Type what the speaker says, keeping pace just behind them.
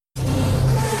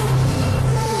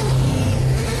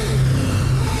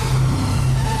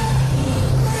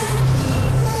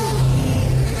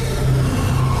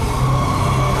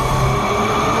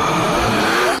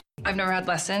never had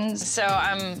lessons, so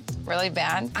I'm really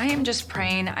bad. I am just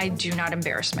praying I do not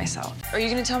embarrass myself. Are you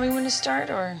gonna tell me when to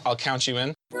start, or? I'll count you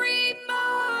in.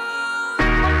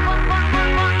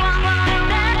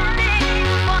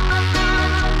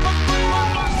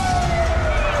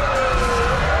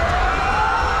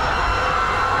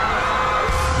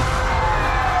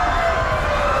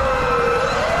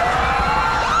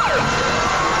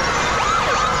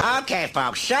 Okay,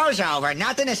 folks, show's over.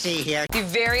 Nothing to see here. Be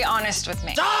very honest with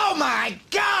me. Oh, my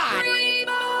God!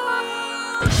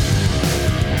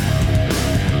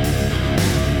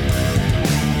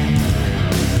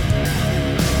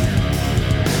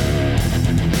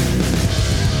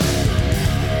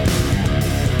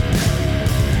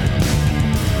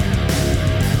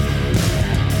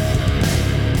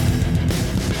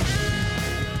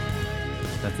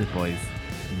 That's it, boys.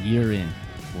 Year in.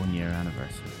 1 year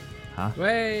anniversary. Huh?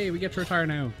 Hey, we get to retire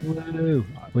now. Woo.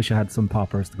 I wish I had some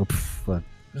poppers to go, pff, but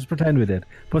just pretend we did.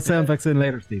 Put sound effects in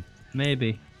later, Steve.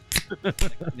 Maybe.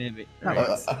 Maybe.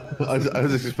 I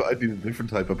was expecting a different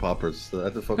type of poppers. So I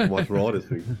had to fucking watch Raw this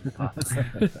week.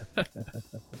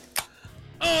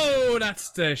 Oh,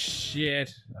 that's the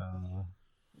shit.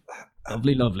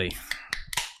 Lovely, lovely.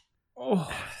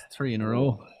 Oh, 3 in a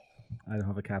row. I don't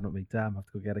have a can with me. Damn, I have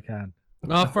to go get a can.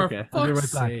 oh for Okay. I'll be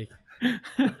fuck's right back. sake.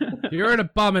 You're an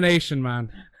abomination,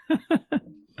 man.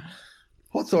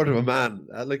 What sort of a man?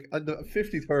 Like, on the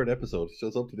 53rd episode,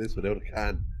 shows up to this without a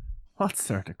can. What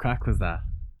sort of crack was that?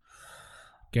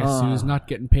 Guess who's not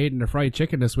getting paid in the fried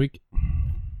chicken this week?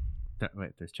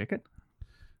 Wait, there's chicken?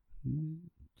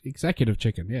 Executive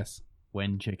chicken, yes.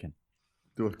 When chicken?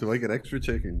 Do I get extra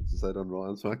chicken to decide on Raw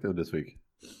and SmackDown this week?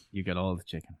 You get all the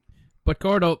chicken. But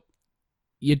Gordo,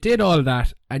 you did all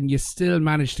that and you still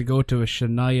managed to go to a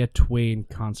Shania Twain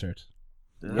concert.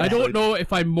 I don't know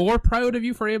if I'm more proud of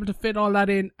you for able to fit all that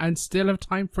in and still have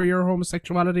time for your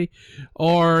homosexuality,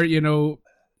 or, you know,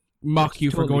 mock you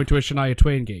for going to a Shania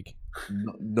Twain gig.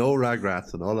 No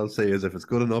ragrats, and all I'll say is if it's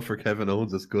good enough for Kevin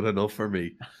Owens, it's good enough for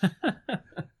me.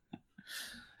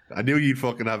 I knew you'd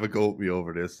fucking have a go at me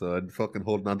over this, so I'd fucking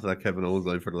holding on to that Kevin Owens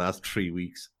line for the last 3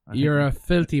 weeks. You're a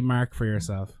filthy mark for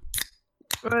yourself.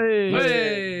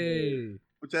 Hey!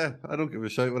 But yeah, I don't give a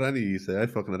shit what any of you say. I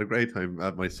fucking had a great time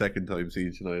at my second time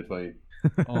seeing Shania Twain.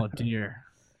 Oh dear.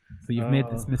 So you've made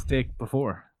this mistake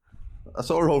before? I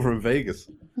saw her over in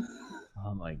Vegas.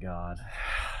 Oh my god.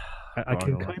 I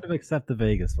can kind of accept the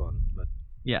Vegas one, but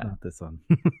Yeah. not this one.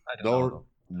 No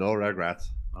ragrats.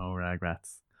 Oh,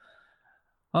 ragrats.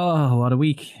 Oh, what a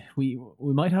week. We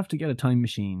might have to get a time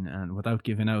machine, and without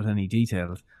giving out any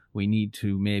details, we need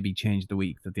to maybe change the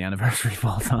week that the anniversary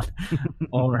falls on.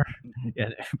 Or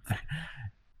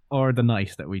the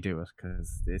night that we do it,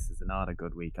 because this is not a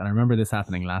good week. And I remember this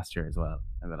happening last year as well.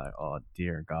 I'd be like, oh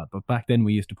dear God. But back then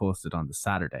we used to post it on the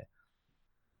Saturday.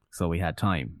 So we had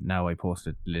time. Now I post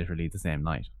it literally the same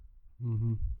night.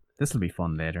 Mm-hmm. This will be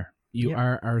fun later. You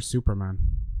are our Superman.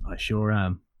 I sure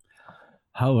am.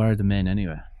 How are the men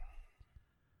anyway?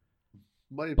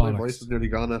 My Bollocks. voice is nearly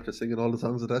gone after singing all the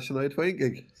songs at that Shania Twain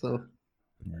gig. So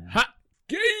Ha!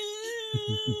 Gay!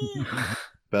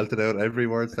 belted out every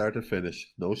word start to finish.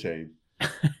 No shame.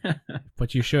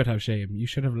 But you should have shame. You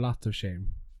should have lots of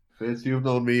shame. Vince, you've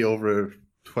known me over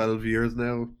 12 years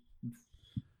now.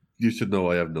 You should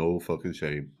know I have no fucking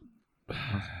shame.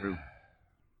 That's true.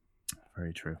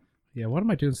 Very true. Yeah, what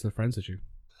am I doing still friends with you?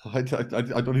 I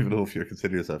don't even know if you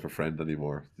consider yourself a friend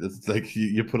anymore. It's like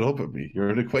you put up with me.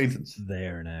 You're an acquaintance.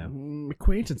 There now.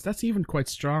 Acquaintance, that's even quite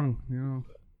strong, you know.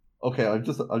 Okay, I'm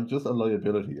just a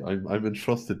liability. I'm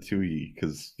entrusted to you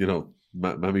because you know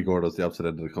Mammy Gordo's the opposite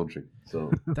end of the country.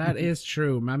 So That is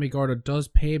true. Mammy Gordo does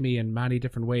pay me in many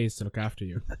different ways to look after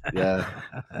you. yeah,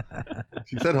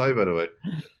 she said hi by the way.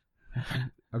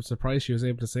 I'm surprised she was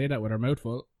able to say that with her mouth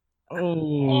full.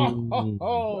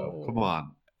 Oh, come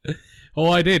on.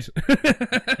 Oh, I did.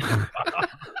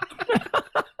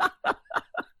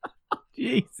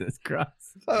 Jesus Christ.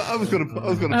 I was gonna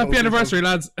Happy post anniversary,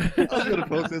 lads. I was gonna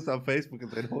post this on Facebook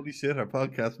and say, "Holy shit, our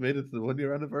podcast made it to the 1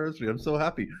 year anniversary." I'm so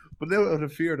happy, but now out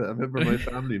of fear that a member of my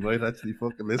family might actually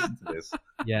fucking listen to this.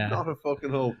 Yeah. Not a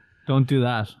fucking hope. Don't do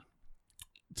that.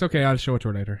 It's okay, I'll show it to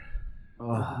her later.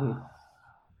 Oh,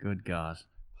 good God.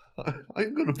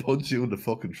 I'm gonna punch you in the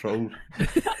fucking throat.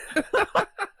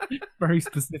 Very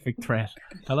specific threat.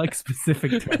 I like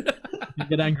specific threat. You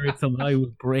get angry at someone, I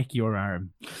will break your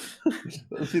arm.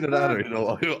 It's either that or, you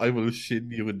know, I will shin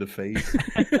you in the face.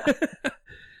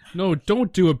 No,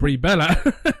 don't do a Brie Bella.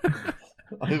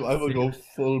 I will go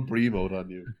full Brie mode on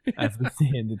you. As we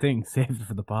say in the thing, saved it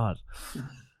for the pod.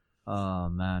 Oh,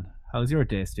 man. How's your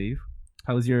day, Steve?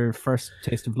 How was your first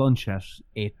taste of lunch at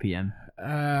 8 p.m.?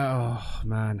 Oh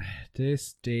man,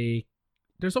 this day.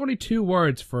 There's only 2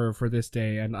 words for this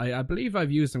day, and I believe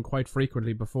I've used them quite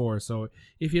frequently before. So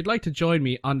if you'd like to join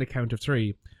me on the count of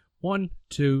 3, 1,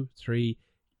 2, 3.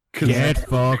 Get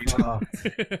fucked.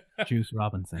 Juice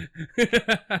Robinson.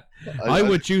 I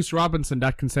would Juice Robinson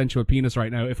that consensual penis right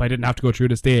now if I didn't have to go through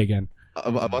this day again.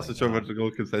 I wasn't sure whether to go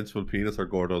consensual penis or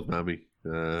Gordo's mammy.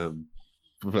 But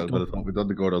I thought we've done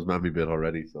the Gordo's mammy bit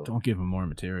already. So Don't give him more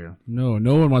material. No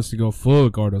one wants to go full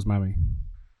Gordo's mammy.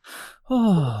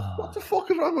 what the fuck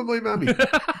is wrong with my mammy?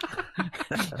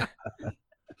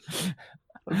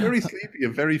 I'm very sleepy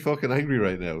and very fucking angry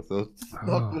right now, so it's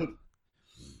not good.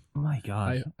 Oh my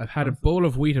god. I've had a bowl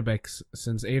of Weetabix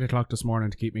since 8 o'clock this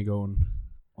morning to keep me going.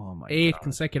 Oh my 8 god.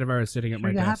 consecutive hours sitting at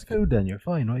my You have desk. food then, you're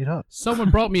fine, right? Up. Someone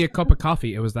brought me a cup of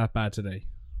coffee. It was that bad today.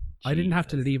 I didn't have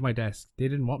to leave my desk. They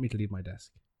didn't want me to leave my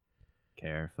desk.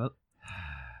 Careful.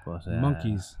 But,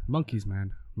 Monkeys,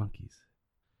 man, monkeys.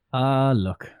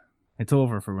 Look. It's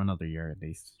over for another year at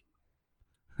least.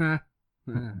 Until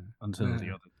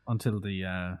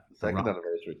the Second rock,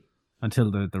 anniversary.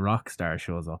 until the rock star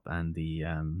shows up and the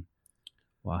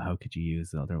well, how could you use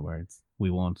the other words?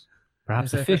 We won't.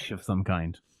 Perhaps a fish of some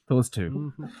kind. Those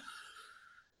two.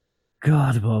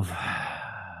 God above.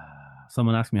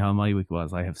 Someone asked me how my week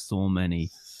was. I have so many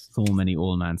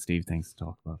old man Steve things to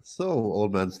talk about. So,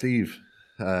 old man Steve,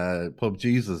 Pub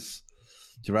Jesus,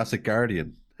 Jurassic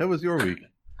Guardian. How was your week?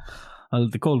 Well,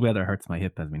 the cold weather hurts my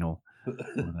hip, as we know. But,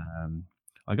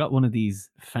 I got one of these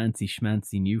fancy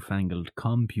schmancy newfangled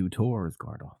computers,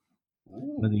 Gordo.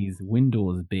 One of these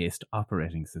Windows-based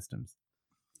operating systems.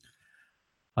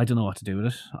 I don't know what to do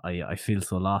with it. I feel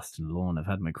so lost and alone. I've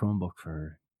had my Chromebook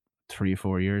for 3 or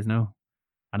 4 years now.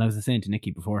 And I was saying to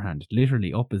Nikki beforehand,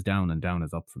 literally up is down and down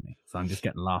is up for me. So I'm just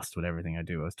getting lost with everything I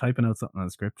do. I was typing out something on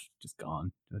the script, just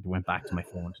gone. I went back to my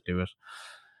phone to do it.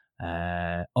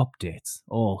 Updates.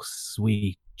 Oh,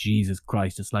 sweet Jesus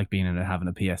Christ. It's like being in having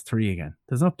a PS3 again.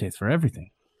 There's updates for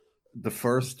everything. The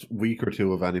first week or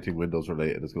two of anything Windows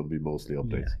related is going to be mostly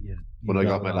updates. Yeah, When I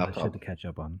got my laptop. shit to catch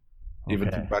up on. Even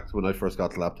Okay. back to when I first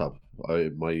got the laptop,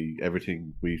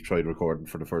 everything we tried recording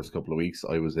for the first couple of weeks,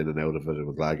 I was in and out of it. It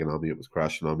was lagging on me. It was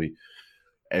crashing on me.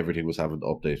 Everything was having to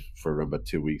update for around about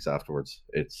 2 weeks afterwards.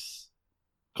 It's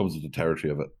comes with the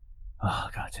territory of it. Oh,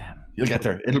 goddamn. You'll get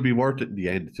there. It'll be worth it in the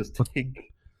end. Just think.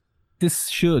 This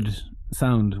should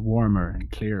sound warmer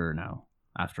and clearer now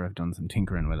after I've done some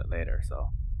tinkering with it later. So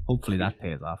hopefully that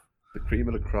pays off. The cream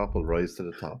of the crop will rise to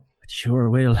the top. It sure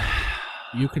will.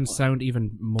 You can sound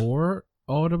even more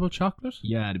audible, chocolate?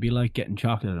 Yeah, it'd be like getting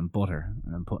chocolate and butter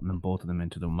and then putting both of them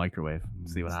into the microwave and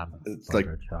see what happens. It's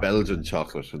Butter like chocolate. Belgian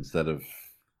chocolate instead of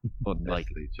But like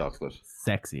Nestle chocolate.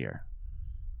 sexier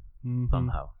Mhm.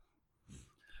 somehow.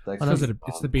 Because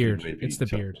it's the beard. It's the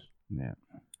beard. Yeah.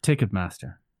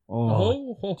 Ticketmaster.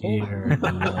 Oh, dear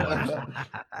Lord.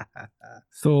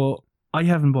 So I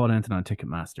haven't bought anything on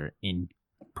Ticketmaster in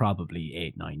probably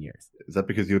 8-9 years. Is that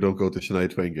because you don't go to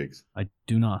Shania Twain gigs? I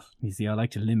do not. You see, I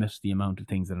like to limit the amount of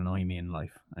things that annoy me in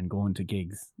life, and going to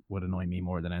gigs would annoy me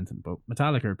more than anything. But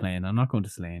Metallica are playing. I'm not going to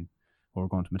Slane, or we're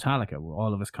going to Metallica. We're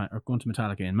all of us are going to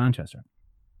Metallica in Manchester.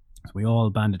 So we all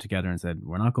banded together and said,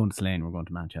 we're not going to Slane, we're going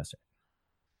to Manchester.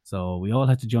 So we all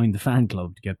had to join the fan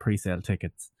club to get pre-sale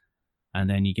tickets. And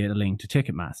then you get a link to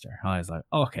Ticketmaster. I was like,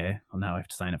 okay, well now I have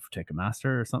to sign up for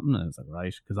Ticketmaster or something. And I was like,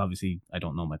 right, because obviously I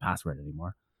don't know my password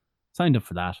anymore. Signed up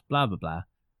for that, blah, blah, blah.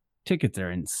 Tickets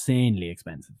are insanely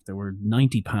expensive. They were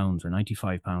 £90 or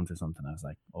 £95 or something. I was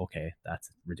like, okay, that's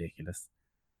ridiculous.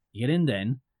 You get in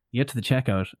then, you get to the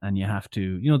checkout and you have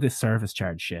to, this service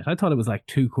charge shit. I thought it was like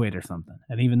 £2 or something.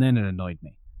 And even then it annoyed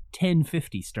me.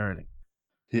 £10.50 sterling.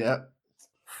 Yeah.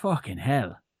 Fucking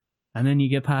hell. And then you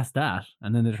get past that,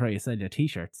 and then they try to sell you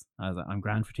t-shirts. I was like, I'm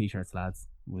grand for t-shirts, lads.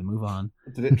 We'll move on.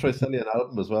 Did they try selling you an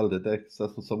album as well, did they? 'Cause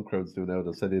that's what some crowds do now.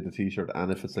 They'll sell you the t-shirt,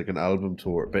 and if it's like an album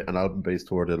tour, an album-based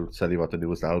tour, they'll sell you what the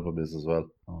newest album is as well.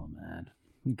 Oh, man.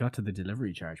 We got to the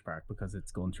delivery charge part because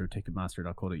it's going through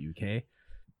ticketmaster.co.uk.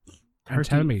 And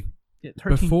tell me, Yeah,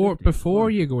 before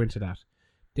you go into that,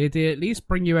 did they at least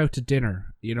bring you out to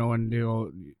dinner,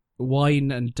 and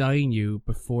wine and dine you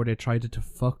before they tried to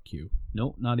fuck you?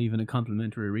 No, not even a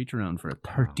complimentary reach around for a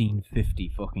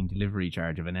 $13.50 fucking delivery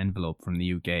charge of an envelope from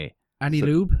the UK. Any So-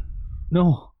 lube?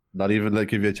 No. Not even like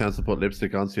give you a chance to put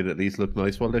lipstick on so you at least look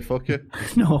nice while they fuck you.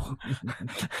 No.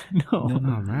 No. Oh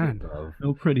man,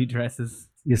 No pretty dresses.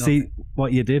 You Nothing. see,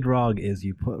 what you did wrong is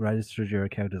you registered your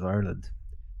account as Ireland.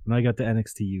 When I got the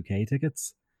NXT UK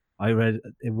tickets, I read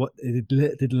it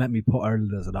didn't let me put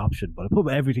Ireland as an option, but I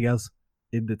put everything else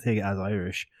in the thing as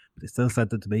Irish. But they still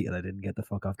sent it to me, and I didn't get the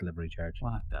fuck off delivery charge.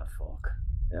 What the fuck?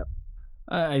 Yep.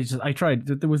 I tried.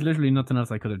 There was literally nothing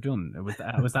else I could have done. It was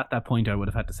at that point I would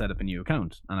have had to set up a new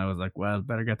account, and I was like, well,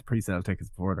 better get the pre-sale tickets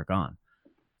before they're gone.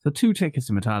 So 2 tickets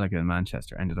to Metallica in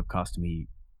Manchester ended up costing me,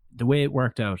 the way it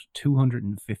worked out,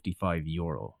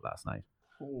 €255 last night.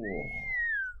 Oh.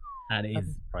 That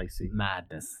is Pricey.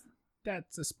 madness.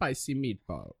 That's a spicy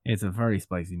meatball. It's a very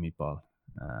spicy meatball.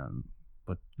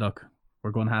 But look,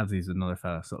 we're going halvesies with another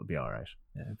fella, so it'll be all right.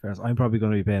 Yeah, first, I'm probably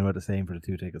going to be paying about the same for the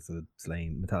 2 tickets to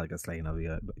Slane, Metallica Slane. I'll be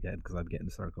getting because I'm getting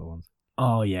the Circle ones.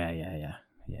 Oh yeah.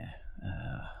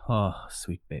 Oh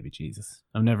sweet baby Jesus!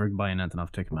 I'm never buying anything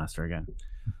off Ticketmaster again.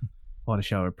 What a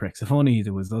shower of pricks! If only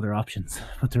there was other options,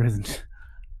 but there isn't.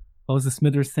 What was the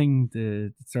Smithers thing?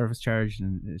 The service charge,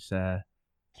 and it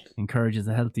encourages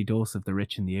a healthy dose of the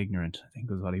rich and the ignorant. I think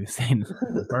was what he was saying.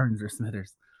 Burns or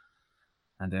Smithers.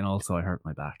 And then also I hurt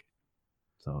my back,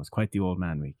 so it's quite the old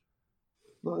man week.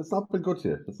 No, it's not been good to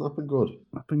you. It's not been good.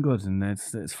 Not been good, and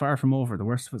it's far from over. The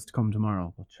worst of it's to come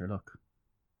tomorrow, but sure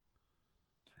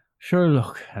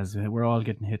look, as we're all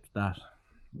getting hit with that.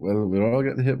 Well, we're all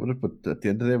getting hit with it, but at the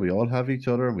end of the day, we all have each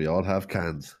other and we all have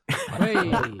cans.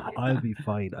 Hey. I'll be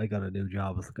fine. I got a new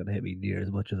job. It's going to hit me near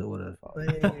as much as it would have.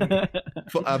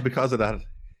 And because of that,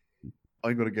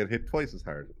 I'm going to get hit twice as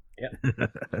hard. Yeah.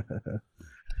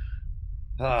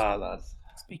 Lads.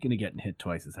 Speaking of getting hit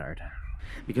twice as hard.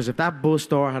 Because if that bus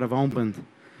door had have opened,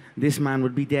 this man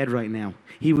would be dead right now.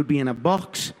 He would be in a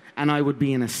box, and I would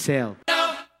be in a cell.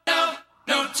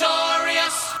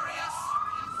 Notorious.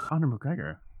 Conor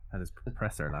McGregor had his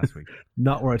presser last week.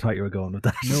 Not where I thought you were going with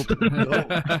that.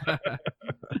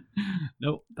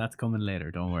 Nope, that's coming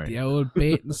later. Don't worry. The old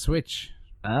bait and switch.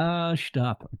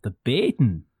 Stop. The bait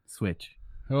and switch.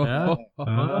 I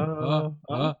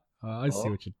see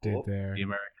what you did there. The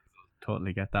Americans will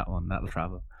totally get that one. That'll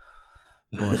travel.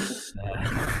 But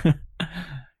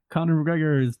Conor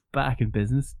McGregor is back in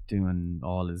business, doing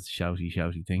all his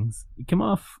shouty things. He came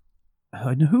off. I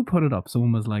don't know who put it up.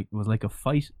 Someone was like a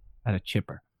fight at a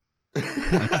chipper. Like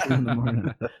 2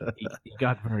 a.m. He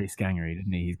got very scangery,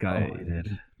 didn't he? He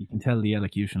did. You can tell the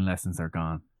elocution lessons are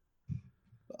gone.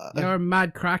 You're a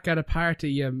mad crack at a party,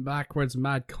 you backwards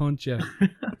mad cunt, you.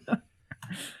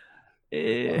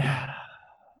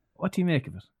 What do you make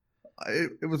of it?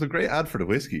 It was a great ad for the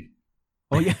whiskey.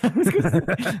 Oh yeah,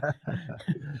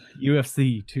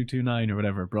 UFC 229 or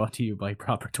whatever, brought to you by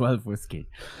Proper 12 whiskey.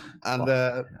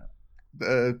 And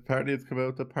apparently it's come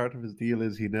out that part of his deal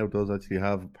is he now does actually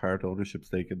have a part ownership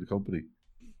stake in the company.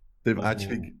 They've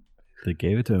actually... They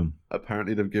gave it to him.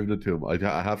 Apparently they've given it to him. I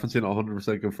haven't seen it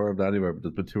 100% confirmed anywhere, but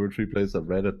there's been 2 or 3 places I've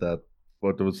read it that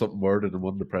there was something worded in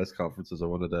one of the press conferences or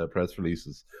one of the press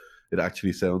releases. It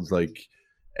actually sounds like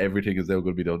everything is now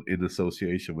going to be done in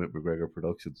association with McGregor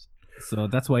Productions. So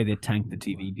that's why they tanked the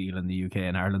TV deal in the UK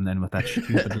and Ireland then with that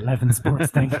stupid 11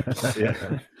 Sports thing.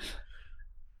 Yeah.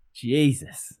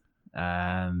 Jesus.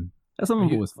 Some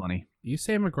of it was funny. You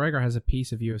say McGregor has a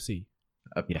piece of UFC?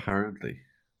 Apparently.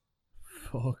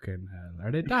 Fucking hell.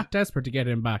 Are they that desperate to get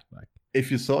him back? Like, if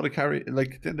you saw the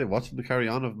didn't they watch the carry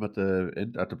on of him at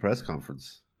the press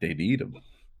conference? They need him.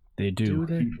 They do.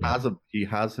 they? He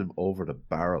has him over the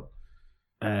barrel.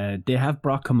 They have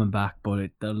Brock coming back,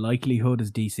 but the likelihood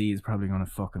is DC is probably going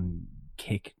to fucking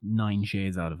kick 9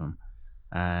 shades out of him.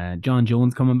 John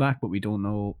Jones coming back, but we don't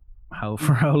know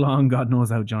for how long. God knows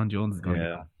how John Jones is going to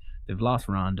go. They've lost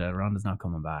Ronda. Ronda's not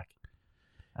coming back.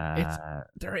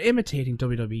 They're imitating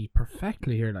WWE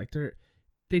perfectly here. Like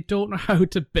they don't know how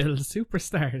to build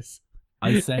superstars.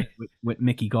 I said with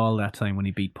Mickey Gall that time when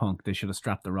he beat Punk, they should have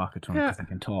strapped the rocket to him because he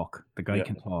can talk. The guy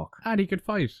can talk. And he could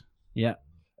fight. Yeah.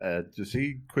 Do you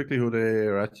see quickly who they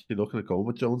are actually looking at going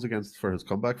with Jones against for his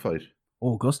comeback fight?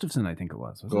 Oh, Gustafsson, I think it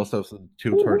was. Gustafsson,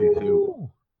 232.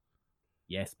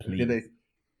 Yes, please.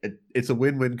 It's a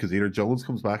win-win because either Jones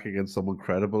comes back against someone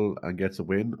credible and gets a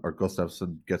win, or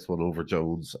Gustafsson gets one over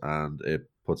Jones and it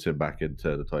puts him back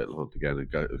into the title hunt again.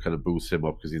 It kind of boosts him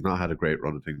up because he's not had a great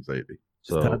run of things lately.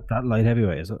 So that light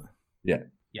heavyweight, is it? Yeah.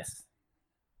 Yes.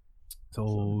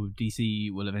 So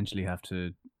DC will eventually have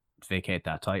to vacate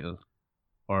that title,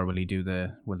 or will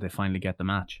they finally get the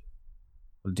match?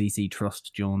 Will DC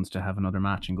trust Jones to have another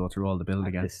match and go through all the build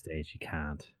again? At this stage, you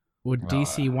can't. Would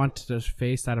DC want to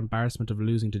face that embarrassment of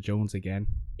losing to Jones again?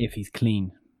 If he's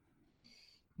clean.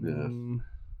 Yeah.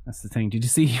 That's the thing. Did you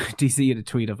see DC had a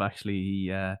tweet of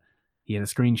actually he had a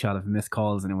screenshot of missed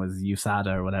calls and it was USADA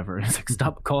or whatever. It's like,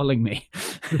 stop calling me.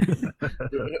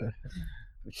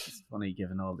 Which is funny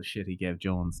given all the shit he gave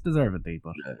Jones. Deservedly,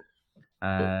 but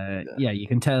you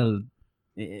can tell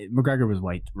McGregor was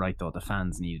right though. The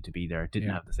fans needed to be there. Didn't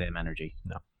have the same energy.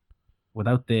 No.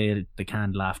 without the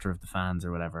canned laughter of the fans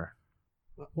or whatever.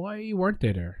 Why weren't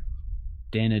they there?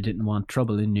 Dana didn't want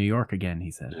trouble in New York again,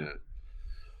 he said.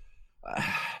 Yeah.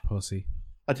 Pussy.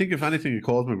 I think if anything, it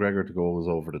caused McGregor to go as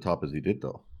over the top as he did,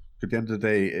 though. At the end of the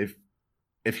day,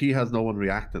 if he has no one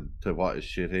reacting to what his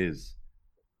shit is,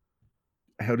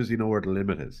 how does he know where the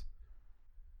limit is?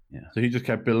 Yeah. So he just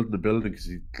kept building because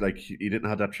he didn't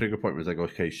have that trigger point where he's like,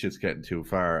 okay, shit's getting too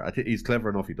far. I think he's clever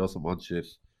enough. He doesn't want shit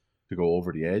to go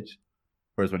over the edge.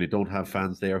 Whereas when you don't have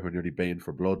fans there who are nearly baying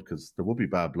for blood, because there would be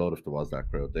bad blood if there was that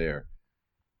crowd there.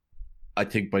 I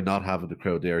think by not having the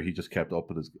crowd there, he just kept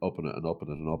upping it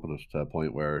to a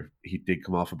point where he did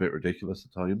come off a bit ridiculous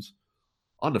at times.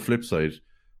 On the flip side,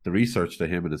 the research that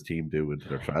him and his team do into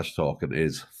their trash talking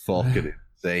is fucking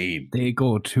insane. They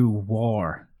go to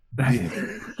war.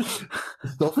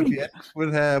 Stuff at the end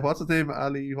with what's his name?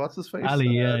 Ali, what's his face? Ali,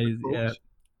 yeah.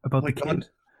 About the God. kid.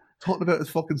 Talking about his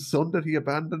fucking son that he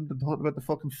abandoned and talking about the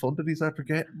fucking fun that he's after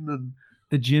getting and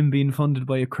the gym being funded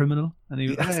by a criminal, and he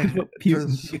was asking about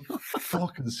there's puking.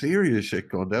 fucking serious shit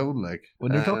going down. Like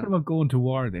When they're talking about going to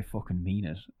war, they fucking mean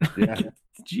it. Yeah.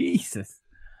 Jesus.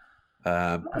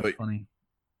 That's but funny.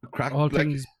 All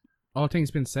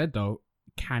things been said though,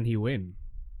 can he win?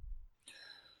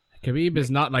 Khabib is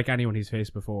not like anyone he's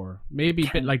faced before. Maybe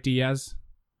a bit like Diaz.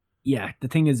 Yeah, the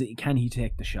thing is, can he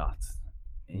take the shots?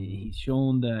 He's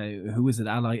shown who was it,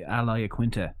 Ali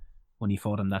Aquinta, when he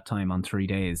fought him that time on 3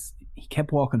 days. He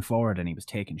kept walking forward and he was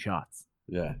taking shots.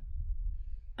 Yeah.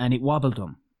 And it wobbled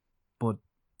him. But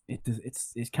it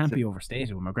can't be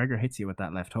overstated. When McGregor hits you with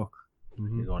that left hook,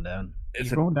 You're going down.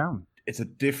 he's going down. It's a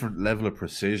different level of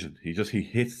precision. He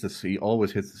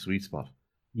always hits the sweet spot.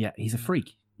 Yeah, he's a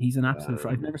freak. He's an absolute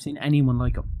freak. I've never seen anyone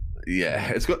like him.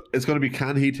 Yeah, it's going to be,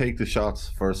 can he take the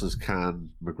shots versus can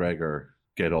McGregor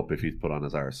get up if he's put on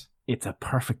his arse? It's a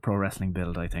perfect pro wrestling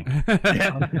build, I think.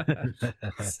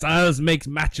 Styles makes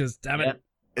matches, damn it. Yeah.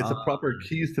 It's a proper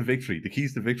keys to victory. The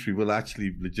keys to victory will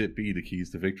actually legit be the keys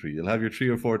to victory. You'll have your 3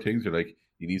 or 4 things. You're like,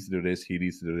 he needs to do this, he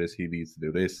needs to do this, he needs to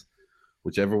do this.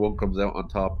 Whichever one comes out on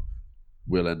top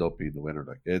will end up being the winner.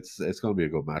 Like it's going to be a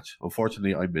good match.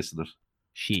 Unfortunately, I'm missing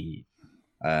it.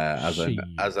 As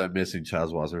I'm missing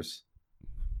Chaz Wazzers.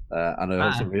 And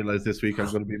I also realized this week I'm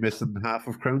going to be missing half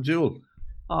of Crown Jewel.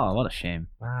 Oh, what a shame.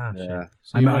 Ah, Yeah. shit.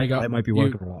 So I might, got- I might be you-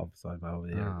 working a lot of side over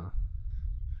there. Ah.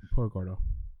 Poor Gordo.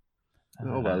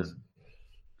 Oh well.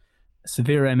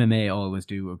 Severe MMA always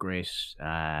do a great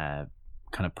kind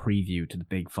of preview to the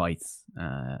big fights.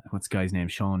 What's the guy's name?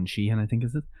 Sean Sheehan, I think,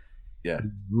 is it? Yeah. He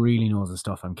really knows his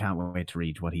stuff. I can't wait to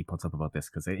read what he puts up about this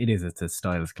because it's a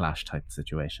styles clash type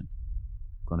situation.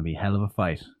 Going to be a hell of a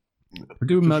fight.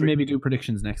 Maybe do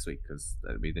predictions next week because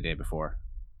that'll be the day before.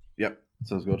 Yep,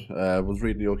 sounds good. I was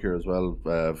reading the up here as well,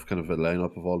 kind of a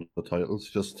lineup of all the titles.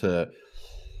 Just to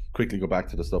quickly go back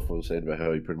to the stuff I was saying about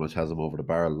how he pretty much has them over the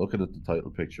barrel. Looking at the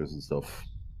title pictures and stuff,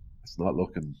 it's not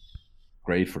looking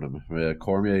great for them.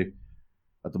 Cormier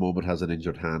at the moment has an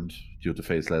injured hand due to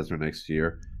face Lesnar next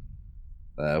year.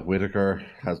 Whitaker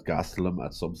has Gastelum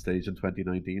at some stage in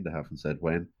 2019. They haven't said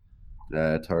when.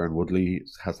 Tyron Woodley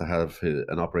has to have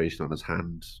an operation on his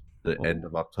hand the end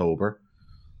of October.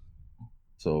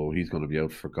 So he's going to be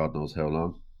out for God knows how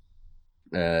long.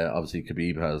 Obviously,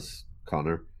 Khabib has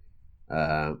Conor.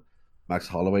 Max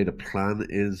Holloway, the plan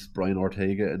is Brian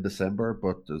Ortega in December,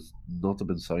 but there's nothing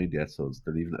been signed yet, so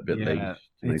they're leaving it a bit late. to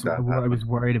make that I happen. was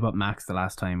worried about Max the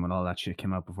last time when all that shit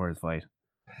came out before his fight.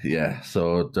 Yeah,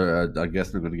 so I guess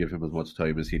they're going to give him as much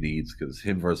time as he needs because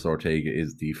him versus Ortega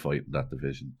is the fight in that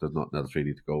division. There's nothing else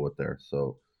really to go with there.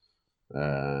 So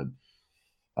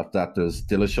after that, there's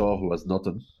Dillashaw, who has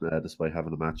nothing despite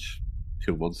having a match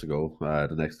 2 months ago.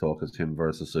 The next talk is him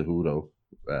versus Cejudo,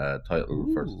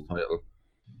 title versus title.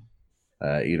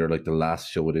 Either like the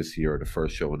last show of this year or the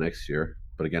first show of next year.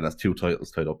 But again, that's 2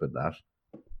 titles tied up in that.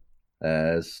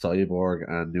 Cyborg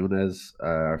and Nunes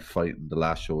are fighting the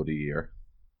last show of the year.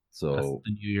 That's So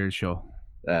the New Year's show.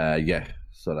 yeah,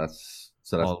 so that's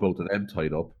All- both of them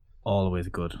tied up. Always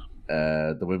good.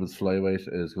 The women's flyweight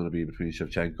is going to be between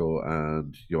Shevchenko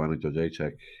and Joanna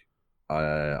Jędrzejczyk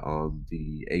on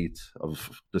the 8th of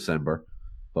December.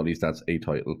 So at least that's a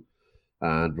title.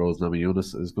 And Rose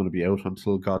Namajunas is going to be out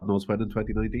until God knows when in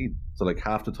 2019. So like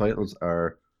half the titles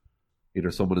are either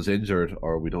someone is injured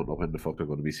or we don't know when the fuck they're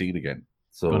going to be seen again.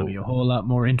 So Going to be a whole lot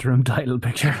more interim title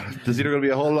picture. there's either going to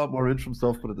be a whole lot more interim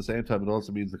stuff, but at the same time, it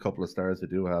also means a couple of stars they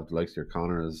do have, the likes of your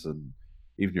Connors and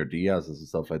even your Diaz's and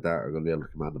stuff like that, are going to be able to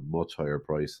command a much higher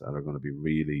price and are going to be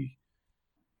really,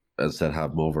 as I said,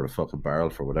 have them over the fucking barrel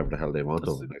for whatever the hell they want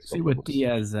over the next See couple what of months.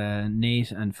 Diaz,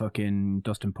 Nate, and fucking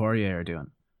Dustin Poirier are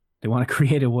doing. They want to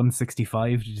create a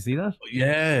 165. Did you see that?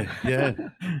 Yeah.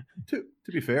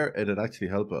 To be fair, it'd actually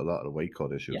help with a lot of the weight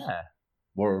cut issues. Yeah.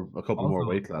 A couple more Also,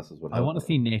 weight classes would I help. want to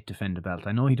see Nate defend the belt.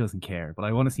 I know he doesn't care, but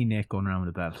I want to see Nate going around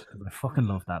with the belt. 'Cause I fucking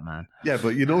love that man. Yeah,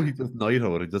 but you know he does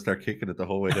Naito and he just start kicking it the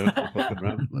whole way down to the fucking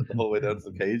ramp, like, the whole way down to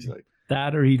the cage, like.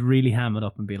 That, or he'd really ham it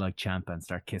up and be like Ciampa and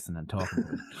start kissing and talking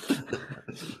to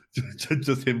him.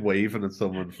 Just him waving at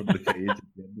someone from the cage at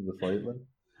the end of the fight, like.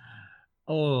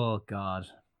 Oh God!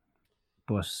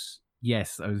 But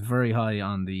yes, I was very high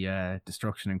on the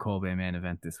Destruction and Kobe main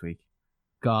event this week.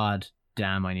 God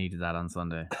damn, I needed that on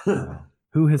Sunday.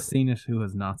 Who has seen it? Who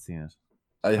has not seen it?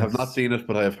 I have not seen it,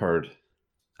 but I have heard.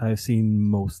 I've seen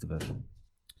most of it.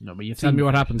 No, but you've Tell seen me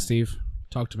what happened, Steve.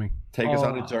 Talk to me. Take us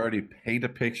on a journey. Paint a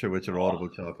picture with your audible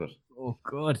chocolate. Oh,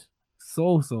 good.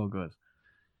 So good.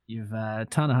 You've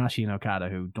Tanahashi and Okada,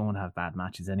 who don't have bad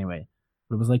matches anyway.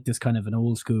 But it was like this kind of an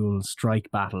old school strike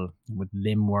battle with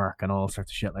limb work and all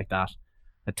sorts of shit like that.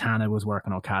 Tana was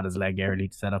working Okada's leg early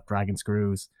to set up dragon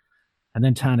screws. And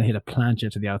then Tana hit a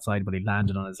plancha to the outside, but he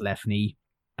landed on his left knee.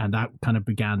 And that kind of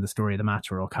began the story of the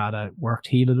match, where Okada worked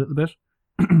heel a little bit.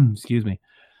 Excuse me.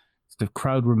 So the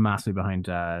crowd were massively behind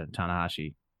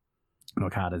Tanahashi. And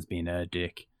Okada's being a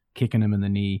dick, kicking him in the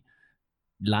knee,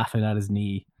 laughing at his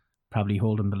knee, probably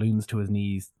holding balloons to his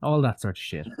knees, all that sort of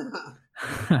shit.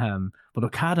 But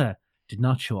Okada did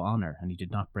not show honor, and he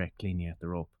did not break cleanly at the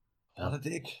rope. What a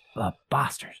dick. A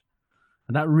bastard.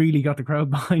 And that really got the crowd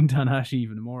behind Tanahashi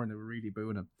even more, and they were really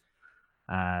booing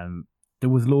him. There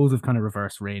was loads of kind of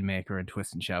reverse Rainmaker and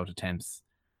twist and shout attempts.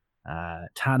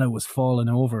 Tana was falling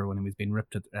over when he was being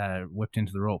whipped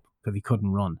into the rope because he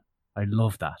couldn't run. I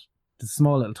love that. The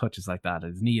small little touches like that.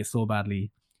 His knee is so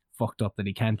badly fucked up that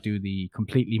he can't do the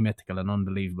completely mythical and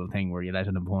unbelievable thing where you let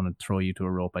an opponent throw you to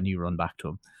a rope and you run back to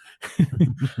him.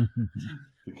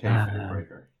 The kayfabe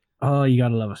breaker. Oh, you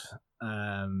gotta love it.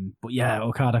 But yeah,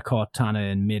 Okada caught Tana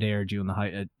in midair during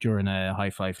a high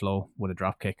fly flow with a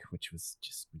drop kick, which was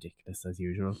just ridiculous as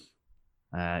usual.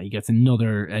 He gets a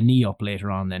knee up later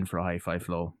on then for a high fly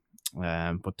flow.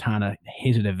 But Tana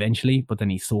hit it eventually, but then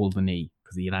he sold the knee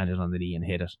because he landed on the knee and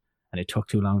hit it, and it took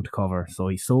too long to cover. So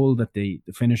he sold that the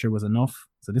finisher was enough.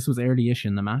 So this was early-ish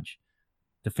in the match.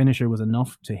 The finisher was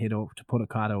enough to put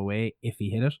Okada away if he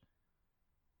hit it.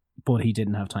 But he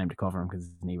didn't have time to cover him because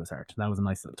his knee was hurt. That was a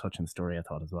nice little touch in the story, I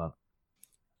thought, as well.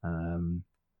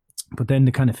 But then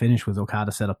the kind of finish was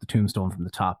Okada set up the tombstone from the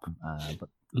top. But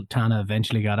Tana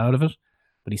eventually got out of it.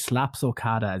 But he slaps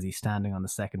Okada as he's standing on the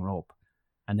second rope.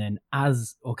 And then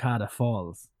as Okada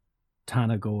falls,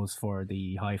 Tana goes for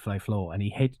the high fly flow. And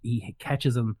he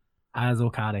catches him as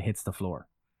Okada hits the floor.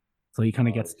 So he kind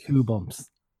of gets two bumps.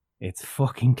 It's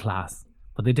fucking class.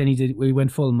 But then we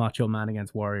went full Macho Man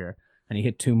against Warrior. And he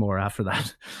hit two more after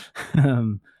that.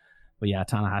 But yeah,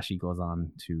 Tanahashi goes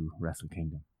on to Wrestle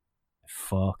Kingdom. I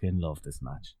fucking love this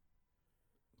match.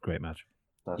 Great match.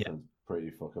 That sounds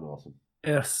pretty fucking awesome.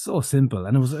 It's so simple.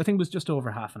 And I think it was just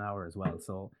over half an hour as well.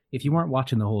 So if you weren't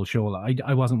watching the whole show,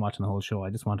 I wasn't watching the whole show. I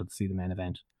just wanted to see the main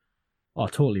event. Oh,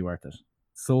 totally worth it.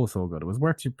 So good. It was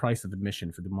worth your price of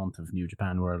admission for the month of New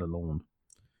Japan World alone.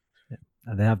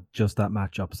 And they have just that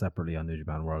match up separately on New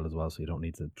Japan World as well, so you don't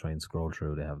need to try and scroll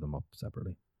through. They have them up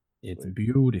separately. It's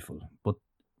beautiful. But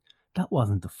that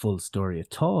wasn't the full story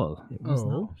at all. It was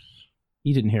not.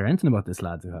 You didn't hear anything about this,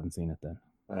 lads, who haven't seen it then.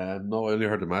 No, I only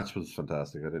heard the match was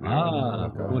fantastic. I didn't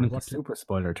hear going into super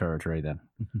spoiler territory then.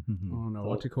 Oh no,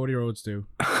 what did Cody Rhodes do?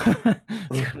 I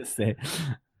was going to say.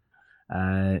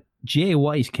 Jay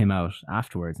White came out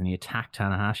afterwards and he attacked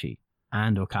Tanahashi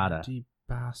and Okada. Dirty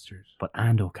bastard.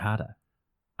 And Okada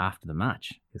after the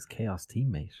match. His Chaos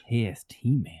teammate.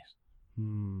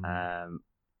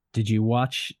 Did you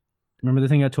watch? Remember the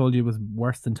thing I told you was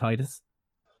worse than Titus?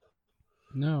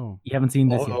 No. You haven't seen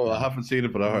this yet? No, I haven't seen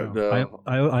it, but I heard.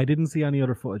 I didn't see any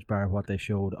other footage bar what they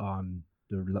showed on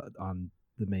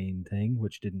the main thing,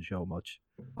 which didn't show much.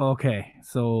 Okay,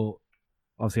 so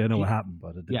obviously I know what happened,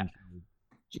 but it didn't.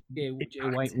 Jay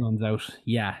White runs out.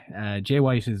 Yeah, Jay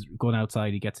White is going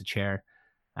outside. He gets a chair,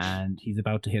 and he's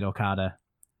about to hit Okada,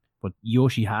 but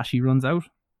Yoshihashi runs out.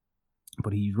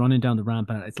 But he's running down the ramp,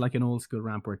 and it's like an old school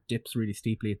ramp where it dips really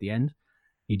steeply at the end.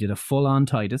 He did a full-on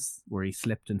Titus where he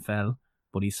slipped and fell,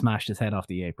 but he smashed his head off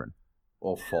the apron.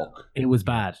 Oh, fuck. It was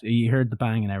bad. He heard the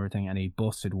bang and everything, and he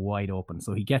busted wide open.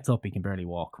 So he gets up, he can barely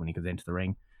walk when he goes into the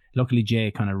ring. Luckily, Jay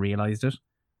kind of realised it.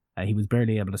 He was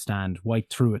barely able to stand. White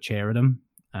threw a chair at him,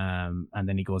 and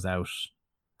then he goes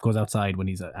outside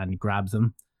when and grabs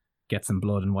him, gets some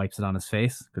blood and wipes it on his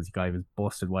face because the guy was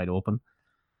busted wide open.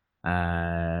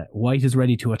 White is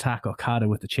ready to attack Okada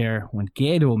with the chair when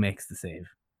Gedo makes the save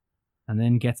and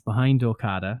then gets behind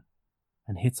Okada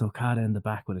and hits Okada in the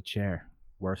back with a chair.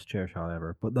 Worst chair shot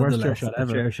ever. But Worst chair nonetheless, shot the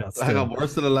ever. chair shot Hang on, still-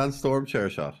 worse than a Lance Storm chair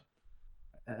shot.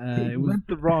 it It was, went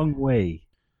the wrong way.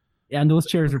 and those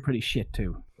chairs are pretty shit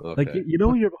too. Okay. Like you know,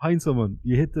 when you're behind someone,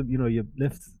 you hit them. You know, you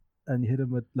lift and you hit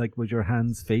him with your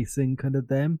hands facing kind of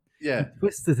them. yeah.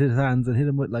 Twisted his hands and hit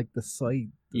him with like the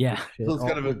side. of Yeah. the shit So it's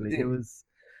kind of a- awkwardly. It was.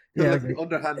 Yeah, Yeah, like it the was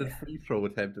underhanded free throw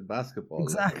attempt in basketball.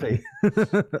 exactly.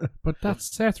 But that's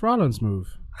Seth Rollins'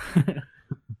 move.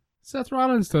 Seth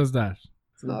Rollins does that.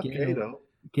 It's not Gato.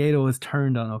 Gato has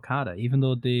turned on Okada, even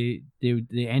though they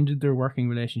ended their working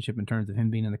relationship in terms of him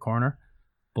being in the corner,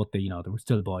 but they were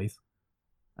still boys.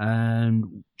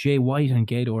 And Jay White and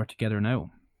Gato are together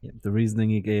now. Yeah, the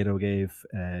reasoning Gato gave,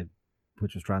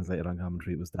 which was translated on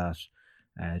commentary, was that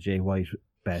Jay White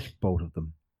bet both of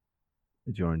them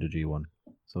during the G1,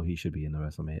 so he should be in the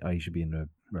WrestleMania. He should be in the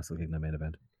Wrestle Kingdom main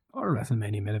event. Or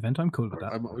WrestleMania main event. I'm cool with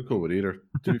that. I'm cool with either.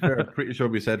 To be fair, I'm pretty sure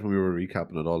we said when we were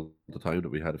recapping it all the time that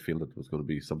we had a feeling that there was going to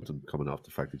be something coming off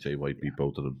the fact that Jay White beat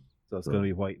both of them. So it's going to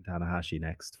be White and Tanahashi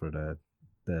next for the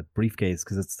briefcase,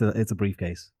 because it's a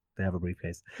briefcase. They have a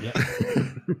briefcase. Yeah.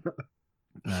 Could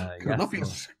it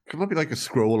not be like a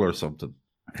scroll or something?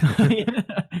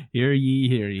 Hear ye,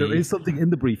 hear ye. There is something in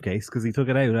the briefcase because he took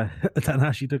it out.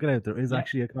 Tanahashi took it out. There is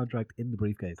actually a contract in the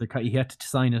briefcase. You had to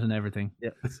sign it and everything. Yeah.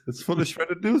 It's full of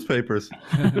shredded newspapers.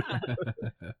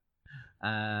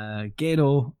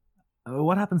 Gato,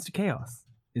 what happens to Chaos?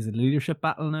 Is it a leadership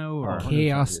battle now, or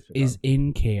Chaos is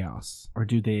in chaos. or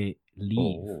do they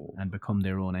leave Oh. and become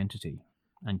their own entity,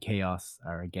 and Chaos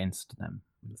are against them?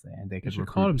 We'll say, and they You could should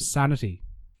call him recruit- Sanity.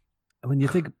 When you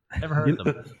think, Never heard of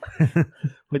them.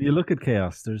 when you look at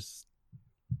Chaos,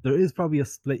 there is probably a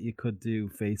split you could do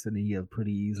face and heel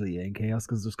pretty easily in Chaos,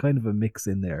 because there's kind of a mix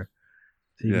in there.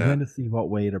 So you Yeah. can kind of see what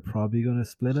way they're probably going to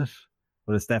split it,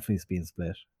 but it's definitely being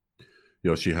split.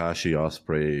 Yoshihashi,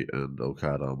 Osprey, and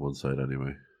Okada on one side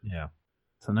anyway. Yeah.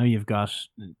 So now you've got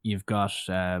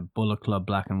Bullet Club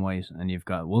Black and White, and you've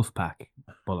got Wolfpack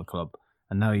Bullet Club,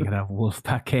 and now you can have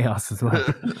Wolfpack Chaos as well.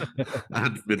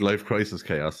 And midlife crisis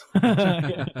chaos.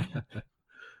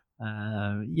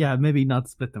 Yeah, maybe not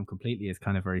split them completely. It's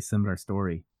kind of a very similar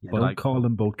story. But But don't like, call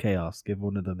them both Chaos. Give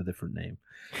one of them a different name.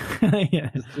 yeah.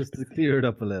 Just to clear it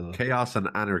up a little. Chaos and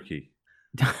anarchy.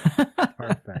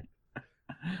 Perfect.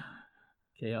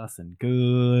 Chaos and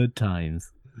good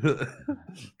times.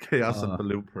 Chaos Oh. and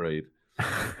balloon parade.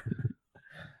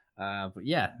 But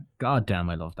yeah, goddamn,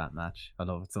 I love that match. I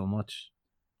love it so much.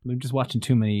 We're just watching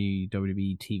too many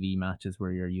WWE TV matches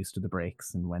where you're used to the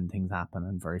breaks and when things happen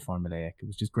and very formulaic. It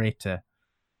was just great I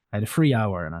had a free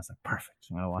hour and I was like, perfect,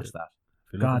 I'm going to watch that.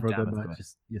 If you're looking God for a damn, good it's match, good.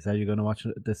 you said you're going to watch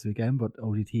it this weekend, but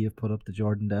ODT have put up the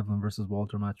Jordan Devlin versus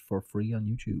Walter match for free on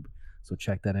YouTube. So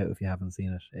check that out if you haven't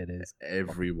seen it. It is.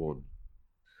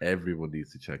 Everyone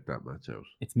needs to check that match out.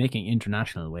 It's making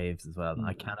international waves as well.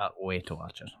 I cannot wait to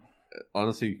watch it.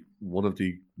 Honestly, one of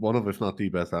if not the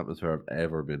best atmosphere I've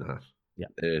ever been at. Yeah.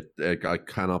 I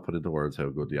cannot put into words how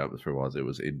good the atmosphere was. It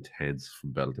was intense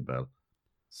from bell to bell.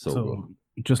 So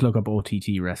good. Just look up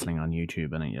OTT Wrestling on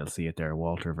YouTube and you'll see it there.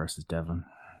 Walter versus Devlin.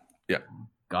 Yeah.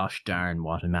 Gosh darn,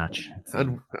 what a match.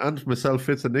 And myself,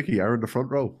 Fitz, and Nikki are in the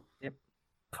front row.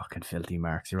 Fucking filthy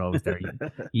marks. You're always there.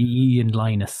 You and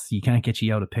Linus. You can't get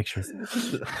you out of pictures.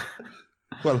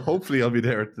 Well, hopefully I'll be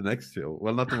there at the next show.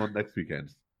 Well, not the one next weekend.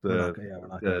 We're not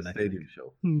going next stadium week.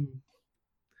 show.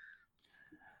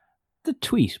 The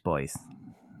tweet, boys.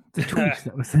 The tweet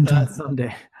that was sent on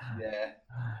Sunday. Yeah.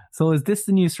 So is this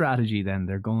the new strategy then?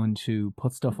 They're going to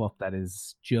put stuff up that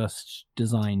is just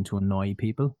designed to annoy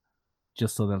people,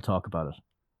 just so they'll talk about it.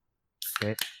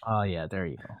 Okay. Oh yeah, there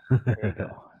you go. There you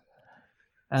go.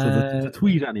 So the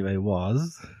tweet anyway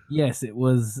was Yes, it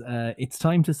was. It's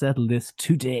time to settle this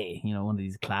today. You know, one of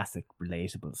these classic,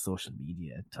 relatable social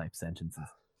media type sentences.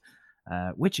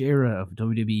 Which era of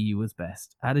WWE was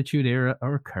best? Attitude era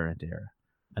or current era?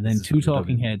 And then This is two from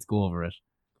talking WWE. heads go over it.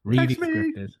 Really Text me.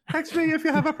 scripted. Text me if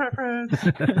you have a preference.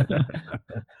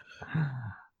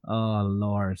 Oh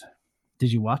Lord!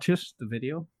 Did you watch it? The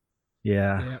video?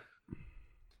 yeah. Yeah.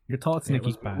 Your thoughts, It Nikki?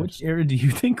 was bad. Which era do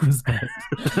you think was best?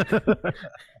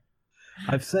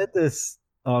 I've said this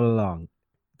all along.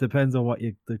 Depends on what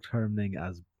you're determining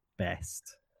as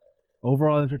best.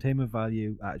 Overall entertainment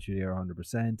value, attitude era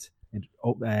 100%.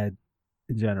 In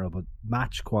general, but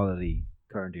match quality,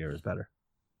 current era is better.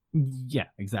 Yeah,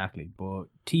 exactly. But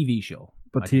TV show.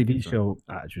 But I think TV it's show,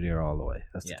 attitude era all the way.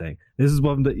 That's Yeah. the thing. This is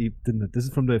one that you didn't. This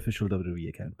is from the official WWE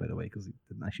account, by the way, because he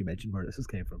didn't actually mention where this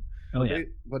came from. Oh yeah.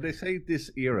 When they say this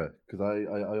era, because I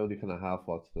only kind of half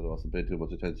watched it, I wasn't paying too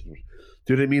much attention to it.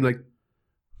 Do they mean like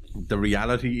the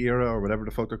reality era or whatever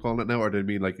the fuck they're calling it now, or do they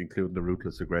mean like including the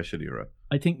Ruthless Aggression era?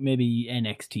 I think maybe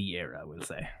NXT era, we'll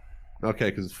say. Okay,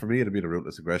 because for me it'd be the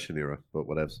Ruthless Aggression era, but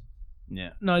whatevs.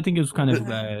 Yeah, no, I think it was kind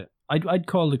of. I'd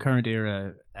call the current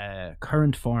era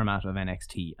current format of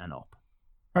NXT and up,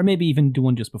 or maybe even the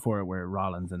one just before it where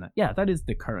Rollins and that. Yeah, that is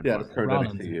the current. Yeah, one. the current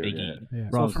Rollins NXT and era, Big yeah. E. Yeah.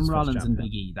 So Rollins from is first Rollins and champion.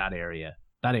 Big E,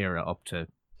 that era up to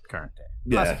current day.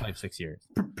 Yeah. Last 5-6 years.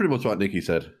 Pretty much what Nikki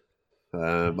said.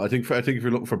 I think if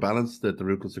you're looking for balance, that the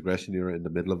Ruthless Aggression era in the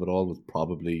middle of it all was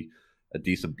probably a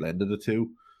decent blend of the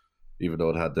two, even though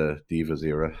it had the Divas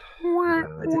era. I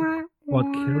think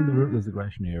what killed the Ruthless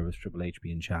Aggression era was Triple H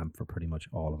being champ for pretty much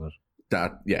all of it.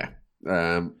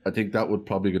 I think that would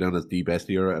probably go down as the best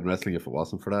era in wrestling if it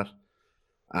wasn't for that,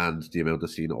 and the amount of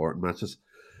Cena Orton matches.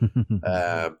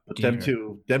 But them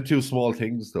two small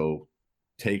things though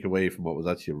take away from what was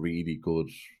actually a really good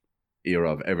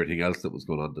era of everything else that was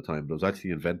going on at the time. There was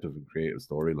actually inventive and creative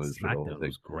storylines for the whole SmackDown thing.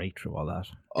 was great through all that.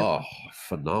 Oh,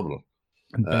 phenomenal!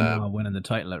 And Benoit winning the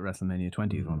title at WrestleMania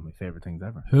 20 is one of my favorite things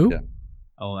ever. Who? Yeah.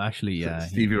 Oh, actually,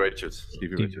 Stevie Richards.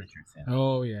 Stevie Richards. Yeah.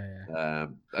 Oh yeah.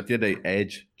 At the end of the day,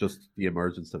 Edge, just the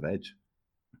emergence of Edge.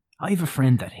 I have a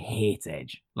friend that hates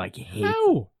Edge. Like, hates him.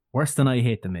 How? Worse than I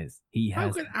hate them is. He How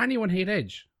has could anyone hate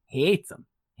Edge? hates him.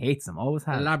 Hates him. Always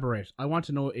has. Elaborate. I want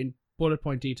to know in bullet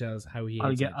point details how he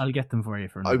hates Edge. I'll get them for you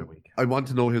for another week. I want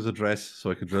to know his address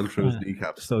so I can drill through his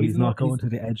kneecaps. So he's not going to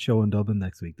the Edge show in Dublin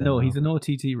next week. Then, No, he's an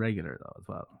OTT regular though as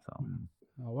well. So,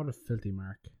 Oh, what a filthy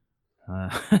mark.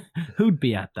 who'd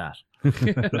be at that?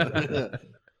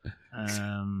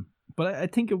 But I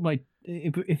think it might.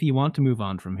 If you want to move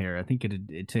on from here, I think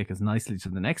it'd take us nicely to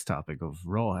the next topic of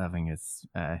Raw having its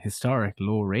historic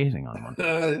low rating on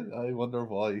Monday. I wonder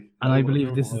why. And I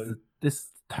believe this is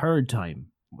this third time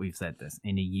we've said this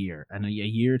in a year, and a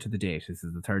year to the date. This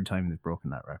is the third time they've broken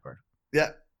that record.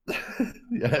 Yeah.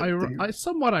 Yeah. I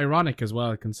somewhat ironic as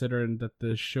well, considering that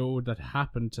the show that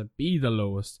happened to be the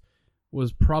lowest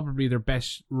was probably their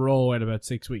best Raw in about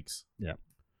 6 weeks. Yeah.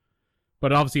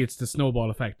 But obviously, it's the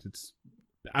snowball effect. It's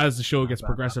as the show gets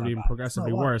progressively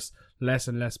worse, less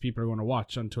and less people are going to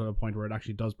watch until a point where it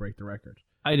actually does break the record.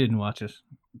 I didn't watch it.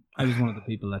 I was one of the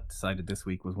people that decided this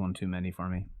week was one too many for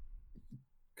me.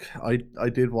 I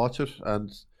did watch it,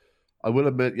 and I will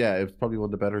admit, yeah, it was probably one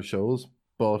of the better shows,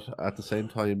 but at the same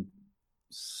time,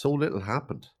 so little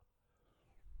happened.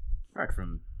 Apart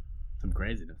from some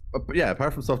craziness. But yeah,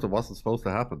 apart from stuff that wasn't supposed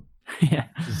to happen. Yeah.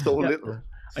 So little.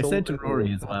 I So said to little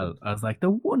Rory as well, I was like, the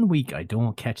one week I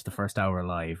don't catch the first hour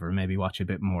live or maybe watch a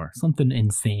bit more, something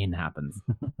insane happens.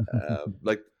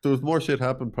 Like, there was more shit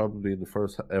happened probably in the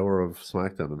first hour of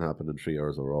SmackDown than happened in 3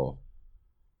 hours of Raw,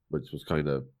 which was kind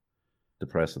of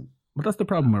depressing. But that's the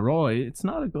problem with Raw. It's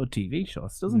not a good TV show.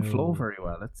 It doesn't flow very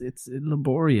well. It's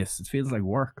laborious. It feels like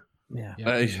work. Yeah.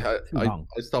 I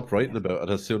stopped writing about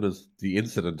it as soon as the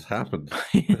incident happened.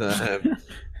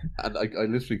 And I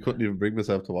literally couldn't even bring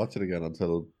myself to watch it again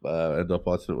until I ended up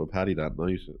watching it with Paddy that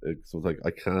night. So I was like, I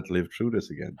can't live through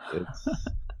this again.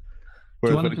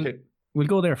 We'll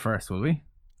go there first, will we?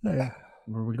 Yeah.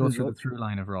 Or we'll go through the through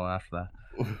line of Raw after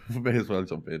that. We may as well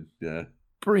jump in, yeah.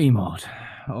 Brie mode.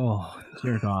 Oh,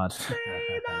 dear God.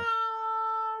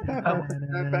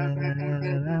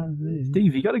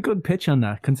 Steve, you got a good pitch on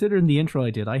that. Considering the intro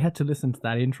I did, I had to listen to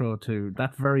that intro to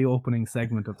that very opening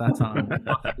segment of that song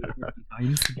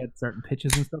times to get certain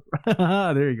pitches and stuff.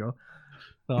 There you go.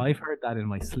 So I've heard that in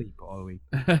my sleep all week.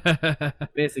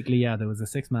 Basically, yeah, there was a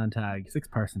six-person tag,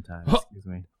 excuse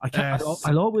me.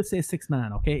 I'll always say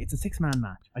 6-man, okay? It's a 6-man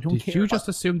match. I don't care. Did you just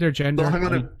assume their gender? No, hang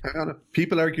on.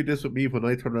 People argued this with me when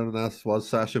I turned around and asked, was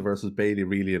Sasha versus Bayley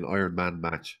really an Iron Man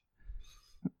match?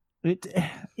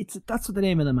 That's the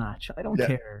name of the match. I don't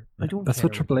care. That's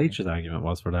what Triple H's argument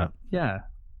was for that. Yeah,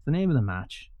 the name of the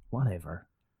match. Whatever.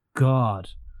 God.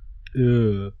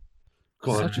 Go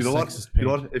on. Such You a know what? sexist You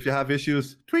know what? If you have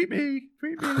issues, tweet me.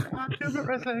 I'm Gilbert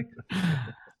Wrestling.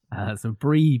 So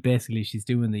Brie, basically, she's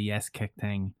doing the yes kick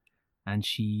thing, and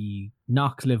she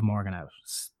knocks Liv Morgan out,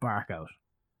 spark out.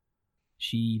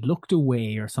 She looked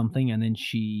away or something, and then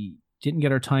she didn't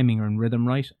get her timing or rhythm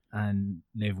right, and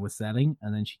Liv was selling,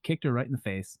 and then she kicked her right in the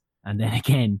face, and then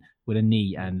again with a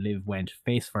knee, and Liv went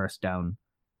face first down,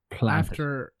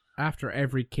 planted. After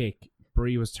every kick,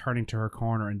 Brie was turning to her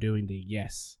corner and doing the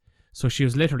yes. So she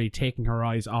was literally taking her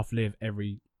eyes off Liv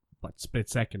every split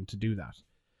second to do that.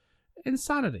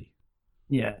 Insanity.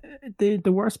 Yeah, the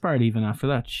worst part even after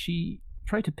that, she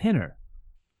tried to pin her.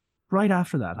 Right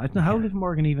after that, I don't know how Liv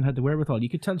Morgan even had the wherewithal. You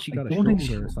could tell she got a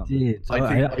shoulder or something.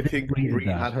 I think Brie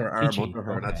had her arm under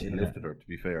her and actually lifted her. To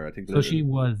be fair, I think so. She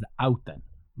was out then,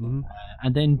 Mm-hmm.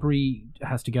 and then Brie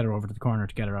has to get her over to the corner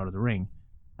to get her out of the ring,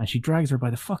 and she drags her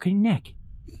by the fucking neck.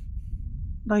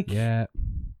 Like, Yeah.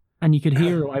 and you could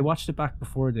hear, I watched it back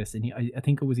before this, and I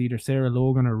think it was either Sarah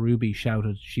Logan or Ruby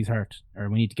shouted, she's hurt, or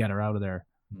we need to get her out of there.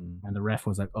 And the ref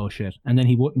was like, oh shit. And then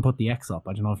he wouldn't put the X up.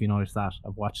 I don't know if you noticed that.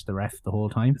 I've watched the ref the whole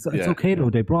time. It's okay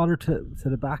though. They brought her to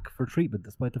the back for treatment,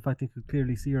 despite the fact they could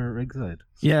clearly see her ringside.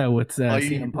 Yeah, with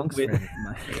CM Punk's friend.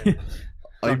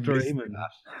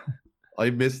 I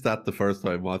missed that the first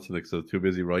time watching it because I was too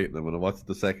busy writing. And when I watched it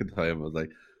the second time, I was like,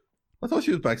 I thought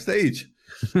she was backstage.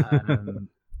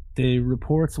 The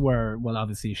reports were, well,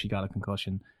 obviously she got a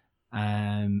concussion.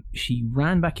 She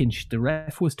ran back in. The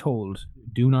ref was told,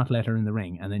 do not let her in the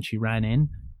ring. And then she ran in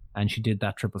and she did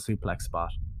that triple suplex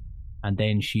spot. And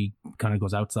then she kind of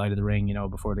goes outside of the ring,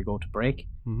 before they go to break.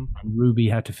 And Ruby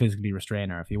had to physically restrain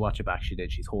her. If you watch it back, she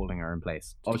did. She's holding her in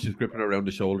place. Oh, she's gripping her around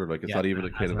the shoulder. Like, it's not even a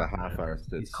kind of a half-arse.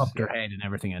 She's cupped her head and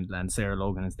everything. And Sarah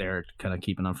Logan is there kind of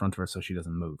keeping on front of her so she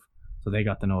doesn't move. So they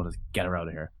got the notice, get her out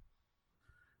of here.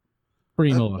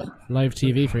 Primo. Live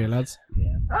TV for you, lads.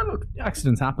 Yeah. Look,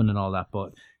 accidents happen and all that,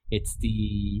 but it's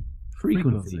the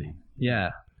frequency. Yeah.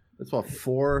 It's what,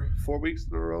 four weeks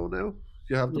in a row now?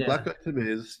 You have the Black Guy to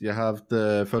Miz, you have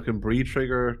the fucking Brie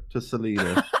trigger to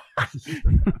Selena.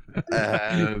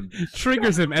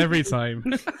 Triggers him every time.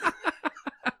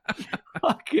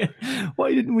 Okay.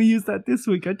 Why didn't we use that this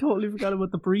week? I totally forgot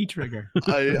about the Brie trigger.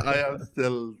 I am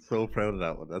still so proud of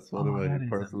that one. That's one of my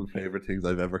personal favorite things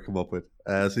I've ever come up with.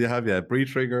 So you have Brie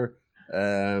trigger,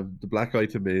 the Black Guy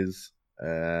to Miz,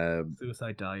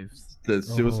 Suicide dives. The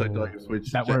suicide dives,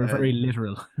 which that were very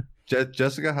literal.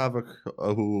 Jessica Havoc,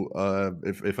 who,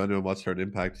 if anyone watched her in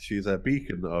Impact, she's a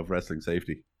beacon of wrestling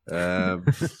safety.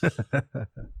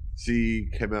 She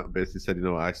came out and basically said,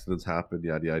 accidents happen,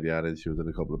 yada yada yada, and she was in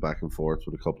a couple of back and forths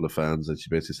with a couple of fans, and she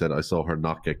basically said, I saw her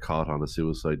not get caught on a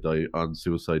suicide dive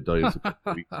a couple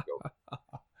of weeks ago.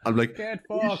 I'm like,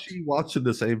 is she watching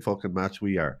the same fucking match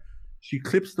we are? She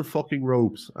clips the fucking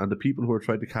ropes, and the people who are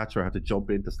trying to catch her have to jump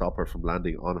in to stop her from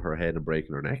landing on her head and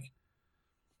breaking her neck.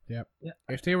 Yep. Yeah.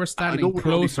 If they were standing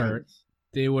closer,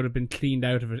 they would have been cleaned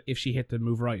out of it if she hit the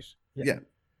move right. Yeah.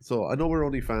 So I know we're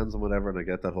only fans and whatever, and I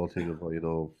get that whole thing of,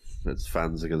 it's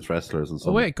fans against wrestlers and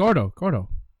so. Oh wait, Gordo,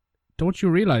 don't you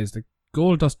realize that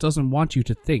Goldust doesn't want you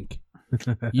to think?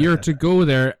 You're to go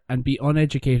there and be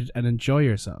uneducated and enjoy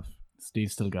yourself.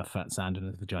 Steve's still got fat sand in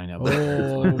his vagina.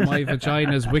 Oh, my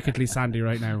vagina is wickedly sandy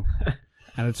right now.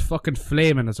 And it's fucking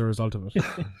flaming as a result of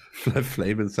it.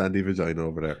 Flaming sandy vagina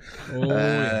over there.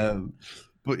 Oh,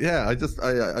 But yeah,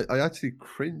 I actually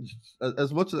cringed.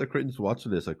 As much as I cringed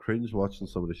watching this, I cringed watching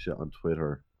some of the shit on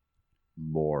Twitter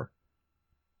more.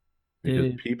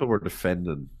 Because people were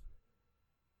defending.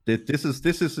 This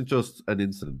isn't just an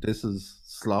incident. This is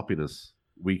sloppiness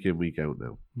week in, week out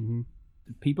now. Mm-hmm.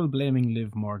 People blaming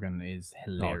Liv Morgan is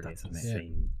hilarious.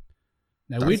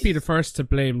 Now, we'd be the first to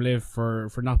blame Liv for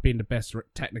not being the best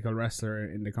technical wrestler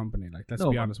in the company. Like, let's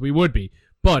be honest, we would be.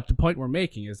 But the point we're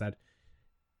making is that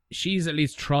she's at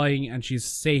least trying and she's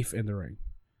safe in the ring.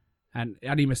 And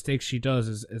any mistakes she does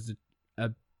is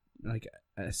a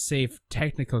safe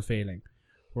technical failing.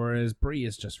 Whereas Brie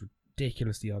is just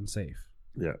ridiculously unsafe.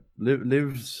 Yeah.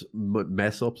 Liv's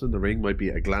mess-ups in the ring might be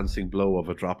a glancing blow of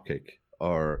a dropkick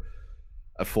or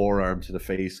a forearm to the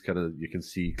face, kind of you can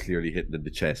see clearly hitting in the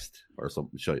chest or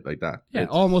something shit like that. Yeah,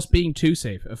 almost being too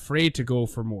safe, afraid to go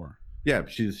for more. Yeah,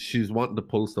 she's wanting to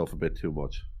pull stuff a bit too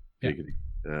much. Yeah.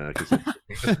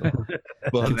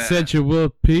 Consensual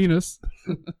penis.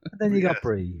 And then you got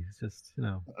Brie. It's just,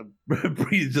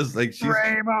 Brie's just like,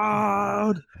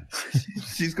 Raymond!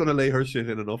 She's going to lay her shit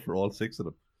in enough for all six of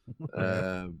them.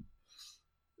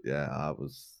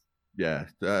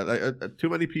 Too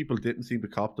many people didn't seem to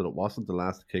cop that it wasn't the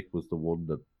last kick was the one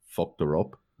that fucked her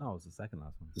up. No, it was the second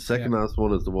last one. The second last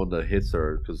one is the one that hits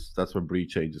her, because that's when Brie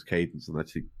changes cadence and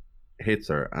actually hits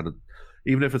her. And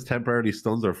even if it's temporarily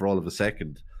stuns her for all of a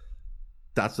second,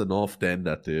 that's enough then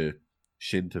that the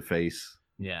shin to face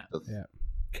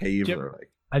caves her. Like.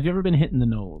 Have you ever been hit in the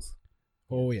nose?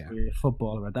 Oh yeah.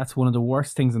 Footballer, that's one of the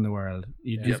worst things in the world.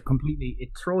 You just completely, it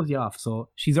throws you off. So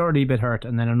she's already a bit hurt,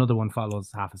 and then another one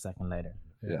follows half a second later.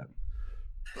 Yeah.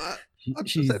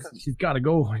 She's got to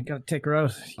go. You got to take her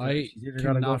out. She's either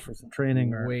got to go for some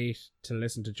training or wait to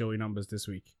listen to Joey Numbers this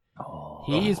week.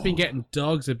 He's been getting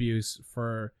dogs abuse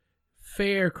for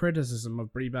fair criticism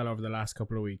of Brie Bella over the last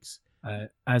couple of weeks.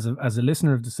 As a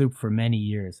listener of the Soup for many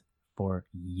years,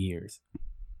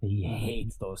 he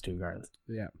hates those two girls.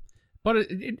 Yeah, but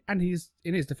and he's,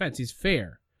 in his defense, he's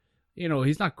fair.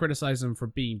 He's not criticizing for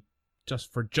being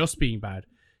just being bad.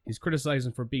 He's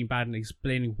criticizing for being bad and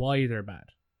explaining why they're bad.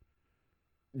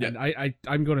 Yeah. And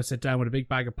I'm going to sit down with a big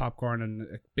bag of popcorn and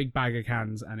a big bag of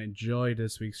cans and enjoy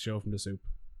this week's show from the soup.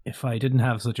 If I didn't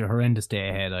have such a horrendous day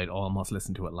ahead, I'd almost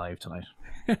listen to it live tonight.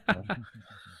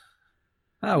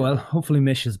 Well, hopefully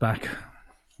Mish is back.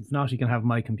 If not, you can have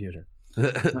my computer. I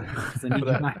need you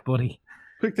back, buddy.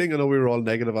 Quick thing, I know we were all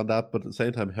negative on that, but at the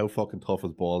same time, how fucking tough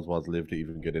as balls was Liv to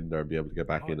even get in there and be able to get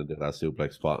back in and do that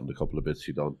suplex spot and a couple of bits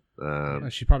she done.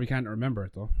 She probably can't remember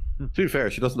it, though. To be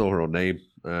fair, she doesn't know her own name,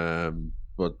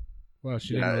 but... Well,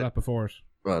 she didn't know that before it.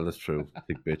 Well, that's true.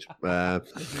 Big bitch.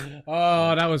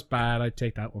 Oh, that was bad. I'd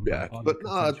take that one Yeah, back. but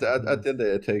no, at the end of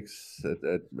the day,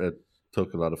 it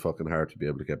took a lot of fucking heart to be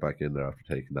able to get back in there after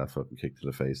taking that fucking kick to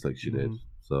the face like she did.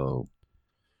 So...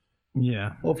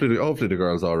 Yeah. Hopefully the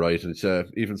girl's all right. And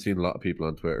even seen a lot of people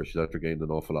on Twitter. She's after gained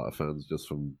an awful lot of fans just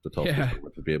from the toughness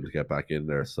to be able to get back in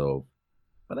there. So,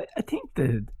 but I think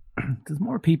that there's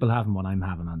more people having what I'm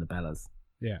having on the Bellas.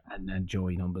 Yeah, and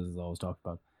Joey Numbers has always talked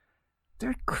about.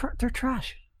 They're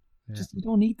trash. Yeah. Just you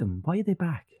don't need them. Why are they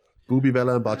back? Booby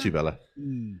Bella and Bocce Bella.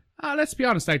 Let's be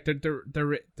honest. Like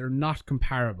they're not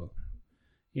comparable.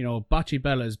 You know, Bocce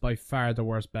Bella is by far the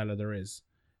worst Bella there is.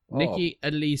 Nikki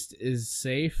at least is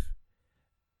safe.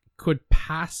 Could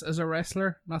pass as a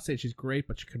wrestler. Not saying she's great,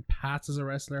 but she could pass as a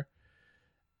wrestler.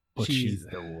 But she's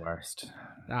the worst.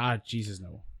 Jesus,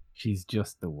 no. She's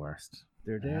just the worst.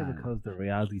 They're there because they're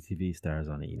reality TV stars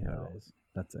on E nowadays.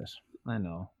 That's it. I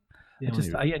know.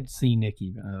 I had seen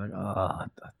Nikki and I was like,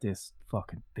 this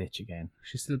fucking bitch again.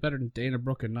 She's still better than Dana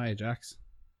Brooke and Nia Jax.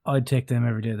 I'd take them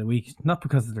every day of the week. Not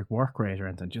because of their work rate or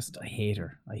anything, just I hate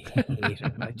her. I hate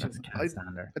her. I just can't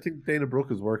stand her. I think Dana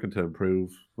Brooke is working to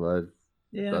improve. But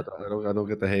yeah. I don't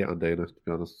get the hate on Dana, to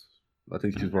be honest. I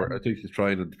think she's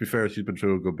trying, and to be fair, she's been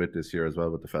through a good bit this year as well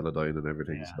with the fella dying and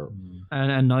everything. Yeah. So.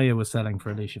 And Nia was selling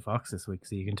for Alicia Fox this week,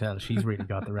 so you can tell she's really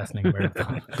got the wrestling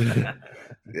wherewithal.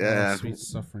 Yeah, sweet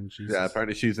suffering. Jesus. Yeah,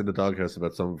 apparently she's in the doghouse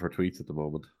about some of her tweets at the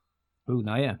moment. Ooh,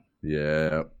 Nia.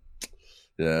 Yeah,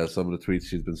 some of the tweets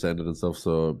she's been sending and stuff.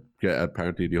 So yeah,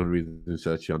 apparently the only reason she's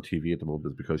actually on TV at the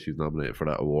moment is because she's nominated for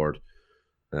that award.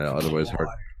 Otherwise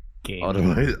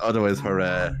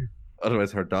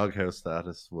her doghouse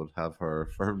status would have her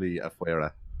firmly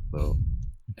afuera. So.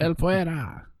 El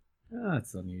fuera.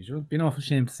 That's unusual. Been awful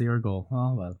shame to see her go.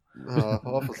 Oh well.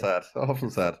 Awful sad. Awful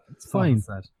sad. It's fine.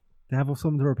 Sad. They have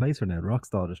something to replace her now.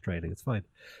 Rockstar is trading. It's fine.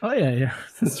 Oh yeah,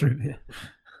 that's true. Yeah.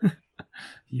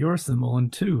 You're Samoan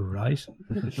too, right?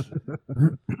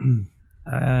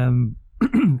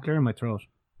 Clearing my throat.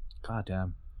 God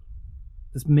damn.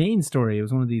 This main story, it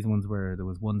was one of these ones where there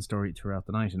was one story throughout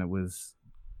the night, and it was,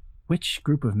 which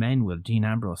group of men will Dean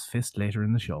Ambrose fist later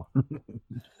in the show?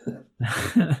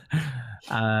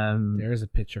 There's a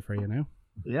picture for you now.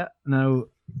 Yeah, now...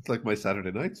 It's like my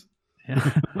Saturday nights.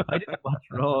 Yeah, I didn't watch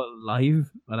Raw live,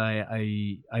 but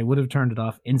I would have turned it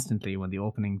off instantly when the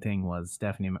opening thing was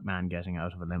Stephanie McMahon getting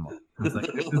out of a limo. I was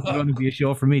like, this is going to be a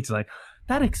show for me. It's like,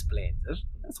 that explains it.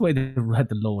 That's why they had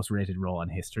the lowest rated Raw in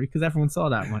history, because everyone saw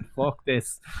that and went, fuck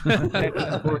this. Check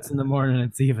the sports in the morning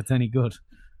and see if it's any good.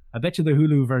 I bet you the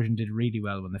Hulu version did really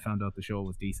well when they found out the show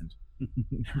was decent.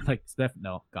 Like, Stephanie,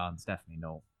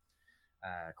 no.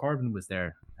 Corbin was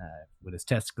there with his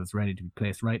testicles ready to be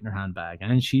placed right in her handbag,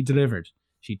 and she delivered.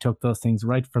 She took those things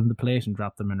right from the plate and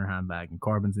dropped them in her handbag, and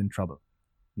Corbin's in trouble.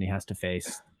 And he has to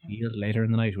face Shield later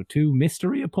in the night with two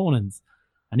mystery opponents.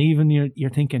 And even you're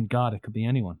thinking, God, it could be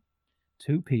anyone.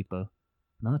 Two people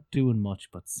not doing much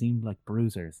but seemed like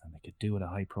bruisers, and they could do it a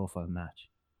high-profile match.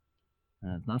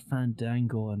 And it's not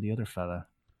Fandango and the other fella.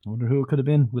 I wonder who it could have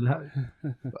been.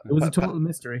 It was a total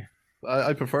mystery.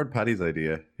 I preferred Paddy's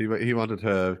idea. He wanted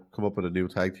to come up with a new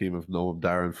tag team of Noam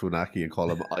Dar and Funaki and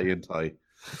call him Iron Tie.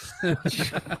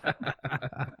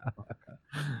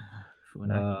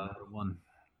 One.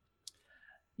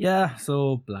 Yeah,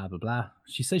 so blah blah blah.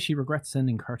 She says she regrets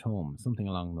sending Kurt home, something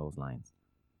along those lines.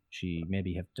 She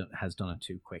maybe has done it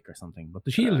too quick or something. But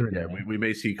the Shield are in there. We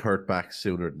may see Kurt back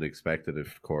sooner than expected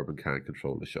if Corbin can't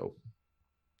control the show.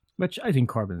 Which I think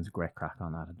Corbin's a great crack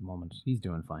on that at the moment. He's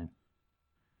doing fine.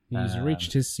 He's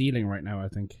reached his ceiling right now, I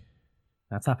think.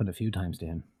 That's happened a few times to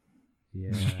him.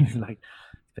 Yeah. He's like,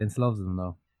 Vince loves him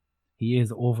though. He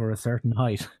is over a certain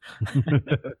height.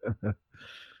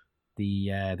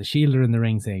 The Shield are in the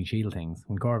ring saying Shield things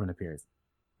when Corbin appears.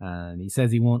 And he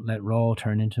says he won't let Raw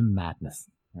turn into madness.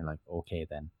 You're like, okay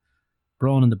then.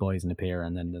 Braun and the boys appear,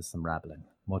 and then there's some rabbling.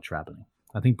 Much rabbling.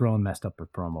 I think Braun messed up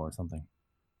with promo or something.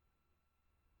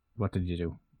 What did you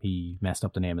do? He messed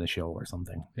up the name of the show or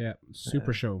something. Yeah,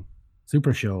 Super Show.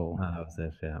 Super Show. That was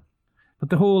it, yeah. But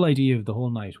the whole idea of the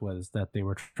whole night was that they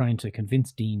were trying to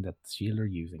convince Dean that the Shield are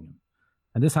using him.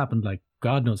 And this happened like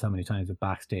God knows how many times with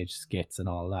backstage skits and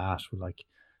all that. With like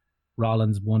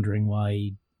Rollins wondering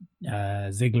why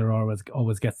Ziggler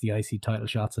always gets the IC title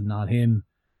shots and not him,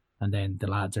 and then the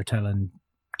lads are telling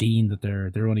Dean that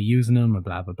they're only using him and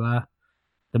blah blah blah.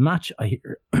 The match I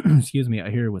hear, excuse me, I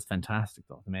hear was fantastic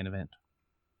though. The main event,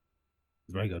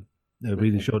 Very good. It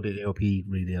really showed that AOP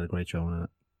really had a great show on it.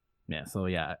 yeah. So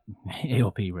yeah,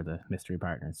 AOP were the mystery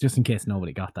partners, just in case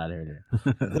nobody got that earlier.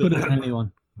 Could have been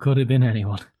anyone. Could have been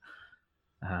anyone.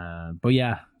 But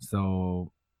yeah,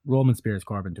 so Roman spears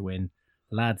Corbin to win.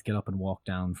 The lads get up and walk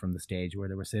down from the stage where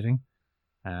they were sitting.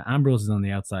 Ambrose is on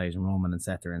the outside and Roman and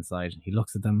Seth are inside. He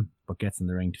looks at them, but gets in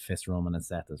the ring to fist Roman and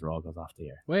Seth as Raw goes off the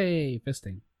air. Way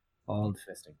fisting. All the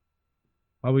fisting.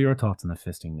 What were your thoughts on the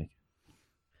fisting, Nick?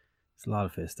 It's a lot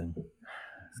of fisting.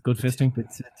 It's good fisting?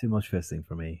 It's too much fisting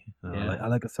for me. Yeah. I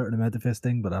like a certain amount of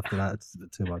fisting, but after that, it's a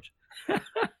bit too much.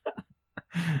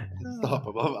 Stop!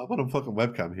 I'm on a fucking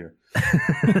webcam here.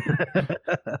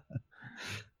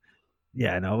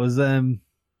 Yeah, no, it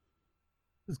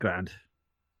was grand.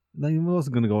 Like, it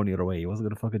wasn't going to go any other way. He wasn't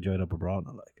going to fucking join up a Braun.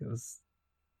 Like, it was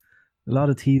a lot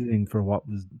of teasing for what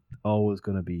was always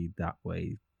going to be that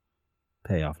way.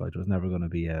 Payoff, like, there was never going to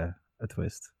be a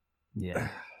twist. Yeah.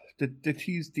 They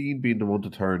teased Dean being the one to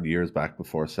turn years back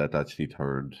before Seth actually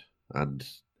turned, and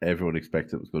everyone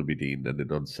expected it was going to be Dean. Then they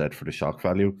done Seth for the shock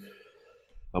value.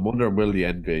 I'm wondering, will the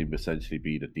end game essentially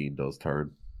be that Dean does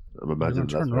turn? I'm imagining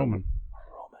that's turn Roman.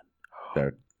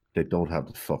 They don't have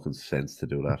the fucking sense to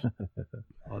do that.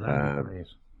 Oh, that'd be great.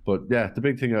 But yeah, the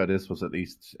big thing out of this was at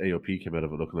least AOP came out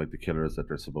of it looking like the killers that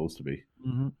they're supposed to be.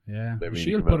 Mm-hmm. Yeah, They really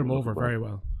Shield come out put of him it over looking very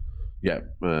well. Yeah,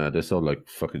 they sold like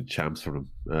fucking champs for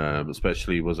them.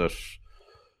 Especially was it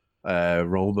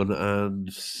Roman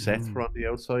and Seth were on the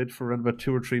outside for around about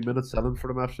 2 or 3 minutes selling for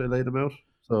them after they laid them out.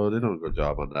 So they done a good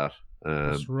job on that.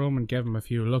 Just Roman gave him a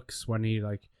few looks when he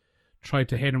like tried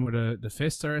to hit him with the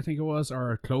fist, or I think it was,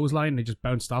 or a clothesline. They just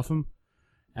bounced off him,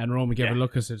 and Roman gave a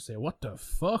look as if to say, "What the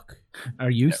fuck?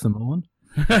 Are you Samoan?"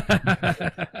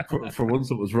 for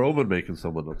once, it was Roman making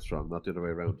someone look strong, not the other way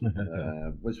around,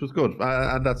 which was good.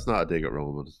 And that's not a dig at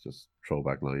Roman; it's just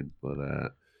throwback line. But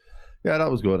yeah, that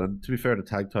was good. And to be fair, the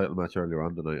tag title match earlier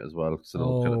on tonight as well,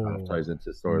 so it kind of half ties into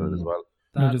the storyline as well.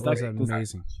 That does was that-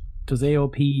 amazing." Does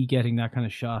AOP getting that kind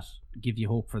of shot give you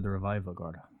hope for the revival,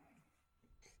 Gordo?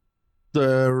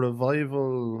 The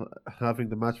revival, having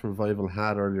the match revival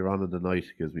had earlier on in the night,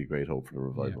 gives me great hope for the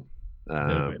revival.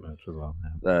 Great match as well.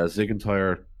 Zig and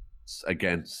Tyre,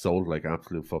 again, sold like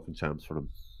absolute fucking champs for them.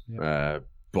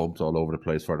 Bumped all over the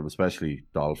place for them, especially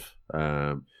Dolph.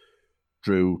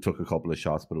 Drew took a couple of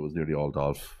shots, but it was nearly all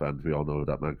Dolph, and we all know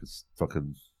that man could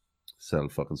fucking sell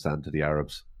fucking sand to the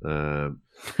Arabs.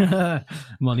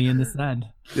 Money in the sand.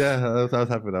 Yeah, I was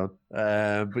happy with that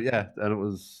one. But yeah, and it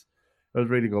was a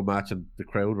really good match, and the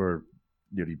crowd were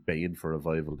nearly baying for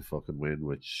Revival to fucking win,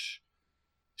 which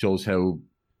shows how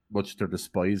much they're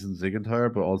despising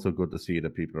Ziggler, but also good to see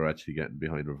that people are actually getting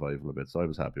behind Revival a bit. So I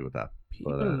was happy with that.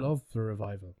 People love the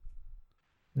Revival.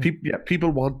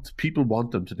 People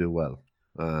want them to do well,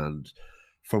 and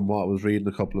from what I was reading,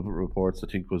 a couple of reports,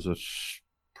 I think was a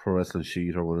Pro Wrestling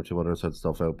Sheet or one or two others had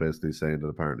stuff out basically saying that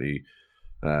apparently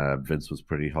Vince was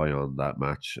pretty high on that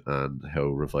match and how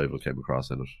Revival came across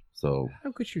in it. So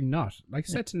How could you not? Like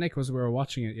I said to Nick as we were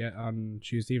watching it on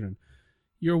Tuesday evening,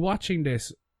 you're watching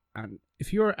this, and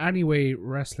if you're anyway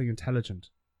wrestling intelligent,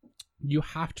 you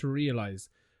have to realize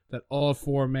that all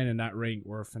 4 men in that ring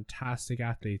were fantastic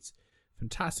athletes,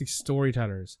 fantastic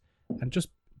storytellers, and just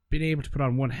been able to put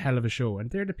on one hell of a show.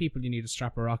 And they're the people you need to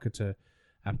strap a rocket to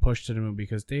and push to the moon,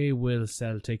 because they will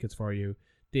sell tickets for you.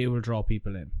 They will draw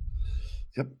people in.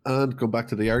 yep, and go back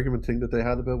to the argument thing that they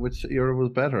had about which era was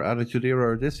better, Attitude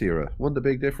Era or this era. One of the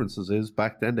big differences is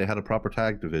back then they had a proper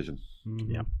tag division.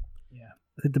 Mm-hmm. Yeah.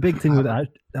 The big thing with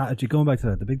Attitude, going back to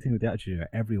that, the big thing with the Attitude Era,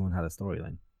 everyone had a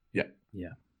storyline. Yeah.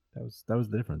 That was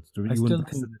the difference. You still wouldn't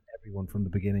think- listen to everyone from the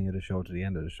beginning of the show to the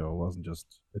end of the show. It wasn't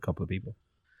just a couple of people.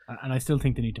 And I still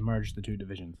think they need to merge the two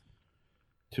divisions.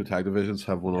 2 tag divisions,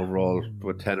 have one overall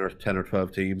with 10 or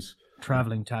 12 teams.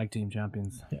 Traveling tag team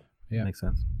champions. Yeah. Makes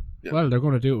sense. Yeah. Well, they're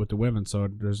going to do it with the women, so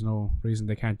there's no reason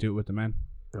they can't do it with the men.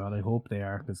 God, I hope they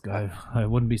are, because I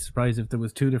wouldn't be surprised if there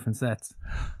was 2 different sets.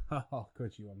 Oh,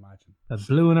 could you imagine? A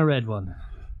blue and a red one.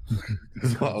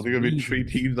 There's going to be 3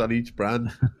 teams on each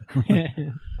brand.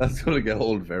 That's going to get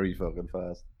old very fucking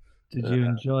fast. Did you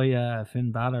enjoy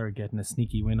Finn Balor getting a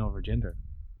sneaky win over Jinder?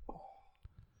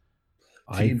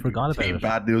 I forgot about Team it.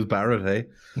 Bad News Barrett, hey?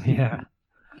 Yeah.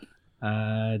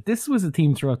 This was a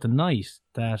theme throughout the night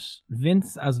that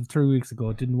Vince, as of 3 weeks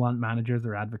ago, didn't want managers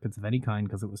or advocates of any kind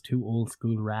because it was too old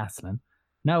school wrestling.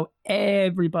 Now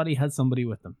everybody has somebody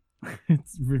with them.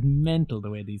 It's mental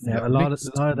the way these things. Yeah, a lot of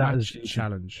that is Match due to-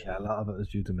 challenge. Yeah, a lot of it is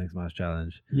due to Mixed Match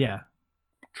Challenge. Yeah,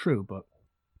 true, but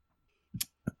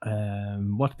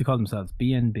what do they call themselves?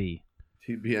 BNB.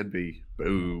 Team BNB.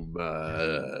 Boom.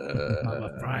 I'm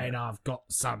afraid I've got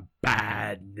some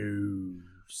bad news.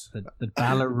 That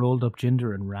Balor rolled up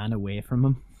Jinder and ran away from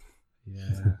him.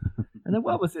 Yeah. And then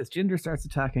what was this? Jinder starts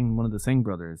attacking one of the Singh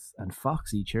brothers, and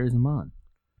Foxy cheers him on.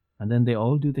 And then they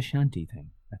all do the shanty thing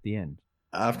at the end.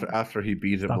 After he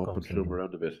beat him up Stockholm and threw him syndrome.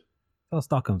 around a bit. Oh,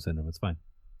 Stockholm Syndrome, it's fine.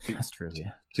 That's true,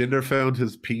 yeah. Jinder found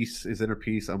his inner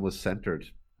peace, and was centered,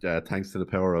 thanks to the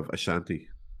power of Ashanti.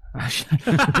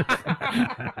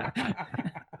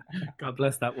 God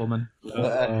bless that woman. She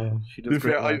To does be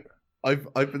fair, great work.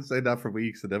 I've been saying that for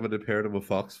weeks, and then when they paired him with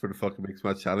Fox for the fucking Mixed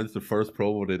Match Challenge, the first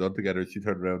promo they done together, she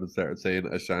turned around and started saying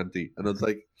Ashanti, and I was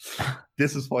like,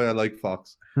 "This is why I like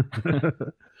Fox."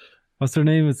 What's her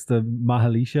name? It's the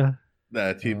Mahalisha.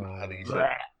 Team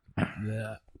Halisha.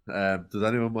 Yeah. Does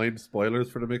anyone mind spoilers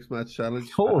for the Mixed Match Challenge?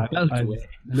 Oh, belt I'm away.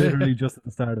 literally just at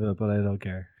the start of it, but I don't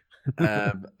care.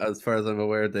 As far as I'm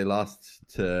aware, they lost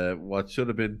to what should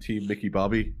have been Team Mickey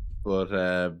Bobby,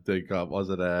 but they got, was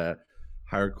it a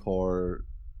hardcore?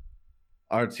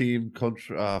 Our team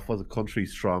country was it Country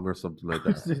Strong or something like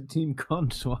that? Team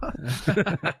cunt. What?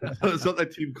 It's not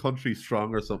like Team Country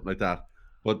Strong or something like that.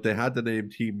 But they had the name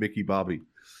Team Mickey Bobby.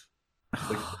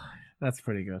 That's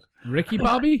pretty good. Ricky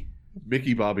Bobby?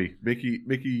 Mickey Bobby,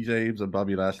 Mickey James, and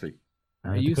Bobby Lashley.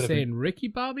 Are you saying Ricky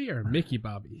Bobby or Mickey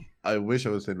Bobby? I wish I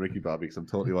was saying Ricky Bobby because I'm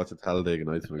totally watching Talladega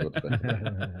Nights when I go to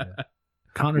bed.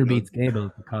 Connor beats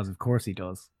Gable because, of course, he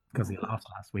does. Because he lost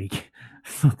last week.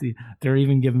 So they're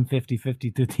even giving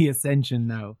 50-50 to the Ascension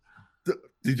now.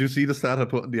 Did you see the stat I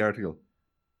put in the article?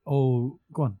 Oh,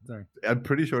 go on. Sorry. I'm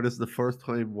pretty sure this is the first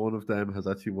time one of them has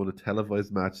actually won a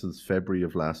televised match since February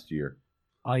of last year.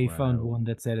 I found one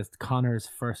that said it's Connor's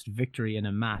first victory in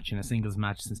a singles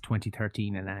match since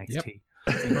 2013 in NXT.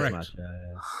 Correct.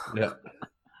 Yeah.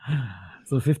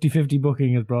 So 50-50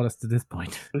 booking has brought us to this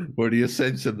point. Where the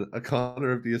Ascension, a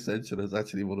Connor of the Ascension, has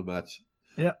actually won a match.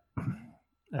 Yeah.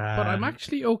 But I'm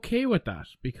actually okay with that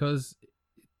because it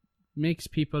makes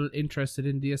people interested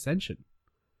in the Ascension.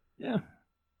 Yeah.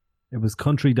 It was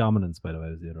Country Dominance, by the way,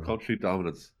 was the other one. Country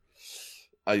Dominance.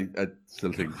 I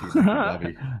still think Team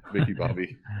Mickey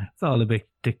Bobby. It's all a bit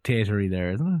dictatory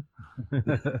there, isn't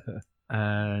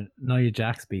it? Nia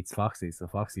Jax beats Foxy, so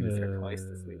Foxy was there twice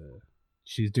this week.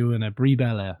 She's doing a Brie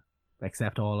Bella,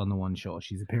 except all on the one show.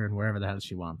 She's appearing wherever the hell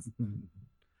she wants.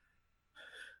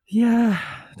 Yeah,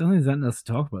 I don't think there's anything else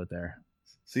to talk about there.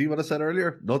 See what I said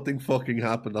earlier? Nothing fucking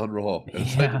happened on Raw.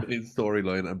 It's like the main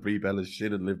storyline, and Brie Bella's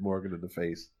shinning Liv Morgan in the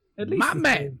face. At least My the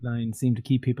man! storyline seemed to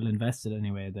keep people invested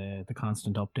anyway, the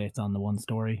constant updates on the one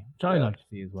story, which I like to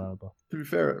see as well. But To be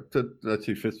fair,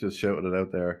 actually Fitz just shouted it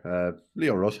out there.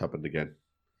 Leo Rush happened again.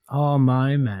 oh,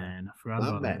 my man. I forgot My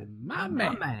about man. that. My My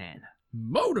man. man.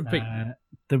 Motivate.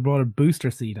 They brought a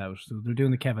booster seat out. So they're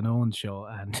doing the Kevin Owens show,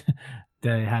 and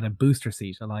they had a booster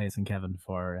seat, Elias and Kevin,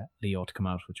 for Leo to come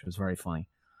out, which was very funny.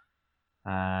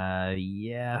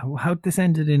 Yeah, how this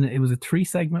ended in, it was a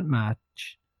 3-segment match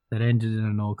that ended in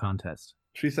a no contest.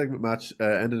 3-segment match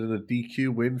ended in a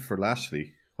DQ win for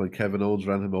Lashley when Kevin Owens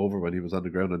ran him over when he was on the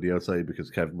ground on the outside because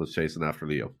Kevin was chasing after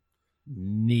Leo.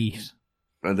 Neat.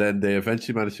 And then they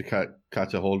eventually managed to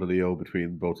catch a hold of Leo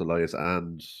between both Elias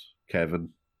and Kevin.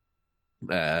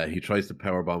 He tries to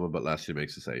powerbomb him, but Lashley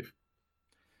makes a save.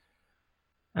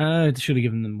 They should have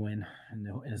given them a win in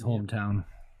his hometown.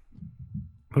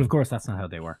 But of course, that's not how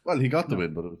they work. Well, he got the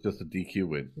win, but it was just a DQ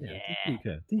win. Yeah,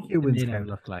 DQ wins They don't count.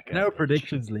 look like In our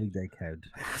predictions league, they count.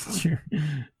 Sure.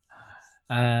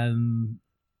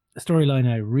 The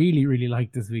storyline I really, really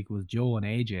liked this week was Joe and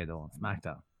AJ, though, on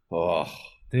SmackDown. Oh,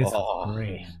 This was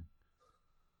great.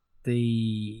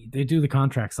 They do the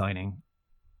contract signing,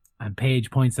 and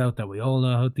Paige points out that we all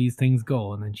know how these things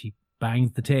go, and then she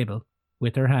bangs the table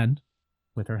with her hand.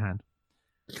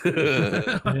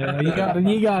 Yeah, you got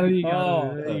it.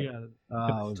 Oh, it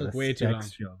was Took a way too long.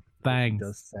 sex show. Bangs. He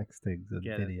does sex things in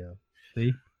Get it. video.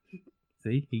 See,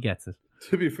 he gets it.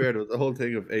 To be fair, there was the whole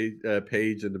thing of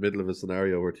Paige in the middle of a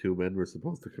scenario where two men were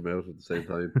supposed to come out at the same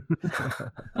time.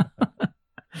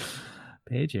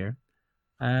 Paige here.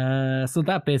 So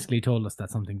that basically told us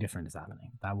that something different is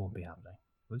happening. That won't be happening.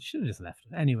 Well, you should have just left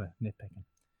it. Anyway, nitpicking.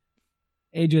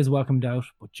 AJ is welcomed out,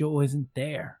 but Joe isn't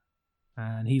there.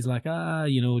 And he's like,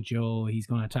 Joe, he's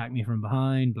going to attack me from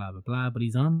behind, blah, blah, blah. But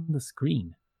he's on the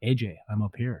screen. AJ, I'm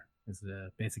up here. Is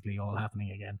basically all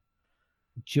happening again.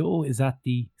 Joe is at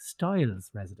the Styles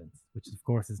residence, which of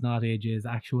course is not AJ's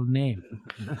actual name.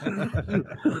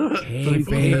 Hey,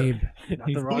 babe. Not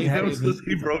He's the wrong Whose house house. does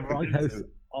he broke Wrong into? house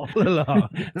all along.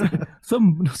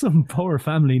 some poor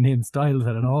family named Styles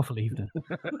had an awful evening.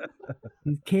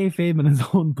 He's kayfabing his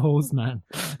own postman.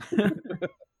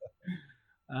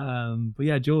 But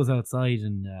yeah, Joe's outside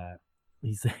and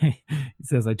he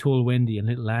says, I told Wendy and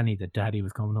little Annie that Daddy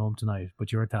was coming home tonight,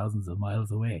 but you're thousands of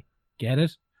miles away. Get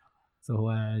it?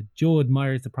 So Joe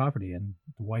admires the property and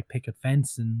the white picket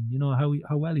fence and you know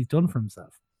how well he's done for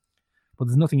himself. But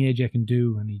there's nothing AJ can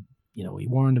do, and he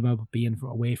warned him about being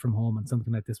away from home and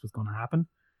something like this was going to happen.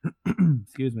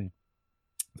 Excuse me.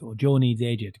 So Joe needs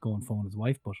AJ to go and phone his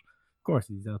wife, but of course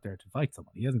he's out there to fight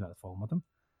someone. He hasn't got a phone with him.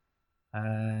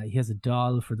 He has a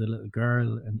doll for the little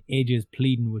girl, and AJ's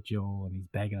pleading with Joe, and he's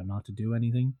begging him not to do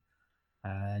anything.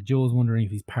 Joe's wondering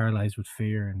if he's paralyzed with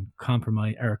fear and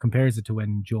compares it to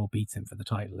when Joe beats him for the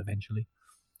title eventually.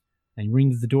 And he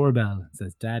rings the doorbell and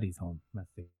says, Daddy's home.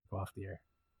 Let's go off the air.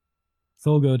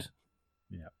 So good.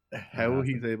 How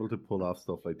he's able to pull off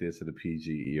stuff like this in a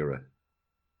PG era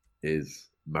is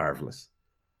marvelous.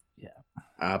 Yeah.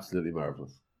 Absolutely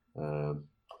marvelous.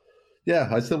 Yeah,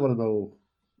 I still want to know.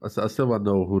 I still want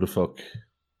to know who the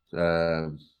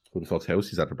fuck's house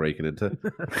he's after breaking into.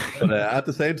 But at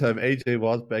the same time, AJ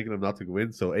was begging him not to go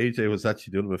in, so AJ was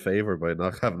actually doing him a favor by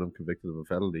not having him convicted of a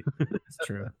felony. It's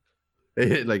true.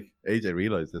 Like AJ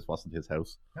realized this wasn't his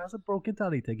house. He hasn't broken into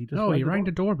anything. He just No, he rang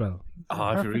the doorbell. Oh,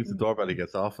 if he rings the doorbell, he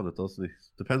gets off on it, doesn't he?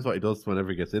 Depends what he does whenever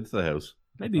he gets into the house.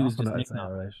 Maybe he was just That's making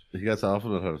all right. He gets off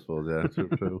on it, I suppose. Yeah,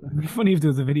 true. It'd be funny if there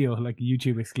was a video, like a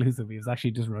YouTube exclusive. He was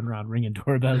actually just running around ringing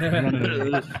doorbells and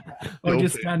running around. Or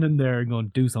just standing there and going,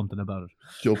 do something about it.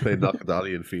 Joe played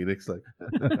Knockadally in Phoenix, like.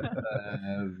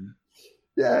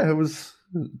 Yeah, it was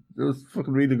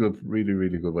fucking really good,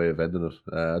 really good way of ending it.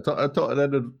 I thought it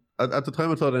ended at the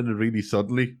time. I thought it ended really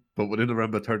suddenly, but within around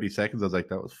about 30 seconds, I was like,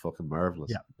 that was fucking marvelous.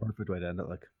 Yeah, perfect way to end it.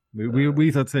 Like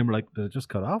we thought the same. We're like, did it just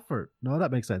cut off? Or no,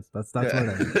 that makes sense. That's where it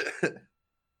ended.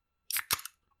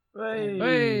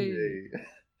 Hey.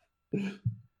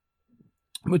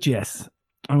 But yes,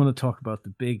 I want to talk about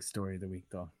the big story of the week,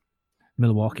 though.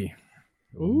 Milwaukee.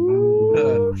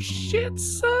 Ooh, shit,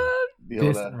 son. The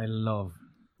This old, I love.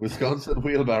 Wisconsin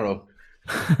wheelbarrow.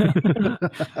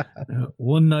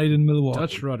 One night in Milwaukee.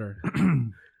 Dutch rudder.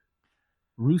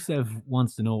 Rusev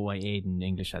wants to know why Aiden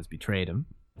English has betrayed him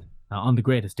on the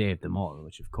greatest day of them all,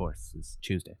 which of course is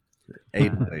Tuesday.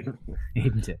 Aiden Day.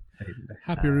 Aiden Day.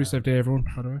 Happy Rusev Day, everyone,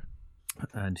 by the way.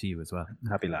 And to you as well.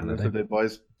 Happy land. Rusev Day,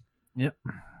 boys. Yep.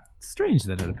 It's strange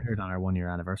that it appeared on our 1 year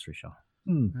anniversary show.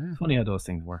 It's funny how those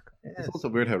things work. It's also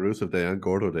weird how Rusev Day and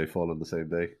Gordo Day fall on the same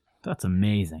day. That's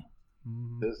amazing.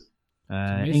 It is.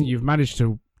 Amazing. You've managed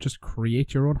to just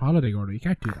create your own holiday order. You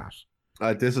can't do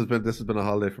that. This has been a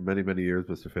holiday for many years,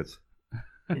 Mr. Fitz.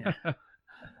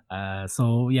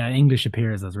 So yeah, English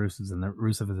appears as Rusev is in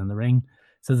the ring.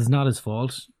 Says it's not his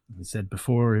fault. He said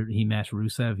before he met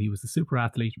Rusev, he was a super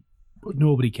athlete, but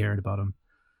nobody cared about him.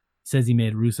 He says he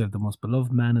made Rusev the most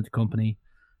beloved man in the company,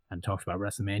 and talked about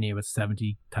WrestleMania with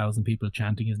 70,000 people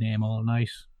chanting his name all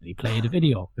night. And he played a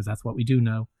video, because that's what we do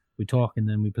now. We talk and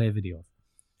then we play videos.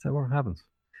 Is that what happens?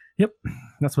 Yep,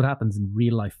 that's what happens in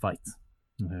real life fights.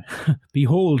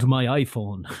 Behold my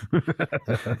iPhone.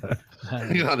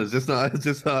 Hang on, is this not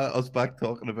us back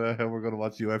talking about how we're going to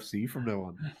watch UFC from now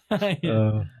on?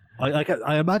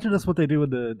 I imagine that's what they do in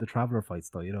the Traveler fights,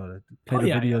 though. You know, they play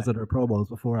the videos of their promos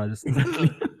before. I just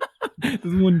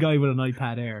There's one guy with an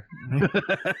iPad Air.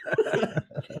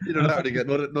 You don't have to get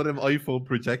none of them iPhone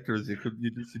projectors. You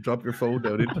drop your phone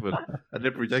down into it and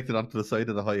then project it onto the side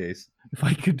of the high ace. If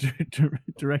I could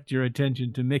direct your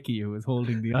attention to Mickey, who is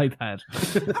holding the iPad.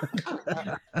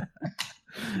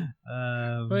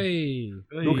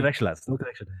 No connection, lads. No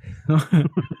connection.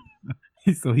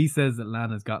 So he says that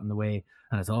Lana's gotten in the way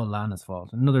and it's all Lana's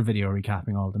fault. Another video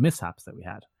recapping all the mishaps that we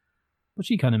had. But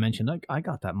she kind of mentioned, like, I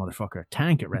got that motherfucker a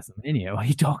tank at WrestleMania. What are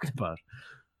you talking about?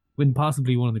 When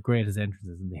possibly one of the greatest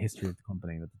entrances in the history of the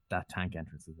company. That tank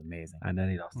entrance is amazing. And then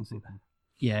he lost to see that.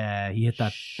 Yeah, he hit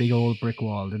that big old brick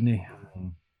wall, didn't he?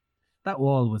 That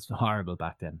wall was horrible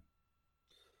back then.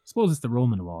 I suppose it's the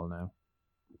Roman wall now.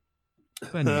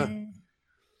 But anyway,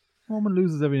 Roman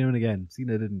loses every now and again.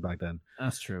 Cena didn't back then.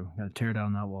 that's true. Gotta tear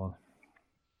down that wall.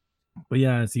 But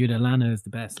yeah, so Lana is the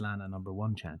best. Lana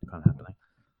 #1 chant kind of happening.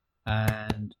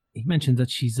 And he mentioned that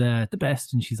she's the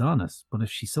best and she's honest. But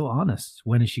if she's so honest,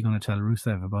 when is she going to tell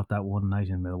Rusev about that one night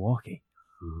in Milwaukee?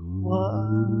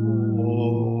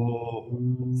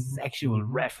 Sexual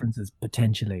references,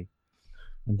 potentially.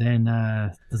 And then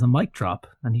there's a mic drop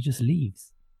and he just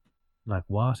leaves. Like,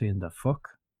 what in the fuck?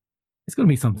 It's going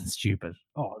to be something stupid.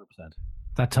 Oh, 100%.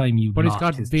 That time you But he's lost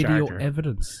got his video charger.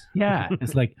 evidence. Yeah,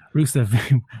 it's like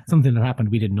Rusev, something that happened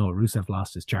we didn't know. Rusev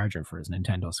lost his charger for his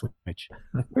Nintendo Switch.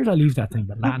 Like, where did I leave that thing?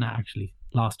 But Lana actually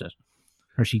lost it.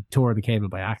 Or she tore the cable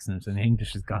by accident, and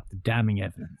English has got the damning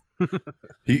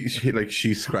evidence.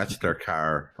 She scratched their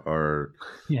car, or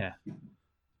Yeah.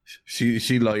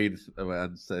 she lied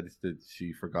and said that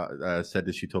she forgot. Said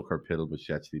that she took her pill, but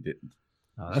she actually didn't.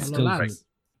 Oh, that's Hello,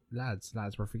 still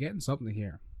lads, we're forgetting something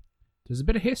here. There's a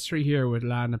bit of history here with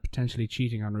Lana potentially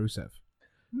cheating on Rusev.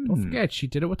 Don't forget, she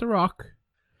did it with The Rock.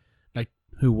 Like,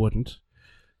 who wouldn't?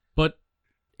 But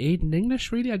Aiden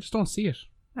English, really? I just don't see it.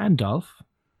 And Dolph.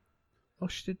 Oh,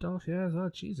 she did Dolph, yeah. Oh,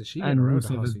 Jesus. She And got around Rusev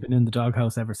the has house. been in the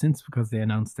doghouse ever since because they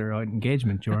announced their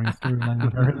engagement during the storyline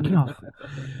with her and Dolph.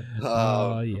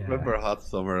 Oh, yeah. Remember Hot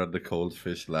Summer and the Cold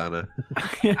Fish Lana?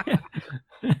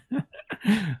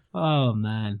 Oh,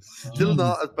 man. Still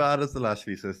not as bad as the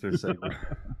Lashley sisters segment.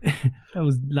 That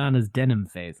was Lana's denim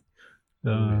phase.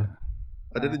 I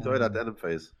did enjoy that denim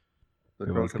phase. The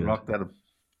It girl was can good. rock denim.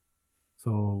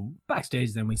 So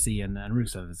backstage, then we see, and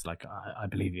Rusev is like, I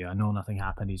believe you. I know nothing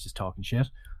happened. He's just talking shit.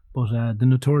 But the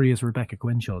notorious Rebecca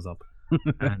Quinn shows up.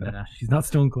 And she's not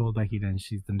Stone Cold Becky then.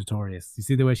 She's the notorious. You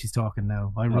see the way she's talking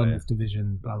now? I run this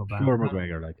division, blah, blah, blah. Pure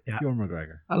McGregor, like. Yeah. Pure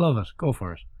McGregor. I love it. Go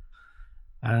for it.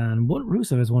 And what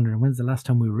Rusev is wondering, when's the last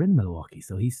time we were in Milwaukee?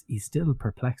 So he's still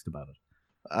perplexed about it.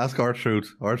 Ask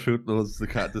R-Truth. R-Truth knows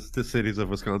the cities of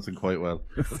Wisconsin quite well.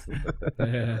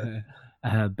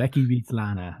 Becky beats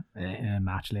Lana in a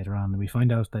match later on, and we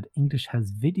find out that English has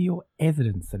video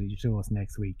evidence that he'll show us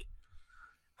next week.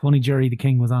 Funny Jerry the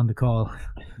King was on the call.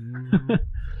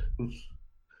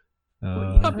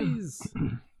 Puppies!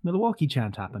 Milwaukee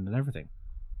chant happened and everything.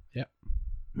 Yep.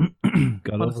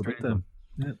 Got What a over with strange them.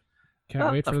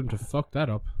 Can't wait for them to fuck that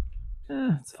up.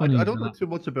 It's funny. I don't know too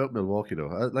much about Milwaukee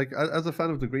though. As a fan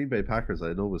of the Green Bay Packers,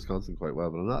 I know Wisconsin quite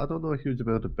well, but I don't know a huge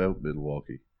amount about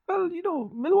Milwaukee. Well,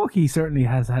 Milwaukee certainly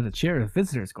has had a share of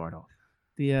visitors, Gordo.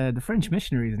 The French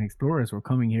missionaries and explorers were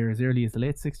coming here as early as the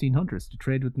late 1600s to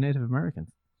trade with the Native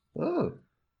Americans. Oh,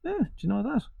 Yeah, do you know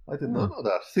that? I did not know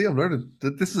that. See, I'm learning.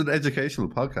 This is an educational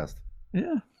podcast.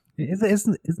 Yeah.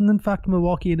 Isn't in fact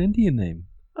Milwaukee an Indian name?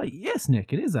 Oh, yes,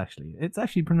 Nick, it is actually. It's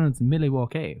actually pronounced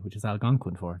Milwaukee, which is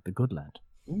Algonquin for the good land.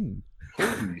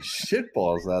 Holy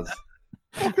shitballs, lads!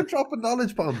 Fucking dropping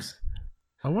knowledge bombs.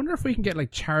 I wonder if we can get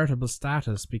like charitable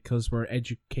status because we're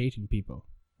educating people.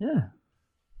 Yeah.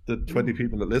 The 20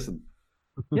 people that listen.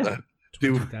 Yeah.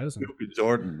 Duke 20,000. and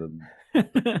Jordan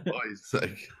and boys.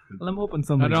 Like, Well, I'm hoping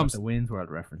somebody I know, got the Wayne's World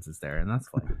references there, and that's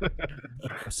fine.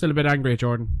 I'm still a bit angry at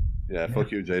Jordan. yeah,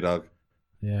 fuck you, J-Dog.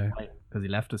 Yeah. Because he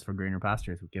left us for greener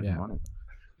pastures. We give him Yeah. money.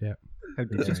 Yeah.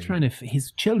 He's just trying to.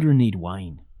 His children need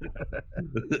wine.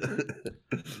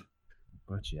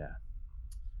 But yeah.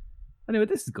 Anyway,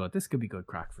 this is good. This could be good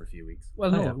crack for a few weeks.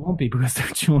 Well, no, it won't be because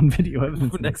they're showing video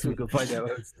evidence next week. We'll find out.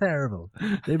 It's terrible.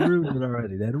 They've ruined it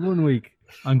already. They had 1 week.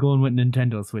 I'm going with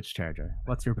Nintendo Switch charger.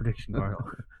 What's your prediction, Carl?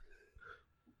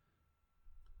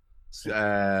 She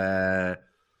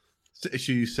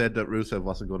said that Rusev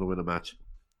wasn't going to win a match.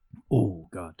 Oh,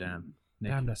 god damn.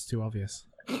 Nick. Damn, that's too obvious.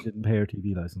 Didn't pay her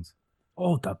TV license.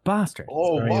 Oh, the bastard.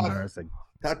 Oh, Very what? embarrassing.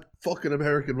 That fucking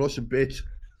American Russian bitch.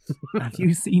 Have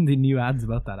you seen the new ads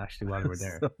about that actually while we're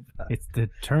there? So bad. It's the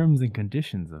terms and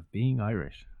conditions of being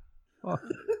Irish. Oh,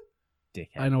 dickhead.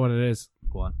 I know what it is.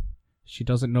 Go on. She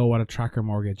doesn't know what a tracker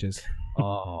mortgage is.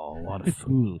 Oh, what a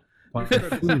fool. What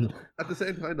a fool. At the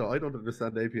same time, though, I don't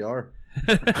understand APR.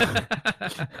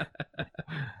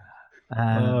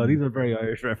 Oh, these are very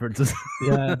Irish references.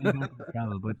 yeah, they don't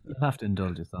travel, but you'll have to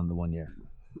indulge us on the 1 year.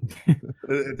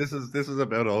 This is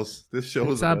about us. This show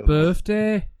is It's a about us.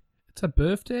 birthday. It's a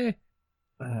birthday.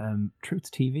 Truth's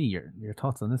TV, your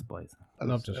thoughts on this, boys? And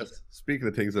Loved it. Speaking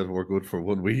of things that were good for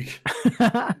 1 week,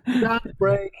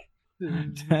 Break.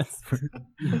 Dance break.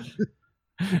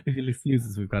 If you'll excuse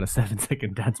us, we've got a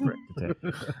 7-second dance break to take.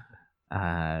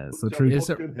 So Put Truth. your Is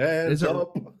it- fucking hands is it-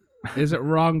 up. Is it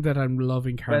wrong that I'm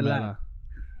loving Well, Carmella?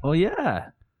 Oh yeah,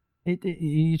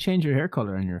 you change your hair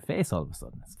color and your face all of a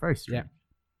sudden. It's very strange.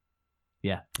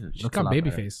 Yeah, She's looks got a lot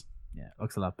baby better. face. Yeah,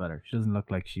 looks a lot better. She doesn't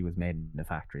look like she was made in a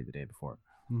factory the day before.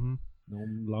 Mm-hmm.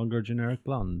 No longer generic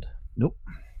blonde. Nope.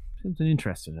 Something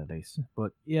interesting at least.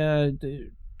 But yeah,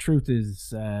 the Truth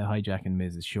is hijacking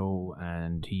Miz's show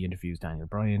and he interviews Daniel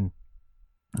Bryan.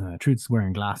 Truth's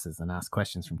wearing glasses and asks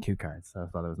questions from cue cards. So I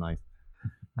thought it was nice.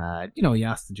 He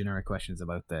asked the generic questions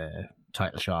about the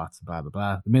title shots, blah, blah,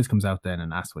 blah. The Miz comes out then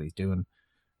and asks what he's doing.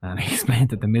 And he explained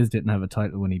that the Miz didn't have a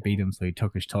title when he beat him, so he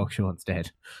took his talk show instead.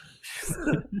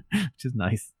 Which is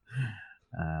nice.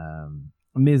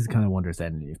 Miz kind of wonders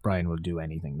then if Bryan will do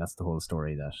anything. That's the whole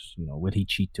story. That will he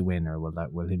cheat to win, or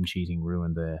will him cheating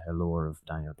ruin the allure of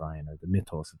Daniel Bryan or the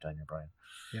mythos of Daniel Bryan?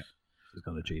 Yeah, He's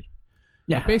going to cheat.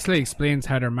 Yeah, it basically explains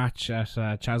how their match at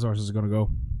Chazor's is going to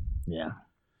go. Yeah,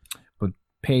 but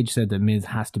Paige said that Miz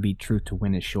has to beat Truth to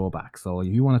win his show back. So if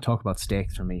you want to talk about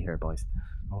stakes for me here, boys.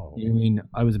 Oh. I mean,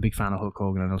 I was a big fan of Hulk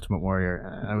Hogan and Ultimate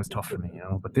Warrior. That was tough for me,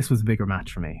 but this was a bigger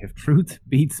match for me. If Truth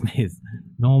beats Miz,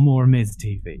 no more Miz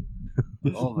TV.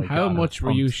 Oh my How God, much I'm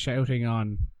were you pumped. shouting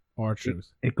on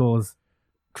R-Truth? It goes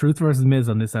Truth versus Miz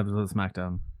on this episode of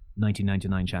SmackDown,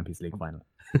 1999 Champions League final.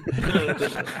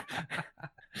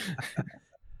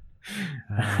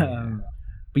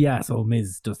 But yeah, so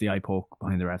Miz does the eye poke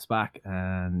behind the ref's back,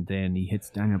 and then he hits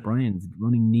Daniel Bryan's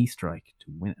running knee strike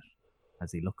to win it,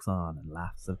 as he looks on and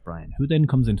laughs at Bryan, who then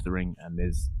comes into the ring and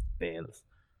Miz bails.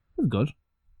 It was good.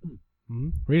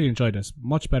 Really enjoyed this.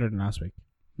 Much better than last week.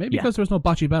 Maybe Yeah. because there was no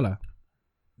Bocce Bella.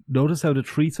 Notice how the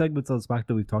 3 segments on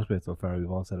SmackDown we've talked about so far, we've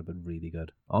all said have been really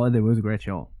good. Oh, there was a great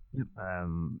show.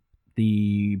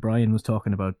 The Bryan was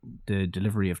talking about the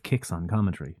delivery of kicks on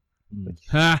commentary.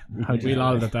 Ha! How'd you We do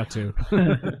all that? did that too.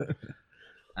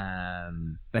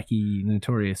 Becky,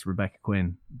 notorious Rebecca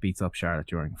Quinn, beats up Charlotte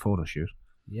during a photo shoot.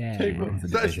 Yeah. Take my, runs the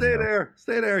stay division now.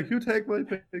 stay there. You take my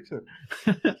picture.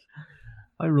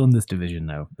 I run this division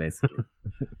now, basically.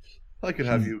 I could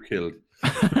have you killed.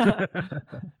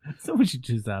 Someone should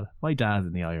choose that. My dad's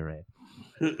in the IRA.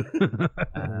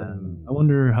 I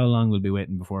wonder how long we'll be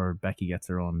waiting before Becky gets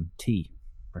her own tea,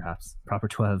 perhaps. Proper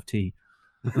 12 tea.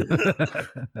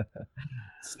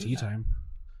 It's tea time.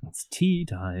 It's tea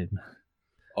time.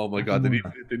 Oh my God! They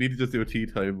need to just do a tea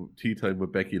time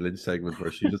with Becky Lynch segment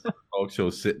where she just talk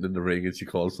show sitting in the ring and she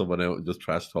calls someone out and just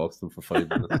trash talks them for 5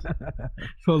 minutes.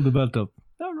 Hold the belt up.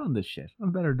 Don't run this shit.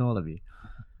 I'm better than all of you.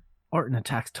 Orton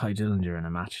attacks Ty Dillinger in a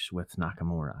match with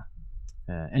Nakamura.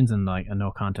 Ends in like a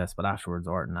no contest, but afterwards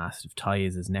Orton asked if Ty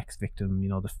is his next victim. You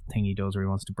know, the thing he does where he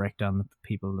wants to break down the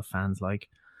people the fans like.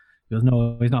 He goes,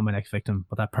 no, he's not my next victim,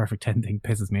 but that Perfect 10 thing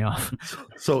pisses me off.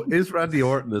 So is Randy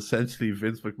Orton essentially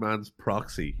Vince McMahon's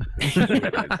proxy?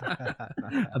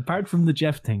 Apart from the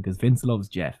Jeff thing, because Vince loves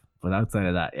Jeff. But outside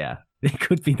of that, yeah, it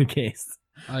could be the case.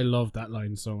 I love that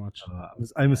line so much.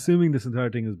 I'm assuming this entire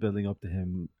thing is building up to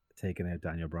him taking out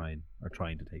Daniel Bryan, or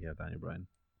trying to take out Daniel Bryan.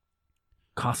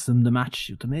 Cost him the match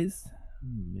with The Miz?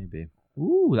 Maybe.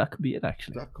 Ooh, that could be it,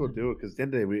 actually. That could do it because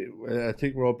then I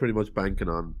think we're all pretty much banking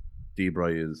on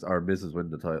D-Bry's or Miz's win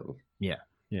the title. Yeah.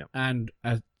 And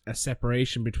a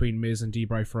separation between Miz and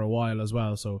D-Bry for a while as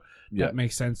well, so that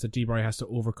makes sense that D-Bry has to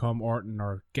overcome Orton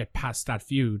or get past that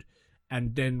feud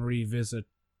and then revisit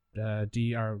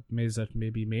D or Miz at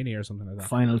maybe Mania or something like that.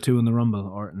 Final two in the Rumble,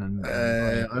 Orton and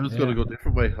I was going to go a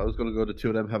different way. I was going to go the two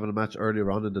of them having a match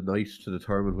earlier on in the night to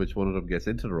determine which one of them gets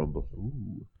into the Rumble.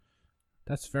 Ooh.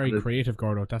 That's very creative,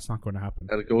 Gordo. That's not going to happen.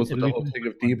 And it goes with the whole thing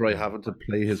of D-Bry having to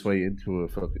play his way into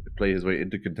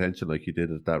contention like he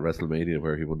did at that WrestleMania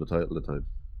where he won the title at the time.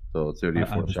 So it's really a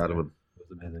foreshadowing. It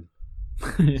was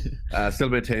amazing. Still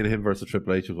maintain him versus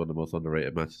Triple H was one of the most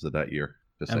underrated matches of that year.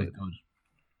 Just That was saying.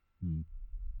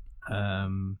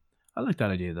 good. I like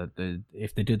that idea that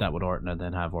if they did that with Orton and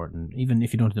then have Orton, even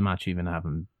if you don't do the match, even have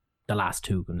him, the last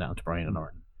two come down to Bryan and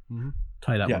Orton. Mm-hmm.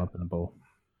 Tie that one up in a bow.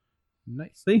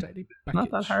 Nice. See? Tidy Not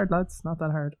that package. hard, lads. Not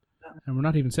that hard. And we're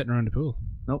not even sitting around the pool.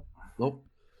 Nope.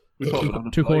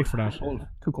 Too cold for that.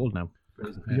 Too cold now.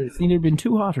 It's either been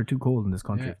too hot or too cold in this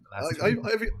country. Yeah.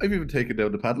 I've even taken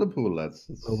down the paddling pool, lads.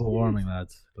 Global warming,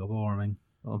 lads. Global warming.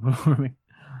 Global warming.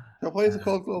 Now, why is it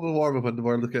called global warming when the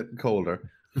world is getting colder?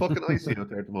 It's fucking icy out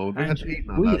there at the moment. We had the heating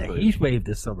on We last had a night. heat wave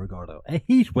this summer, Gordo. A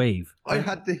heat wave. I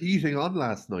had the heating on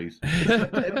last night. It's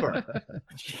September.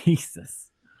 Jesus.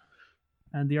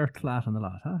 And the earth flat on the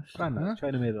lot, huh? China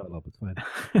made it all up. It's fine.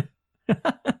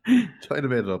 China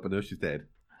made it up and now she's dead.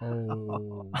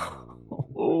 Oh.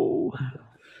 Oh.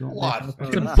 What?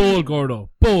 It's a bold,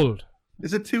 Gordo. Bold.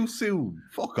 Is it too soon?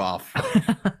 Fuck off.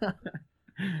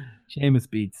 Sheamus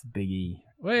beats Big E.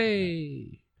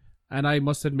 Way. And I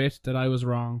must admit that I was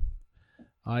wrong.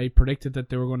 I predicted that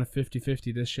they were going to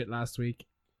 50-50 this shit last week.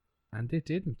 And they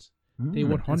didn't. They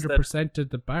 100%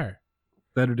 did the bar.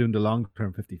 Better doing the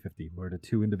long-term 50-50, where the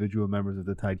two individual members of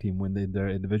the tag team win their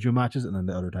individual matches, and then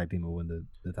the other tag team will win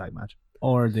the tag match.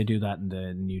 Or they do that and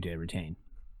the New Day retain.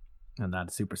 And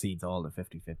that supersedes all the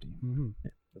 50-50. Mm-hmm.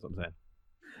 That's what I'm saying.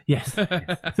 Yes.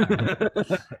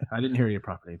 I didn't hear you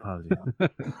properly. Apologies.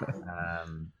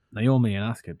 Naomi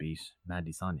and Asuka beat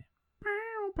Mandy Sonia.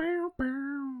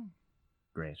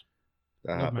 Great.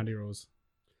 That Love happened. Mandy Rose.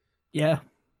 Yeah.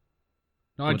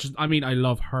 No, I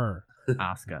love her.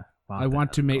 Asuka. I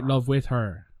want to make love with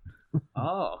her.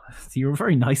 Oh, so you were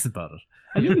very nice about it.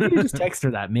 I think you just text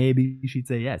her that. Maybe she'd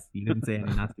say yes. You didn't say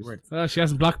any nasty words. Well, she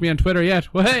hasn't blocked me on Twitter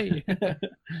yet. Well, hey,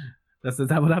 Is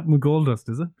that what happened with Goldust,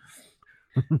 is it?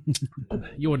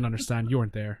 you wouldn't understand. You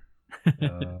weren't there.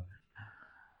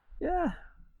 Yeah,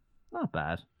 not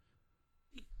bad.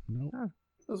 No.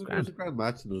 It was a grand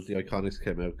match, and the Iconics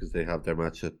came out because they have their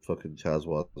match at fucking Chaz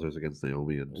Walters against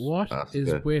Naomi and What is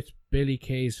Asuka. with Billy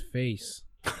Kay's face?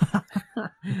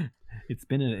 It's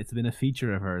been a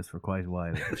feature of hers for quite a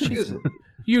while.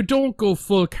 You don't go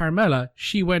full Carmella.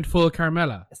 She went full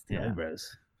Carmella. Yeah.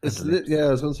 eyebrows. I was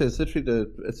going to say it's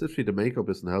literally the makeup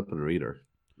isn't helping her either.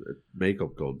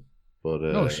 Makeup gun, but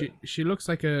No, she looks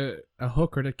like a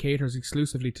hooker that caters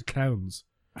exclusively to clowns.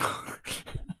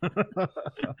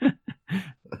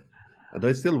 and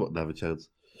I still wouldn't have a chance.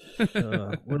 With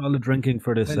all the drinking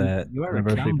for this You are a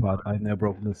anniversary clown. pod, I've now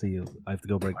broken the seal. I have to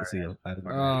go break the seal.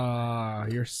 Ah,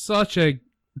 you're such a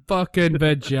fucking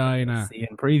vagina. See,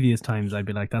 in previous times, I'd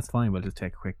be like, "That's fine. We'll just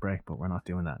take a quick break," but we're not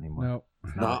doing that anymore.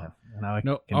 No. Now I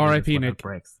No, can do R.I.P. this without Nick.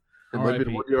 breaks. It might be the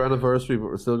RIP. 1 year anniversary, but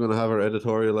we're still going to have our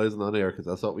editorializing on air because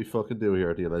that's what we fucking do here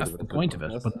at the That's Elijah the Vincent point of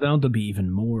it. podcast. But now there'll be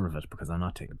even more of it because I'm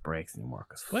not taking breaks anymore.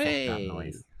 Because fuck that Way.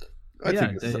 noise. I Yeah,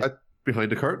 think it's a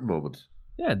behind the curtain moment.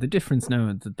 Yeah, the difference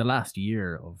now, the last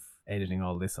year of editing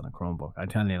all this on a Chromebook, I'm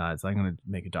telling you lads, I'm going to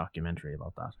make a documentary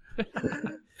about that.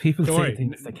 People Don't say worry.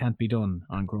 things that can't be done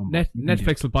on Chromebook.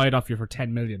 Netflix will buy it off you for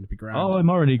 10 million to be grand. Oh, I'm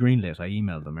already greenlit. I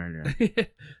emailed them earlier.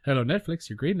 Hello, Netflix.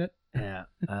 You're greenlit. Yeah.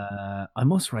 I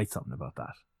must write something about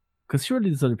that. Because surely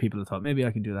there's other people that thought, maybe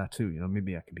I can do that too. You know,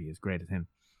 maybe I can be as great as him.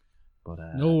 But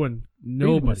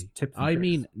Nobody. tips and I tricks.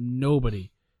 mean,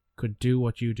 nobody could do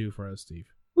what you do for us, Steve.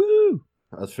 Woo!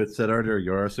 As Fitz said earlier,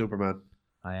 you're our Superman.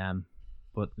 I am.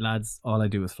 But lads, all I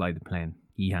do is fly the plane.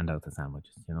 You hand out the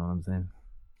sandwiches. You know what I'm saying?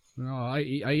 No, I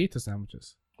eat the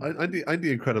sandwiches. I'm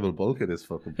the incredible bulk of this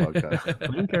fucking podcast. I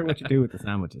don't care what you do with the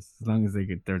sandwiches, as long as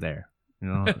they're there. You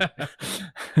know.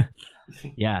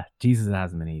 Yeah, Jesus, it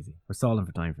hasn't been easy. We're stalling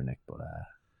for time for Nick, but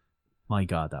my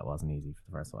God, that wasn't easy for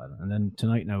the first while. And then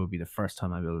tonight now would be the first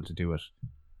time I'll be able to do it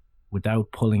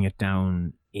without pulling it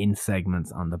down in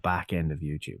segments on the back end of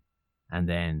YouTube, and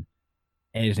then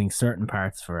editing certain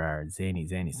parts for our zany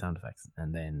sound effects,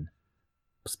 and then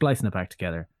splicing it back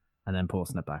together, and then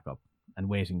posting it back up, and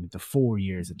waiting the 4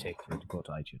 years it takes for it to go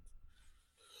to iTunes.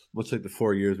 Much like the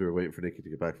 4 years we were waiting for Nicky to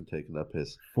get back from taking that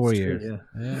piss. 4 years.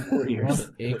 Yeah. 4 years. What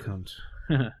a cunt.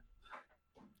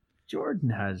 Jordan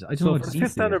has. I don't So know for what the he's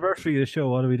fifth doing. anniversary of the show,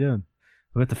 what are we doing?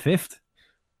 We're at the 5th.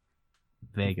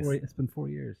 Vegas. It's been 4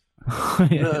 years.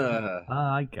 Yeah.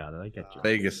 I got it. I get you.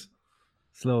 Vegas.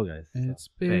 Slow, guys. It's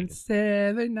been Vegas.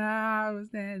 7 hours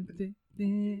and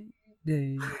 15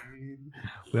 days.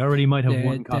 We already might have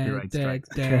one copyright strike.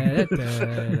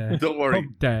 Don't worry.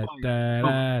 Don't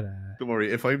Don't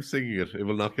worry. If I'm singing it, it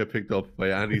will not get picked up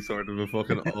by any sort of a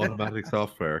fucking automatic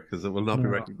software because it will not be No.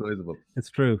 recognizable. It's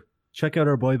true. Check out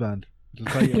our boy band. It'll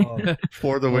tell you all.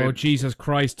 For the Oh, win. Jesus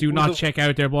Christ. Do not check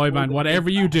out their boy band. Whatever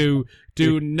you do,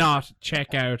 do not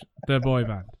check out the boy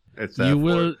band. It's You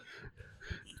will. Do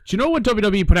you know when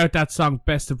WWE put out that song,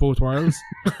 Best of Both Worlds?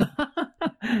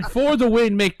 For the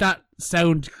win, make that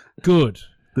sound good.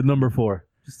 The number 4,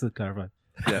 just to clarify.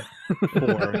 Yeah. For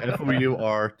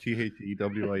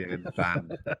FOURTHEWIN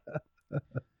band.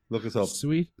 Look us up.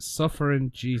 Sweet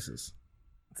suffering Jesus.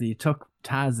 So you took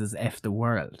Taz's F the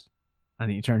world,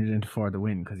 and you turned it into For the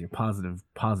Win because you're positive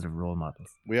role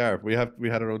models. We had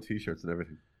our own T-shirts and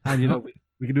everything. And you know,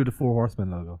 we can do the 4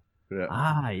 Horsemen logo. Yeah.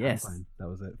 Ah, yes. Fine. That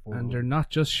was it. And they're not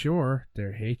just sure,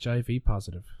 they're HIV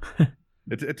positive.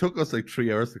 It took us like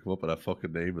 3 hours to come up with that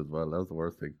fucking name as well. That was the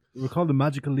worst thing. We were called the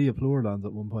Magical Leah Pluralons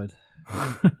at one point.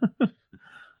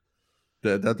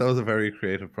 That was a very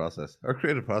creative process. Our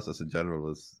creative process in general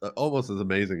was almost as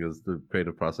amazing as the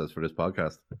creative process for this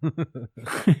podcast.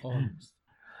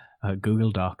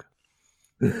 Google Doc.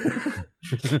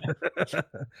 To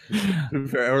be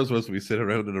fair, ours was we sit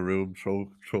around in a room,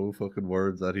 throw fucking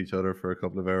words at each other for a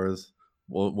couple of hours.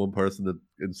 One person that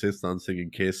insists on singing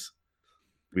Kiss,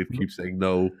 we'd keep saying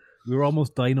no. We were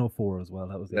almost Dino 4 as well.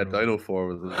 That was the Yeah, other one. Dino 4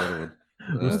 was another one.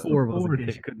 There was 4 of us. Four in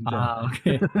case you couldn't tell. Ah,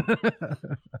 okay.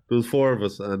 There was 4 of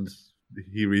us, and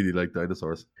he really liked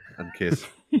dinosaurs and Kiss.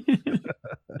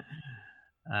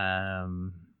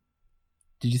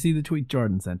 Did you see the tweet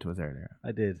Jordan sent to us earlier?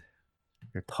 I did.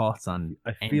 Your thoughts on?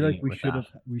 I feel like ending it we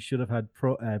with should have had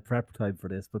prep time for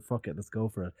this, but fuck it, let's go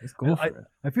for it. Let's go for I, it.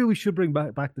 I feel we should bring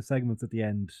back the segments at the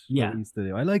end. Yeah. that we used to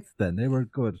do. I liked them; they were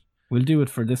good. We'll do it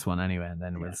for this one anyway, and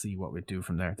then we'll see what we do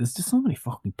from there. There's just so many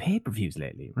fucking pay-per-views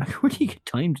lately. Like, where do you get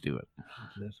time to do it?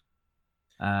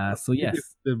 So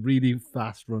yes, The really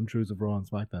fast run throughs of Raw and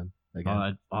SmackDown.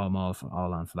 again. I'm all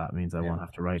on for that. It means I won't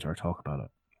have to write or talk about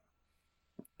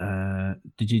it.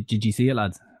 Did you see it,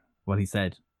 lads? What he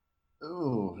said?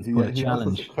 Oh, He's put a he asked us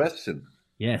challenge. a question.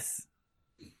 Yes.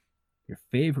 Your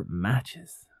favorite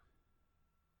matches.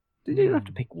 You don't have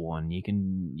to pick one. You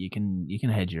can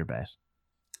hedge your bet.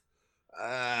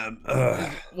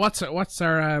 What's our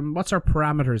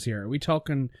parameters here? Are we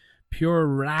talking pure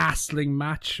wrestling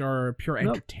match or pure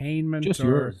entertainment? Just or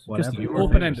yours. Whatever Just your your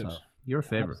open-ended? favorite stuff. Your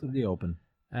favorite. Absolutely open.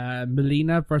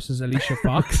 Melina versus Alicia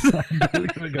Fox.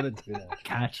 We're gonna do that.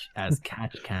 Catch as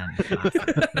catch can.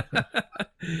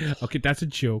 Okay, that's a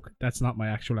joke. That's not my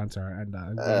actual answer, and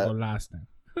I'm gonna go last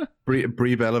now.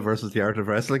 Brie Bella versus the Art of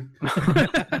Wrestling.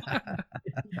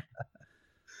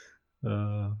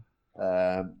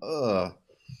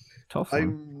 Tough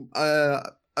one. I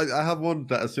have one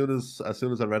that as soon as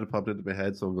I read it popped into my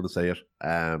head, so I'm going to say it.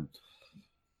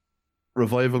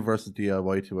 Revival versus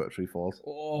DIY 2 out of 3 falls.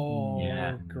 Oh,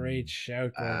 Yeah. great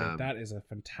shout, Gordy. That is a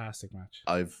fantastic match.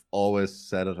 I've always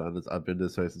said it, and I've been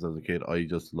this way since I was a kid. I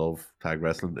just love tag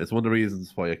wrestling. It's one of the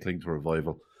reasons why I cling to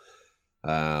Revival.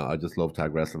 I just love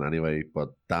tag wrestling anyway, but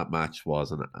that match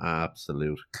was an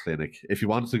absolute clinic. If you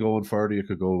wanted to go on further, you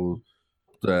could go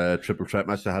the triple threat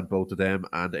match that had both of them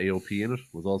and AOP in it.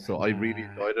 Was also I really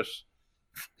enjoyed it,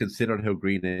 considering how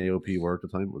green AOP were at the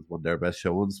time. It was one of their best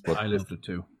showings. But I lived it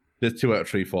too. this 2 out of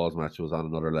 3 falls match was on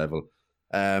another level.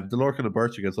 The Lorcan and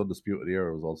Birch against Undisputed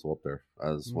Era was also up there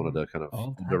as one of the kind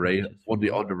of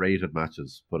underrated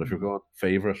matches. But if you're going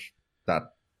favorite, that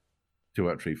 2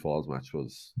 out of 3 falls match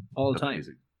was All time.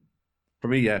 amazing. For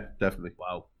me, yeah, definitely.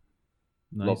 Wow.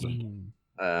 Loved Nice.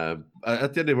 it.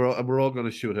 At the end, we're all going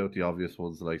to shoot out the obvious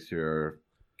ones, like your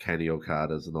Kenny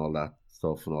Okadas and all that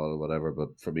stuff and all whatever.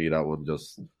 But for me, that one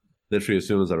just literally as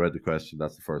soon as I read the question,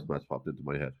 that's the first match popped into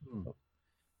my head.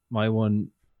 My one,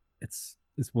 it's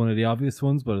one of the obvious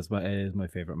ones, but it is my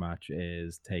favorite match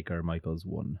is Taker Michaels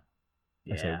 1.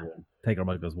 I say Yeah. 1. Taker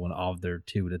Michaels 1 of their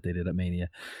 2 that they did at Mania.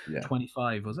 Yeah,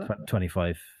 25 was it?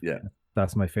 25. yeah.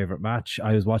 That's my favorite match.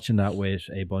 I was watching that with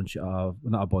a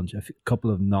couple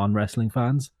of non-wrestling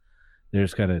fans. They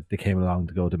came along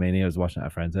to go to Mania. I was watching it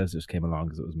at a friend's house. Just came along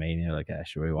because it was Mania. Like,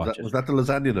 should we watch it? Was that the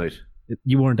lasagna night?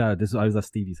 You weren't at it. I was at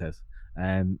Stevie's house.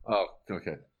 Oh,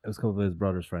 okay. It was a couple of his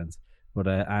brother's friends. But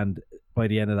and by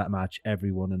the end of that match,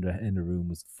 everyone in the room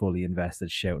was fully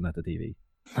invested, shouting at the TV.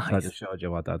 So I just showed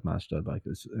you what that match did. Like, it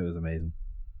was amazing.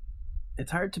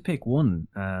 It's hard to pick one.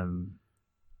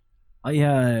 I'll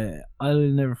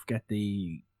never forget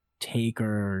the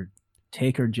Taker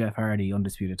Jeff Hardy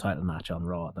undisputed title match on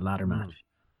Raw, the ladder match.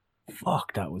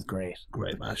 Fuck, that was great.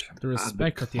 Great match. The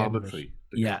respect and at the end of it. commentary.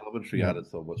 Yeah. Commentary added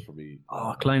so much for me.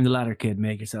 Oh, climb the ladder, kid,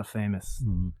 make yourself famous.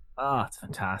 Mm. Ah, it's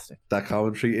fantastic. That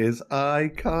commentary is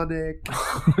iconic.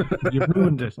 You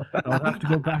ruined it. I have to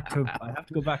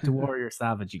go back to Warrior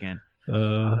Savage again. I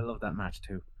love that match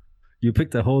too. You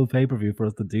picked a whole pay-per-view for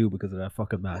us to do because of that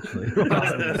fucking match.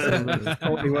 It's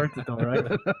totally worth it though, right?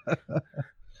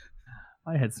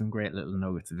 I had some great little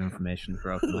nuggets of information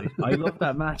throughout the night. I love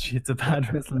that match. It's a bad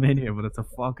WrestleMania, but it's a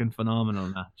fucking phenomenal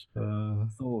match.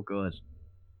 So good.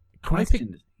 Can I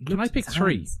pick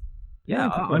 3? Yeah,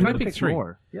 I'm gonna pick 3.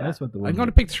 Yeah. That's what the I'm going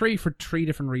to pick 3 for 3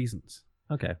 different reasons.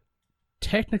 Okay.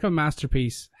 Technical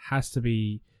masterpiece has to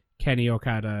be Kenny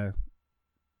Okada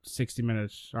 60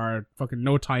 minutes or fucking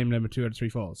no time limit 2 out of 3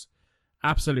 falls.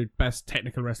 Absolute best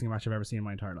technical wrestling match I've ever seen in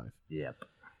my entire life. Yep.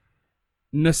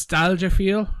 Nostalgia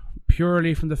feel,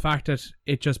 purely from the fact that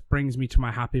it just brings me to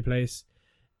my happy place,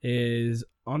 is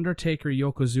Undertaker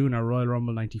Yokozuna Royal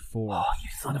Rumble 94. Oh, you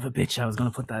son of a bitch. I was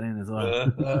going to put that in as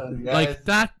well. Like,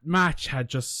 that match had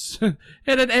just it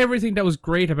had everything that was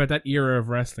great about that era of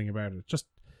wrestling about it. Just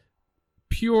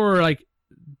pure like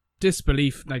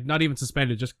disbelief, like not even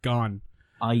suspended, just gone.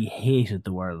 I hated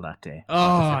the world that day. Oh,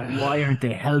 Why aren't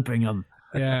they helping him?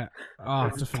 yeah. Oh,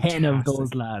 it's just 10 of fantastic.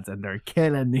 those lads and they're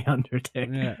killing the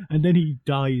Undertaker. Yeah. And then he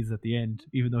dies at the end,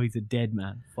 even though he's a dead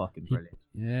man. Fucking brilliant.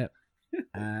 Yeah.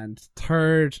 And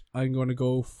third, I'm going to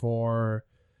go for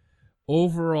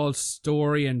overall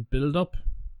story and build up.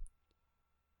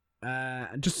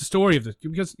 Just the story of it,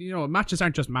 because matches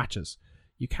aren't just matches.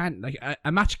 You can't like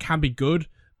a match can be good,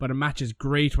 but a match is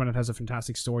great when it has a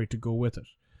fantastic story to go with it.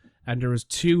 And there is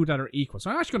 2 that are equal.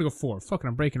 So I'm actually going to go 4. Fucking,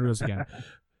 I'm breaking rules again.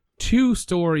 2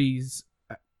 stories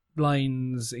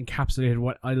lines encapsulated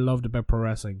what I loved about pro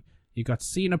wrestling. You got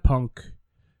Cena Punk,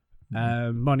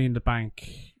 Money in the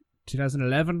Bank,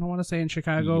 2011, I want to say, in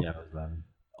Chicago. Yeah, it was 11.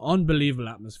 Unbelievable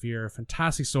atmosphere,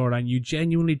 fantastic storyline. You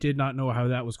genuinely did not know how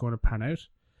that was going to pan out.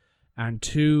 And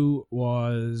 2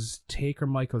 was Taker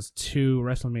Michaels 2,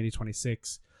 WrestleMania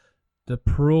 26. The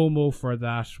promo for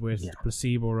that with Yeah.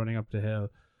 Placebo running up the hill,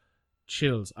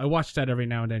 chills. I watch that every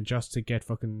now and then just to get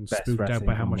fucking Best spooked out wrestling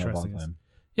by how promo much of all wrestling is. time.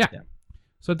 Yeah. Yeah.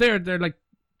 So they're like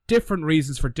different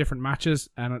reasons for different matches,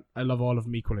 and I love all of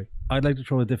them equally. I'd like to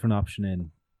throw a different option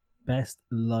in. Best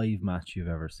live match you've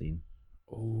ever seen.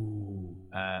 Oh,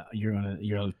 You're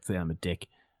gonna say I'm a dick.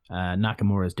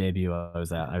 Nakamura's debut. I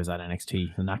was at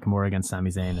NXT. So Nakamura against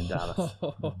Sami Zayn in Dallas.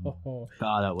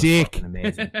 God, that was Dick. fucking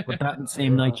amazing. But that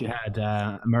same night you had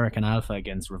American Alpha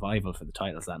against Revival for the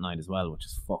titles that night as well, which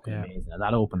is fucking Yeah. amazing. And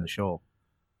that opened the show.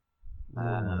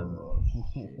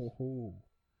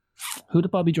 Who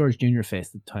did Bobby George Jr. face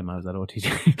the time I was at OTT?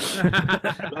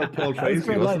 Paul It's Tracy,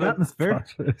 for live wasn't it? atmosphere.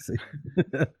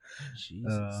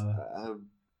 Jesus.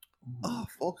 Oh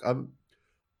fuck!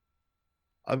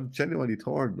 I'm genuinely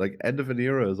torn. Like, End of an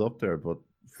Era is up there, but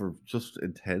for just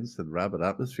intense and rabid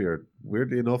atmosphere,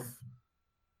 weirdly enough,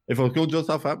 if I was going just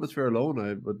off atmosphere alone,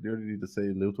 I would nearly need to say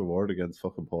Luther Ward against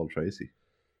fucking Paul Tracy.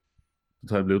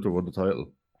 The time Luther won the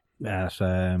title. At He's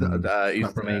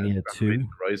WrestleMania 2.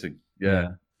 Rising. Yeah.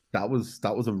 That was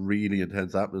a really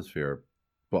intense atmosphere.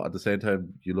 But at the same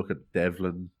time, you look at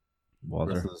Devlin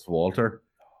Walter. versus Walter.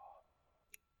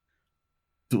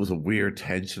 There was a weird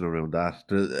tension around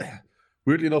that.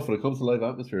 Weirdly enough, when it comes to live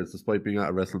atmospheres, despite being at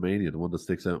a WrestleMania, the one that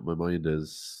sticks out in my mind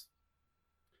is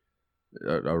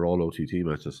are all OTT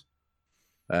matches.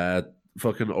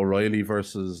 Fucking O'Reilly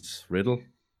versus Riddle.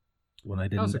 When I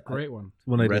That was didn't, a great one.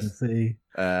 when I Rest- didn't see.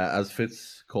 As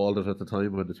Fitz called it at the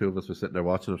time when the two of us were sitting there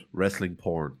watching it, wrestling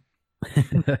porn.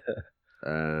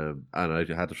 And I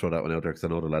had to throw that one out there because I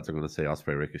know the lads are going to say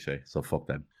Osprey Ricochet, so fuck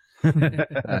them.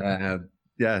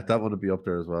 Yeah, that one would be up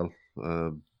there as well.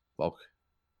 Fuck.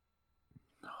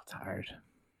 It's hard.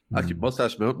 Actually,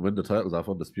 Mustache Mountain win the titles off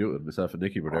Undisputed. Myself and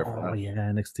Nikki were there for Oh that. yeah,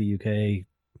 NXT UK.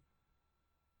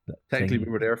 Technically, thing.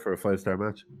 we were there for a 5-star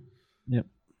match. Yep.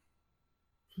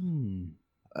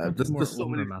 There's more so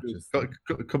Umber many matches.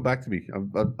 Come back to me.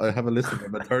 I have a list of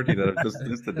them at 30 that I've just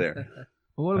listed there.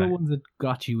 But what are the ones that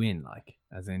got you in? Like,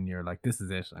 as in, you're like, this is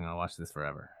it. I'm gonna watch this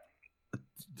forever.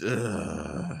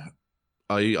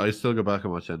 I still go back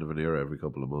and watch End of an Era every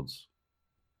couple of months.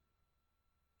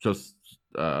 Just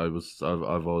I've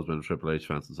always been a Triple H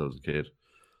fan since I was a kid,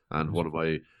 and one of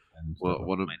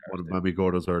Mammy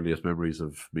Gordo's earliest memories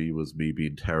of me was me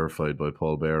being terrified by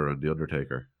Paul Bearer and The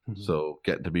Undertaker. Mhm. So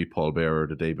getting to meet Paul Bearer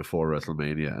the day before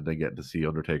WrestleMania and then getting to see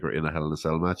Undertaker in a Hell in a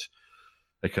Cell match,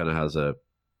 it kind of has a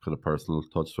kind of personal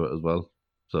touch to it as well.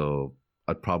 So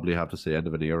I'd probably have to say End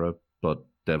of an Era, but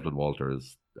Devlin Walter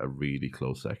is a really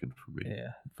close second for me.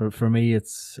 Yeah, for me,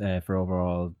 it's for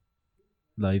overall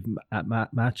live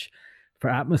match, for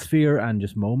atmosphere and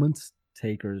just moments.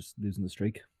 Taker's losing the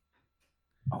streak.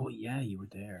 Oh yeah, you were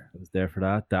there. I was there for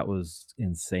that. That was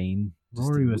insane.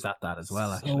 Rory was at that as well.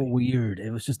 So Actually, weird.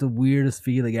 It was just the weirdest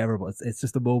feeling ever. But it's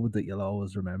just a moment that you'll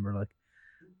always remember. Like,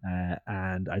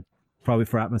 and I probably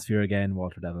for atmosphere again,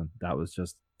 Walter Devlin. That was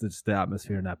just the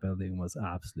atmosphere in that building was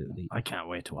absolutely. I can't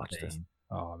wait to watch this. insane.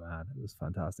 Oh man, it was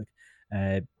fantastic.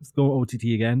 Let's go OTT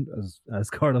again.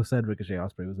 As Carlo said, Ricochet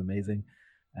Osprey was amazing.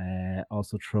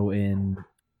 Also throw in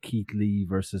Keith Lee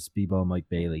versus Speedball Mike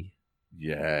Bailey.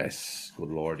 Yes, good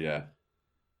lord, yeah.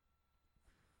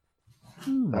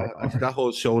 That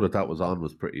whole show that was on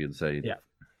was pretty insane. Yeah.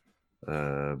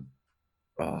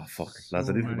 Oh fuck, So lads!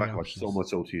 I need to go many back and watch so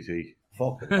much OTT.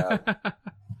 Fuck.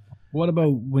 What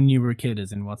about when you were a kid?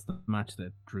 As in, what's the match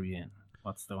that drew you in?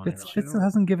 What's the one? you're like, Fitz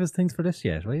hasn't given us things for this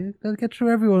yet. Right? I'll get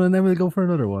through everyone and then we'll go for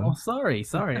another one. Oh, sorry.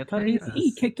 I thought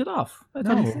he kicked it off. I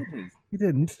thought he No. said these. He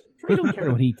didn't. I don't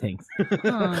care what he thinks.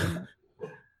 I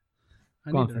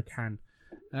Go on, neither can.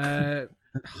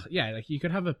 Yeah, like you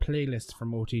could have a playlist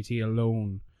from OTT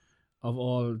alone of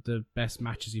all the best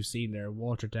matches you've seen there.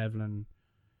 Walter Devlin,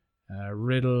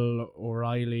 Riddle,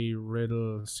 O'Reilly,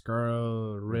 Riddle,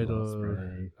 Skrull,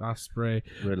 Riddle, Osprey,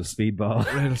 Riddle Speedball.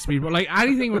 Riddle Speedball. Like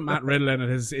anything with Matt Riddle in it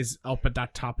is up at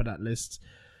that top of that list.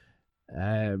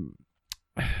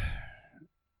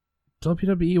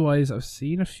 WWE wise, I've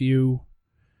seen a few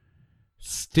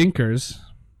stinkers.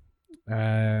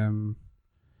 What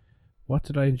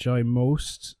did I enjoy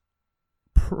most?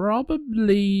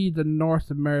 Probably the North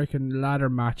American ladder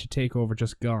match at TakeOver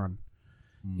Just Gone.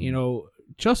 You know,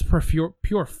 just for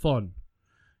pure fun.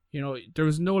 You know, there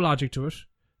was no logic to it.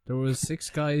 There was 6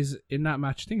 guys in that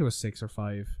match. I think it was 6 or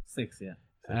 5. 6, yeah.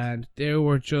 And they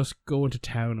were just going to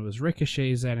town. It was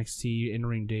Ricochet's NXT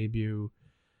in-ring debut,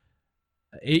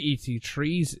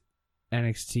 AET3's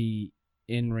NXT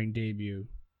in-ring debut,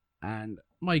 and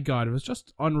my God, it was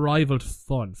just unrivaled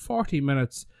fun. 40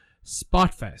 minutes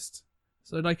spot fest.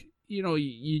 So like,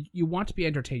 you want to be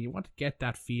entertained. You want to get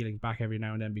that feeling back every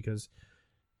now and then because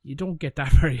you don't get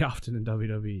that very often in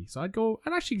WWE. So I'd go,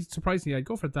 and actually, surprisingly, I'd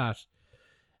go for that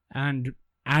and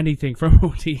anything from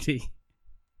OTT.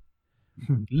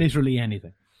 Literally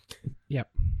anything. Yep.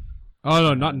 Oh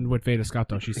no, nothing with Veda Scott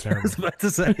though. She's I terrible. was about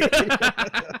to say.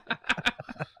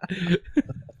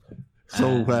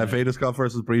 So Veda Scott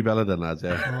versus Brie Bella then, lads.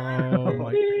 Yeah. Oh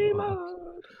my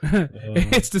god!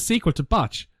 It's the sequel to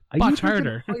Botch. Botch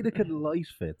harder. Heidecken light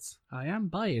fits. I am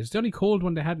biased. It's the only cold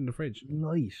one they had in the fridge.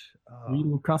 Light. Were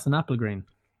you crossing Apple Green?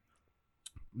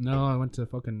 No, I went to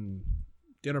fucking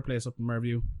the other place up in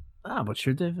Merview. Ah, but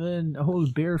sure, they've a whole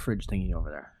beer fridge thingy over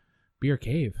there. Beer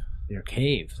Cave. Beer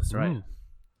Cave, that's right. Mm.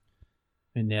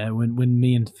 And yeah, when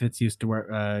me and Fitz used to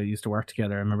work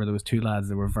together, I remember there was two lads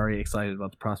that were very excited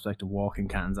about the prospect of walking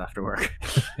cans after work.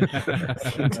 You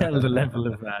can tell the level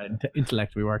of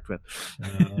intellect we worked with.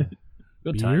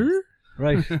 Good times. Beer?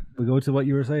 Right, we go to what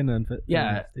you were saying then.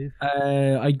 Yeah, Steve.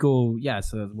 I'd go. Yeah,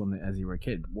 so one as you were a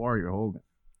kid, Warrior Hogan,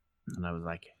 and I was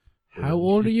like, How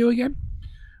old are you again?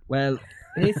 well,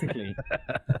 basically,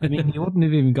 I mean, you wouldn't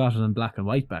have even got it in black and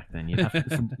white back then. You'd have to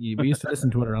listen, we used to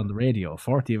listen to it on the radio.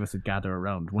 40 of us would gather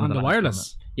around. One On of the lads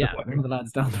wireless. one of the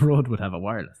lads down the road would have a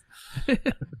wireless. You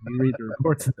read the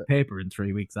reports in the paper in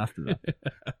 3 weeks after that.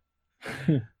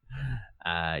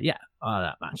 Yeah,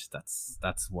 that match.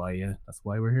 That's why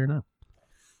we're here now.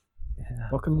 Yeah.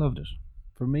 Fucking loved it.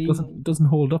 For me, Doesn't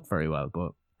hold up very well,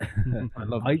 but I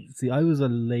love it. I was a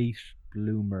late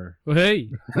bloomer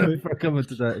Hey. for coming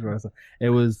to that. It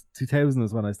was 2000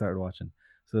 is when I started watching.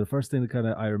 So the first thing that kind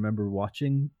of I remember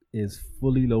watching is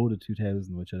Fully Loaded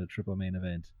 2000, which had a triple main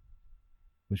event,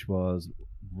 which was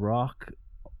Rock,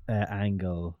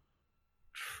 Angle,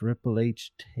 Triple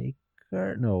H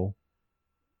Taker. No.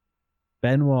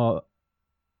 Benoit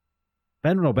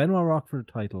Rock for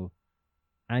the title,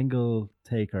 Angle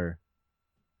Taker,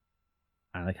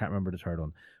 and I can't remember the third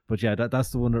one. But yeah,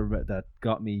 that's the one that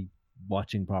got me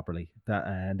watching properly. That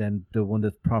and then the one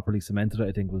that properly cemented it,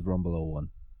 I think, was Rumble 01.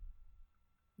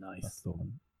 Nice. That's the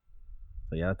one.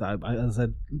 So yeah, I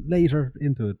said later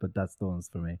into it, but that's the ones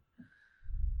for me.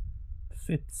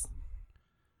 Fits.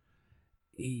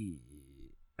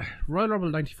 Royal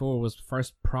Rumble 94 was the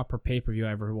first proper pay-per-view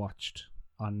I ever watched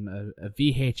on a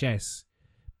VHS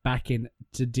back in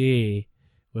today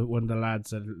with one of the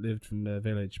lads that lived from the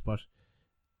village. But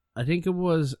I think it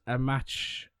was a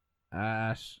match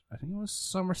at, I think it was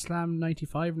SummerSlam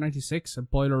 95, 96, a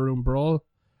Boiler Room Brawl.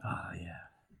 Oh, yeah.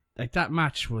 Like, that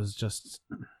match was just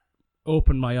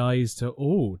opened my eyes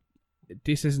to,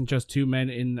 this isn't just two men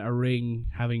in a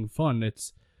ring having fun.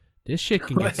 This shit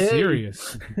can get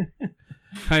serious.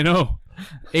 I know.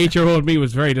 8-year-old me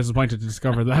was very disappointed to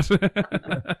discover that.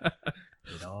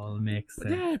 It all makes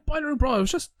sense. Yeah, Boiler Room Brawl, it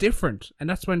was just different. And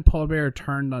that's when Paul Bearer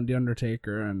turned on The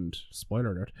Undertaker and,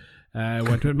 spoiler alert,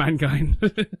 went with Mankind.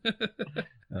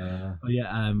 A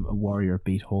Warrior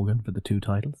beat Hogan for the 2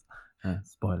 titles.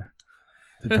 Spoiler.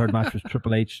 The third match was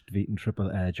Triple H beating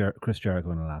Chris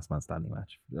Jericho in the last man standing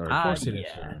match. Of course he did.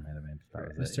 Yeah.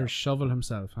 Mr. Shovel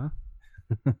himself, huh?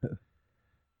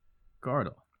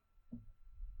 Gordo.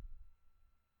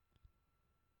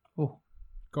 Oh,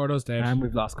 Gordo's dead. And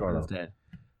we've lost Gordo. Gordo's dead.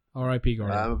 R.I.P.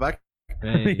 Gordo. I'm back.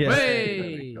 Hey. Yeah.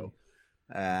 Hey!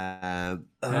 And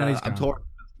he's I'm gone. torn.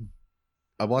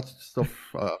 I watched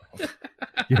stuff.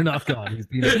 You're not gone. He's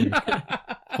been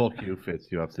a Fuck you, Fitz.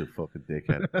 You absolute fucking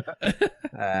dickhead.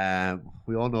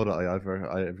 We all know that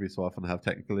I every so often have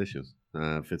technical issues.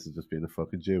 Fitz is just being a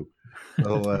fucking Jew.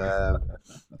 So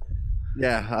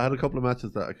yeah, I had a couple of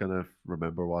matches that I kind of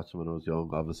remember watching when I was young.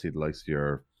 Obviously, the likes of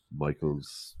your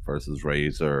Michaels versus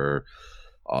Razor,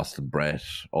 Austin Brett,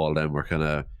 all them were kind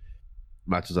of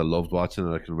matches I loved watching,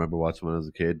 and I can remember watching when I was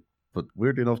a kid. But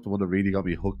weirdly enough, the one that really got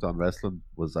me hooked on wrestling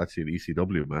was actually an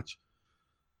ECW match,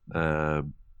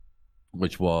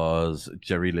 which was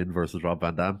Jerry Lynn versus Rob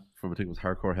Van Dam from, I think it was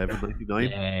Hardcore Heaven '99.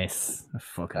 Yes, I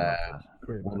fucking love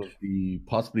that. One of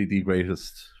possibly the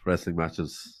greatest wrestling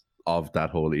matches of that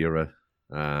whole era.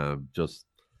 Just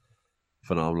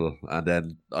phenomenal. And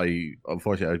then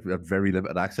unfortunately, I had very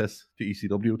limited access to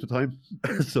ECW at the time.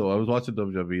 So I was watching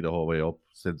WWE the whole way up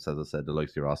since, as I said, the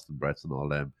likes of your Austin Bretts and all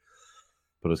them.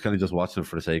 But I was kind of just watching it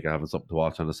for the sake of having something to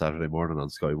watch on a Saturday morning on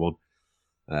Sky One.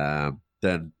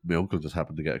 Then my uncle just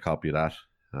happened to get a copy of that,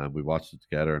 and we watched it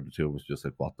together, and the two of us just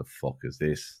like, what the fuck is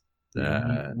this?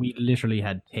 We literally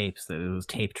had tapes. That it was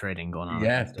tape trading going on.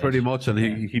 Yeah, pretty much. And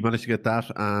he managed to get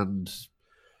that, and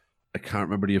I can't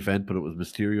remember the event, but it was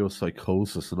Mysterio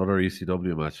Psychosis, another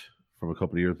ECW match from a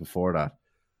couple of years before that.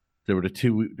 There were the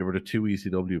two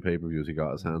ECW pay-per-views he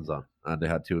got his hands on, and they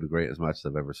had two of the greatest matches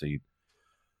I've ever seen.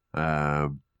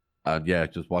 And yeah,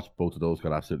 just watched both of those,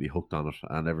 got absolutely hooked on it,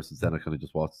 and ever since then I kind of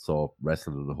just saw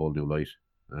wrestling in a whole new light.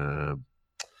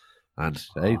 And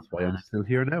hey, that's why I'm still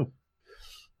here now.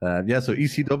 Yeah, so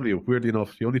ECW, weirdly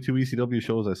enough, the only 2 ECW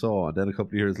shows I saw, and then a couple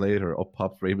of years later, up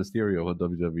pops Rey Mysterio on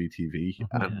WWE TV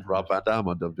and Rob Van Dam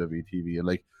on WWE TV, and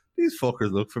like, these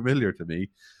fuckers look familiar to me.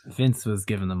 Vince was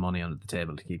giving them money under the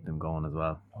table to keep them going as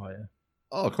well. Oh yeah.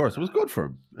 Oh, of course, it was good for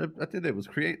him. I think it was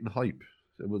creating hype.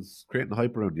 It was creating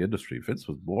hype around the industry. Vince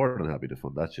was more than happy to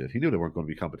fund that shit. He knew there weren't going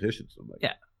to be competitions. So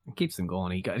yeah, it keeps them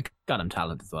going. He got him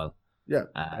talent as well. Yeah,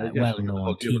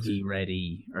 well-known,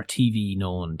 TV-ready or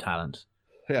TV-known talent.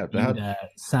 Yeah, they had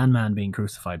Sandman being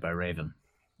crucified by Raven.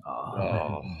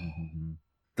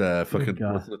 The fucking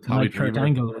Tommy Kurt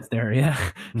Angle was there, yeah.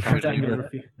 Kurt Angle.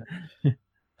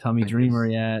 Tommy Dreamer,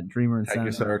 yeah. Dreamer and Thank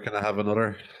you, sir. Can I have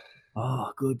another?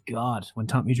 Oh, good God. When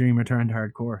Tommy Dreamer turned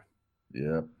hardcore.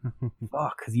 Yeah.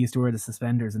 Fuck, because he used to wear the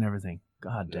suspenders and everything.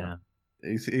 God damn.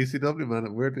 ECW,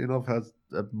 man, weirdly enough, has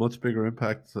a much bigger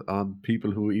impact on people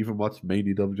who even watch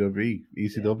mainly WWE.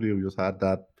 ECW just had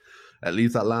that, at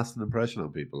least that lasting impression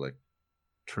on people. Like,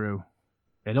 true.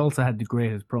 It also had the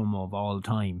greatest promo of all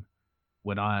time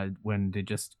when they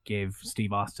just gave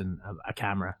Steve Austin a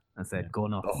camera and said, "Go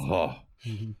nuts."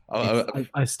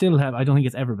 I still have. I don't think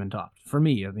it's ever been topped. For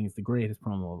me, I think it's the greatest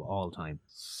promo of all time.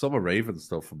 Some of Raven's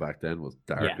stuff from back then was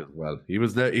dark as well. He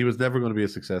was never going to be a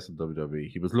success in WWE.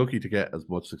 He was lucky to get as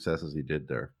much success as he did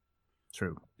there.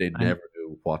 True. They never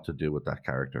knew what to do with that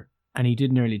character. And he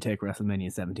did nearly take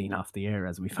WrestleMania 17 off the air,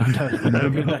 as we found out. He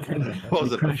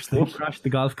crashed the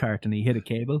golf cart and he hit a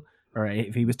cable. Or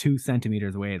if he was 2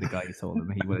 centimeters away, the guy told him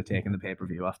he would have taken the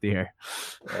pay-per-view off the air.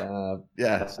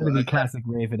 Yeah. So classic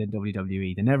Raven in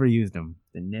WWE. They never used him.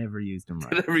 They never used him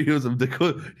right. They never used him. He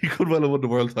could well have won the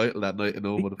world title that night. And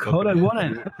no one would have could have won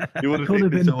it. He could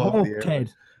have been both, Ted.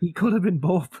 He could have been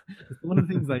both. It's one of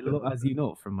the things I love, as you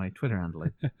know, from my Twitter handle.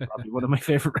 Probably one of my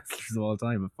favorite wrestlers of all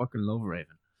time. I fucking love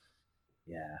Raven.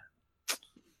 Yeah.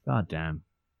 God damn.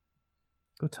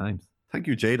 Good times. Thank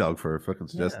you, J-Dog, for fucking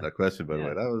suggesting that question, by the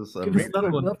way. That was...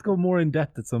 We'll have to go more in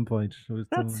depth at some point.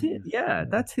 That's it. Yeah,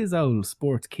 that's his old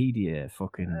Sportskeeda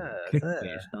fucking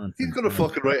clickbait nonsense. He's going to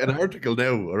fucking write an article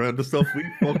now around the stuff we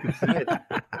fucking said.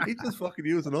 He's just fucking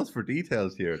using us for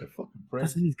details here. The fucking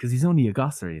press. Because he's only a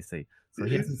gosser, you see. So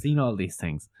he hasn't seen all these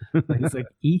things. He's like,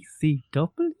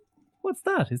 ECW? What's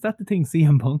that? Is that the thing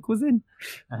CM Punk was in?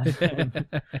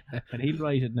 And he'll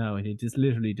write it now, and he's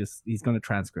going to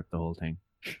transcript the whole thing.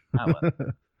 Well,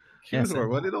 you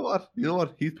know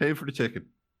what? He's paying for the chicken.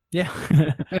 Yeah.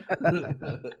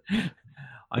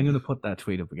 I'm going to put that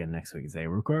tweet up again next week and say,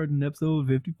 recording episode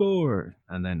 54.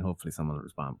 And then hopefully someone will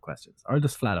respond with questions. Or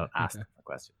just flat out ask a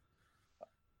question.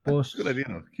 But good idea.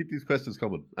 No? Keep these questions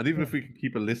coming. And even if we can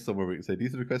keep a list somewhere, we can say,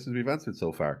 these are the questions we've answered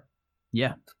so far.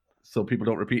 Yeah. So people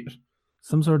don't repeat it.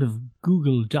 Some sort of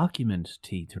Google document,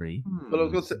 T3. Well, I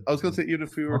was going to say, even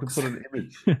if we were to put an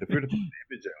image,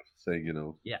 out saying,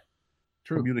 yeah,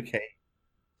 true, communicate.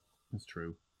 That's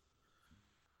true.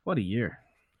 What a year!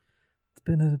 It's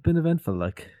been eventful.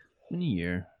 Like, a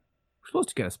year. We're supposed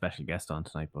to get a special guest on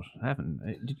tonight, but I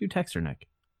haven't. Did you text her, Nick?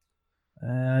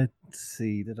 Let's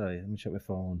see. Did I? Let me check my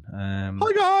phone. Hi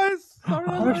guys.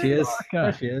 There she is.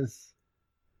 There she is.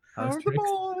 How's the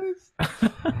boys?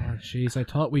 Oh, jeez, I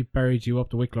thought we buried you up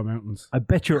the Wicklow Mountains. I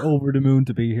bet you're over the moon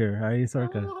to be here, are you,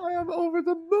 Circa? Oh, I am over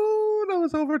the moon. I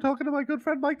was over talking to my good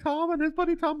friend Mike Tom and his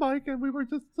buddy Tom Mike, and we were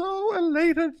just so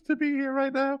elated to be here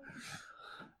right now.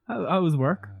 How was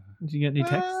work? Did you get any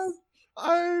texts?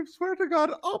 I swear to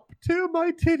God, up to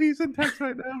my titties in text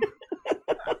right now.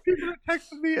 People are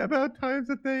texting me about times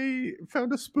that they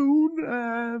found a spoon,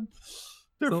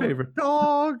 their favorite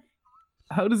dog.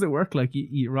 How does it work? Like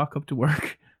you rock up to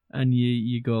work and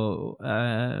you go,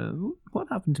 what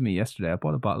happened to me yesterday? I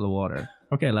bought a bottle of water.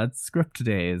 Okay, lads, script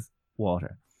today is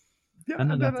water. Yeah,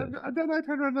 and then I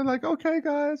turn around and I'm like, okay,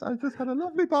 guys, I just had a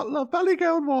lovely bottle of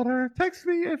Ballygown water. Text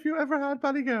me if you ever had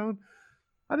Ballygown.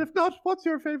 And if not, what's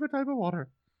your favorite type of water?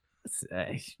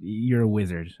 You're a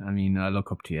wizard. I mean, I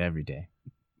look up to you every day.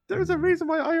 There's a reason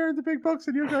why I earn the big bucks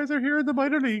and you guys are here in the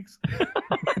minor leagues.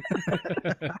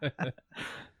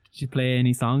 Did you play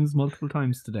any songs multiple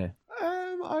times today?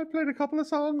 I played a couple of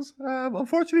songs.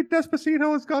 Unfortunately,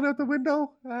 Despacito has gone out the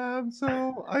window.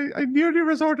 So I nearly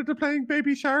resorted to playing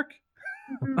Baby Shark.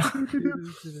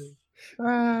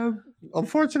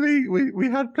 Unfortunately, we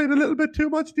had played a little bit too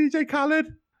much DJ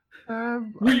Khaled.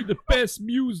 We the best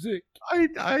music.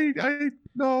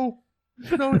 No.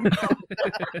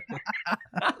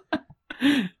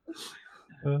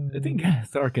 I think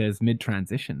Sorka is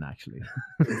mid-transition, actually.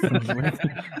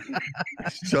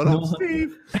 Shut up,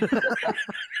 Steve.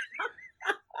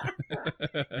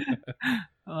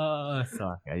 Oh,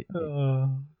 Sorka.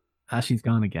 She's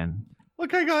gone again.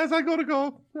 Okay, guys, I gotta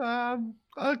go.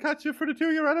 I'll catch you for the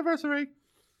 2-year anniversary.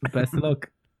 Best of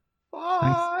luck.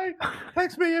 Bye.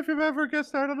 Text me if you've ever guest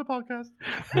started on the podcast.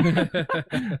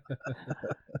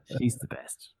 She's the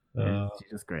best. Yeah,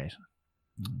 she's just great.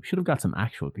 Should have got some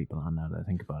actual people on now that I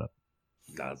think about it.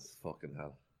 That's fucking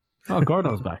hell. Oh,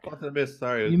 Gordo's back. What did I miss?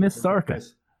 Sorry. You missed Sorka.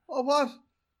 Oh, what?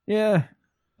 Yeah.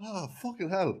 Oh, fucking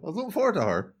hell. I was looking forward to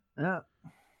her. Yeah.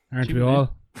 Aren't we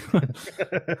all?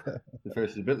 The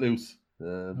first is a bit loose.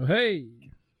 Hey.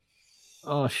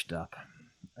 Oh, stop.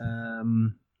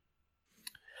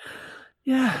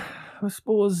 Yeah, I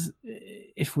suppose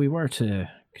if we were to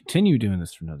continue doing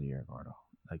this for another year, Gordo,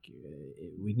 like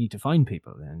we need to find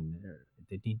people, and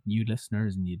they need new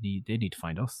listeners, and they need to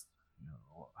find us. You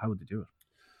know, how would they do it?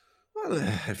 Well,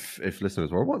 if listeners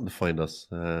were wanting to find us,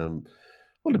 well,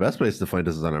 the best place to find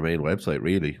us is on our main website,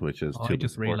 really, which is. I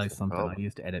just realised something. I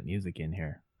used to edit music in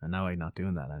here, and now I'm not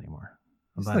doing that anymore.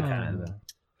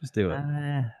 Just do it.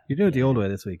 You do it the old way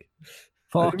this week.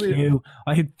 Fuck you!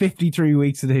 I had 53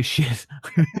 weeks of this shit.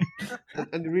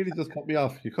 And you really just cut me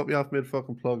off. You cut me off mid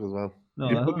fucking plug as well. No,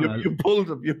 you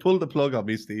pulled the plug on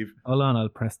me, Steve. Hold on, I'll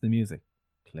press the music.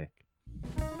 Click.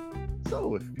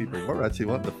 So if people were actually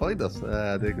wanting to find us,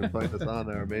 they can find us on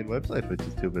our main website, which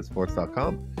is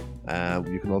 2bitsports.com.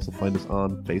 You can also find us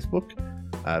on Facebook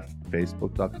at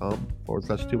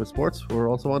facebook.com/2bitsports. We're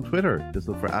also on Twitter. Just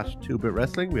look for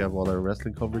 @2bitwrestling. We have all our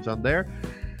wrestling coverage on there.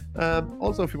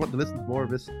 Also, if you want to listen to more of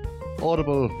this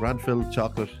audible rant-filled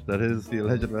chocolate that is the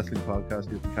Alleged Wrestling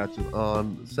Podcast, you can catch it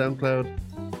on SoundCloud,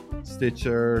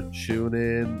 Stitcher,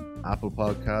 TuneIn, Apple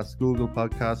Podcasts, Google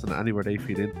Podcasts, and anywhere they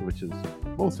feed into, which is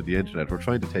most of the internet. We're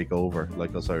trying to take over,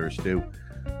 like us Irish do.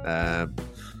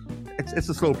 It's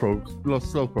a slow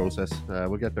process.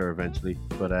 We'll get there eventually.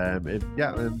 But and if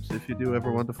you do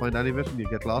ever want to find any of it and you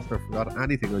get lost or forgot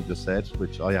anything I just said,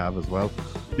 which I have as well,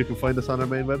 you can find us on our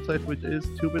main website, which is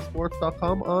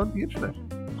 2bitsports.com on the internet.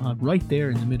 Right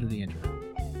there in the middle of the internet.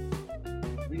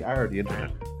 We are the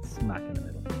internet. Smack in the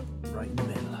middle. Right in the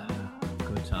middle.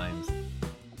 Good times.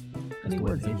 Any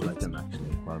words you'd like them,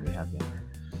 actually, while we have you?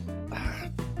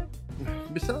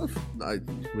 Myself,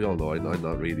 we all know I'm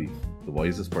not really the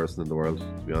wisest person in the world, to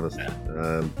be honest.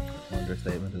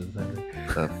 Understatement of the century.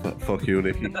 Fuck you,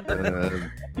 Nicky.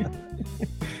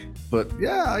 But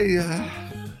yeah,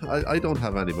 I don't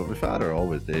have any, but my father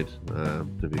always did,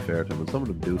 to be fair to him, and some of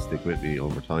them do stick with me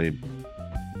over time.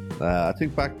 I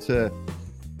think back to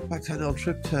an old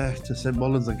trip to St.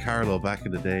 Mullins and Carlow back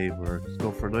in the day, where just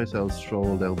go for a nice old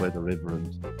stroll down by the river,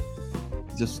 and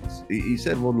he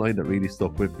said one line that really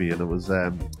stuck with me, and it was,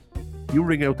 "You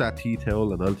wring out that tea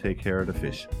towel and I'll take care of the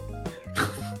fish."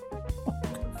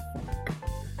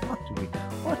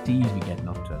 What do you be getting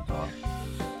up to at all?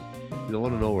 You don't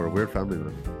want to know, we're a weird family,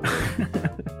 man.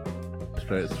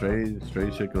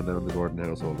 Strange shit going down in the Gordon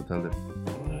household, I'm telling you.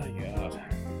 Oh my god.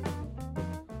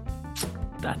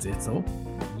 That's it, so.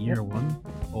 Year one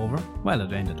over. Well,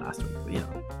 it ended last week, but you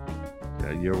know.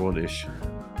 Yeah, year one-ish.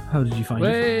 How did you find it?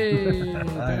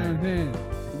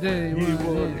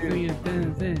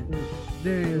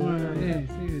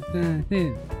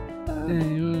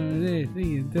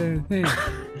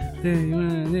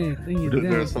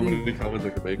 There's so many comments I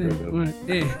could make right now.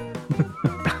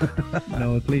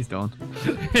 No, please don't.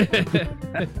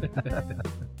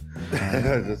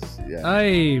 Yeah.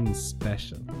 I'm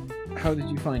special. How did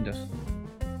you find it?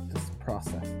 This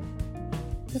process.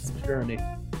 This journey.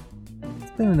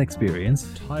 It's been an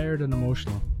experience. Tired and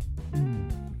emotional.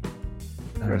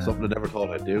 There's something I never thought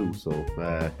I'd do, so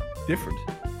different.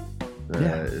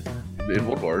 In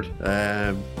one word.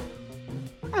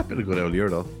 It's been a good old year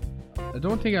though. I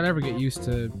don't think I'll ever get used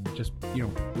to just,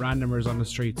 randomers on the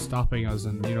street stopping us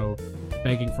and,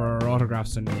 begging for our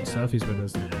autographs and selfies with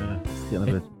us. Still a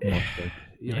bit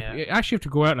You actually have to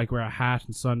go out, wear a hat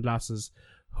and sunglasses,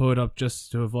 hood up,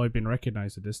 just to avoid being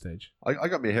recognised at this stage. I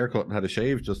got my hair cut and had a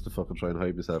shave just to fucking try and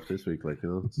hide myself this week,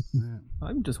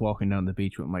 I'm just walking down the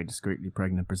beach with my discreetly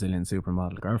pregnant Brazilian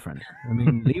supermodel girlfriend. I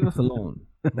mean, leave us alone.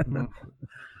 I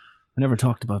never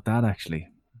talked about that, actually.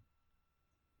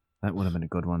 That would have been a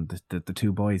good one. The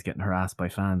two boys getting harassed by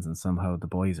fans, and somehow the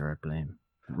boys are at blame.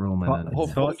 Roman and I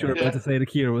thought you were about to say that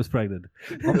Kira was pregnant.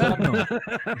 Oh, God, no.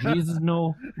 Jesus,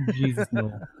 no. Jesus,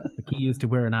 no. The key is to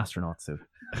wear an astronaut suit.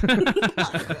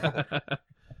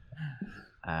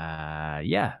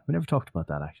 Yeah, we never talked about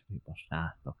that, actually. But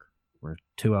look, we're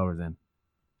 2 hours in.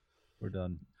 We're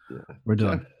done. We're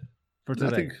done. for I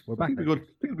today. think We're I back. think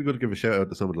it'd be good to give a shout out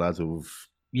to some of the lads who've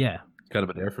Yeah. kind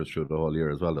of been there for us through the whole year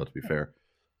as well, though, to be fair.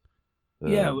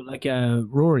 Yeah, Um, well, like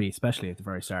Rory, especially at the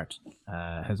very start,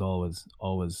 has always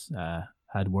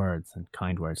had words and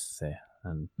kind words to say,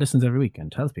 and listens every week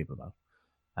and tells people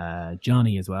about.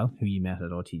 Johnny as well, who you met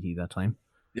at OTT that time.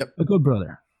 Yep. A good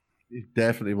brother.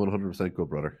 Definitely 100% good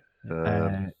brother.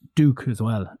 Duke as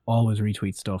well, always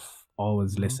retweets stuff,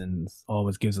 always listens,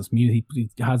 always gives us music.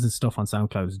 He has his stuff on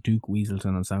SoundCloud. It's Duke Weaselton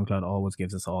on SoundCloud, always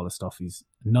gives us all the stuff. He's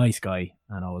a nice guy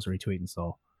and always retweeting.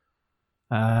 So,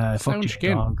 fuck Sound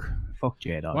skin. J-Dog. Fuck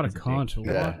J-Dog. What a He's dick. cunt.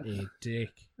 Yeah. What a dick.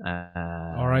 Uh,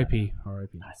 R.I.P.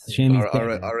 R.I.p. It's a shame he's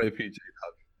dead. R.I.P.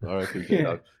 J-Dog. R.I.P.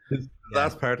 J-Dog. His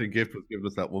last parting gift was giving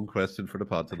us that one question for the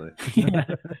pod tonight. Yeah.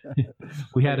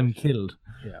 We had him killed.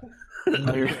 Yeah.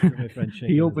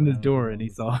 He opened his door and he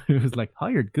saw it was like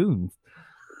hired goons.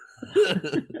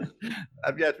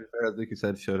 And yeah, to be fair, as Nicky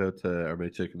said, shout out to our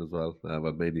mate Chicken as well.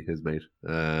 Well, mainly his mate.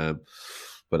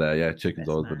 But yeah, Chicken's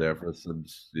always been there for us, and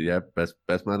yeah, best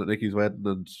man at Nicky's wedding,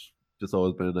 and just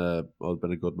always been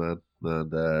a good man.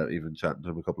 And even chatting to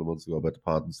him a couple of months ago about the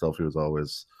pod and stuff, he was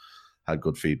always had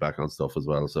good feedback on stuff as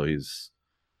well. So he's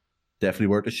definitely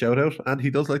worth a shout out, and he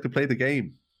does like to play the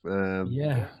game.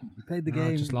 Yeah. We played the No, I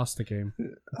game. just lost the game.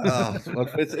 Well,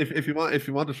 if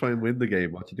you want to try and win the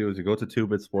game, what you do is you go to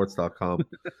 2bitsports.com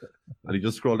and you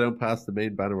just scroll down past the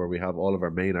main banner where we have all of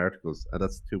our main articles, and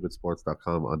that's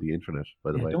 2bitsports.com on the internet,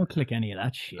 by the way. Don't click any of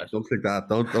that shit. Don't click that.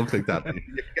 Don't click that. You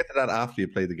can get to that after you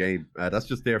play the game. That's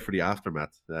just there for the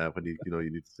aftermath. When you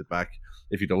need to sit back.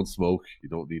 If you don't smoke, you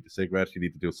don't need a cigarette, you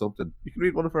need to do something, you can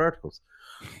read one of our articles.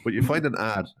 But you find an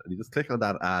ad and you just click on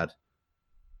that ad.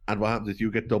 And what happens is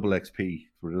you get double XP.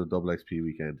 We're doing a double XP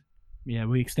weekend. Yeah,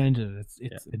 we extended it.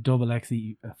 It's a double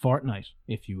XE fortnight,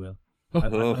 if you will. He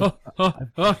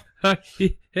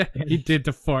did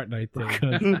the Fortnite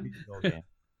thing.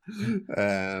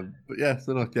 But yeah,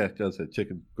 so no, yeah, just a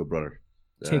Chicken, good brother.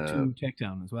 Take Two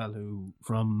Takedown as well, who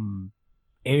from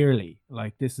early,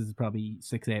 like this is probably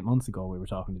 6-8 months ago, we were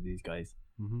talking to these guys.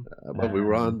 Well, we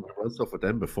were on stuff with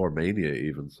them before Mania,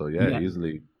 even. So yeah,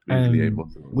 easily 8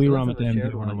 months ago. We were on with them.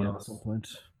 Shared They were one on with again us. at some point.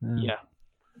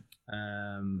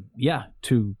 Yeah.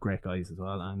 Two great guys as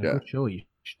well, and a Yeah. good show. You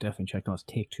should definitely check out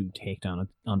Take Two Takedown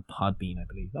on Podbean, I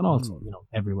believe, and also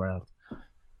everywhere else.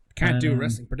 Can't do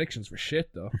wrestling predictions for shit,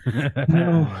 though.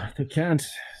 No, they can't. Do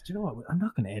you know what? I'm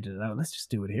not going to edit it out. Let's just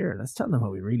do it here. Let's tell them how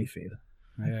we really feel.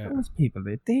 Yeah. Those people,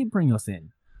 they bring us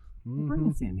in. They bring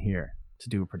us in here to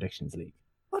do a predictions league.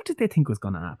 What did they think was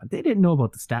going to happen? They didn't know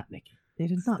about the stat, Nicky. They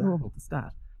did not know about the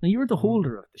stat. Now, you're the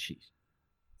holder of the sheet.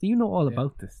 So you know all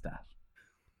about this stat.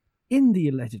 In the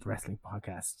Alleged Wrestling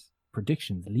Podcast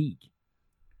Predictions League,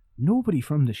 nobody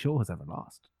from the show has ever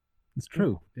lost. It's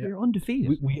true. We're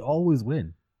undefeated. We always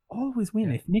win. Always win.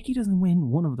 If Nicky doesn't win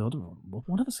one of the other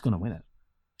one of us is going to win it.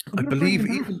 I believe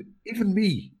even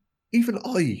me, even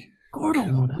I Gordo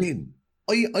can won it. win.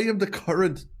 I am the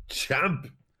current champ,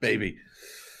 baby.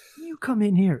 You come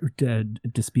in here,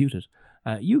 disputed.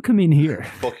 You come in here.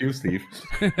 Fuck you, Steve.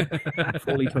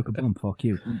 Foley took a bump. Fuck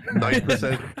you.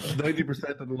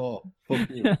 90% of the law. Fuck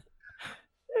you.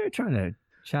 They're trying to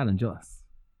challenge us.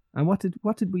 And what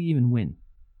did we even win?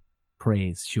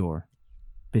 Praise, sure.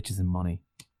 Bitches and money.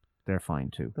 They're fine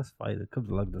too. That's fine. It comes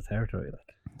along the territory. Like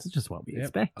It's just what we Yep.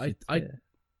 expect.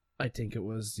 I think it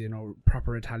was,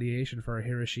 proper retaliation for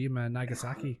Hiroshima and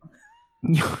Nagasaki.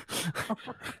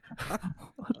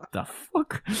 What the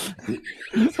fuck?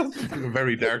 A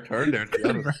very dark turn there, to be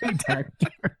honest. Very dark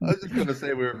turn. I was just going to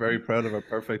say we were very proud of our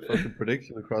perfect fucking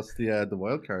prediction across the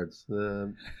wild cards.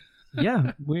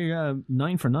 Yeah, we're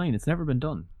 9 for 9. It's never been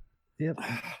done.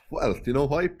 Well, do you know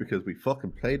why? Because we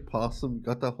fucking played possum,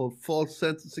 got that whole false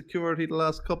sense of security the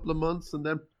last couple of months, and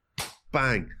then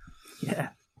bang. Yeah.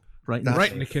 Right. That's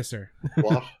Right in the kisser.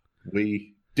 what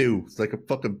we do. It's like a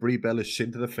fucking Brie Bella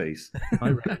shin to the face.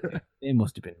 They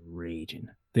must have been raging.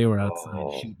 They were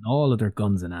outside shooting all of their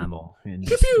guns and ammo. And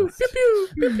Pew pew pew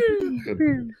pew pew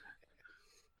pew.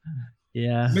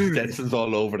 yeah. Stetson's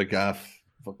all over the gaff.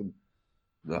 Fucking.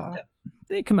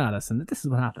 They come at us, and this is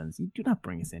what happens. You do not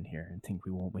bring us in here and think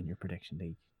we won't win your prediction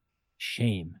league.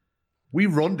 Shame. We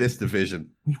run this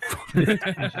division.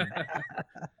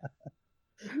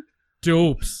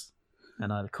 Dopes.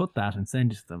 And I'll cut that and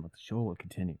send it to them, but the show will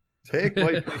continue. Take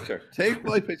my picture. Take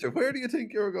my picture. Where do you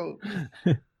think you're going?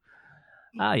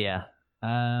 Yeah.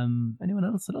 Anyone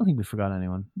else? I don't think we forgot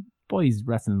anyone. Boys,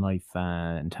 Wrestling Life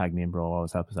and Tag Me and Bro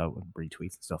always help us out with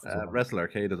retweets and stuff. As well. Wrestle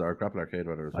Arcade is our Grapple Arcade,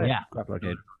 rather. As well. Yeah, Grapple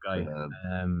Arcade guy.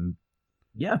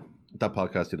 Yeah. That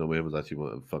podcast, it was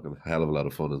actually a fucking hell of a lot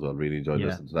of fun as well. Really enjoyed Yeah.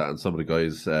 listening to that. And some of the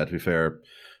guys, to be fair,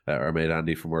 our mate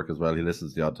Andy from work as well. He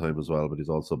listens the odd time as well, but he's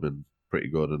also been pretty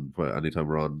good. And anytime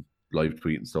we're on live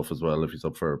tweeting stuff as well, if he's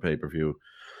up for a pay-per-view,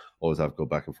 always have to go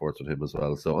back and forth with him as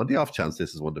well. So on the off chance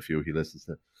this is one of the few he listens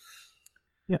to.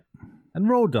 Yeah. And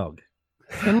Road Dog.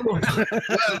 Well,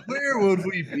 where would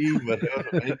we be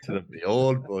without a mention of the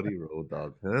old buddy Road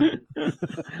Dog,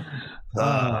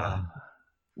 huh?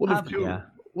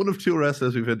 One of two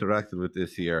wrestlers we've interacted with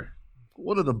this year.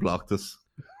 One of them blocked us.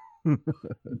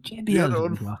 JBL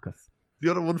didn't block us. The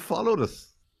other one followed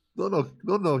us. No.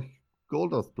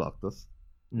 Goldust blocked us.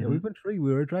 Yeah, we've been 3.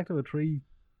 We were interacting with 3.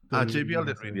 JBL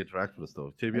didn't really interact with us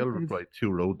though. JBL replied to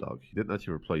Road Dog. He didn't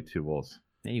actually reply to us.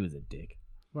 He was a dick.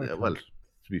 Yeah, well, to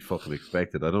be fucking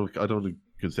expected. I don't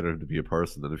consider him to be a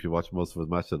person, and if you watch most of his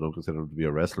matches, I don't consider him to be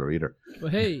a wrestler either.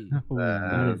 Well, hey,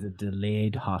 that is a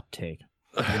delayed hot take.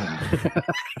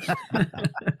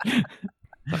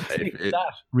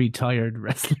 That retired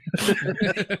wrestler.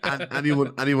 And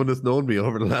anyone that's known me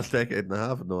over the last decade and a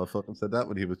half, no, I fucking said that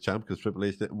when he was champ because Triple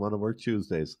H didn't want to work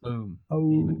Tuesdays. Boom.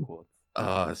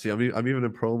 See, I'm even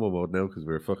in promo mode now because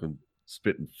we're fucking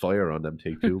spitting fire on them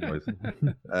Take Two boys.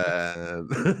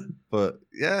 But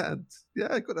yeah,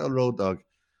 good old Road Dog.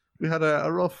 We had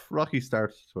a rocky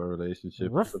start to our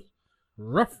relationship.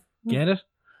 Rough. Get it?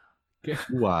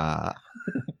 Wow.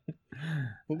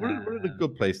 But we're in a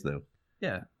good place now.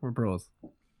 Yeah, we're bros.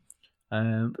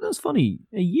 But that's funny.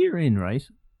 A year in, right?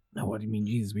 Now, what do you mean?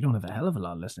 Jesus, we don't have a hell of a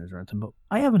lot of listeners or anything, but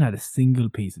I haven't had a single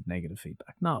piece of negative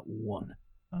feedback. Not one.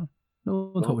 Oh.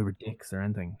 No one thought we were dicks or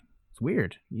anything. It's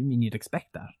weird. You mean you'd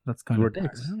expect that? That's kind of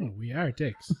dicks. No, we are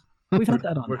dicks. We've had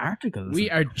that on articles. We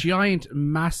are giant,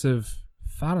 massive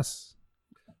phallus.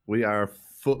 We are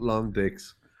foot-long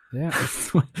dicks. Yeah.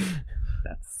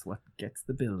 That's what gets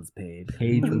the bills paid.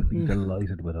 Paige would be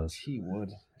delighted with us. She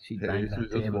would. She'd Paige bang that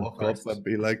would just table walk first. up and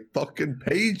be like, fucking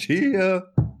Paige here.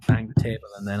 Bang the table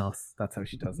and then us. That's how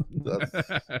she does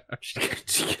it. She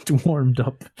gets warmed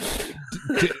up.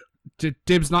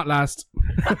 Dibs not last.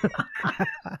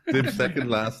 Dibs second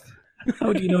last.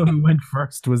 How do you know who went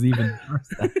first was even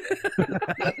first?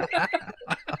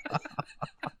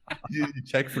 You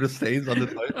check for the stains on the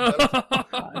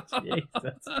title.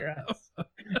 Jesus Christ.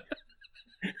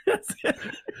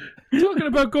 Talking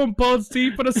about going balls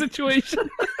deep in a situation.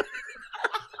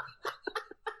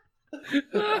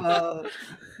 I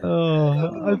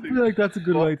feel like that's a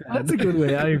good way to end. That's a good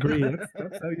way. I agree.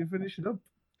 That's how you finish it up.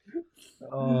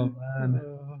 Oh man.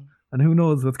 And who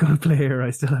knows what's going to play here? I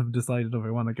still haven't decided if I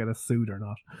want to get a suit or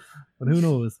not. But who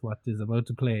knows what is about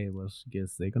to play? But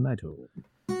guess say goodnight to it.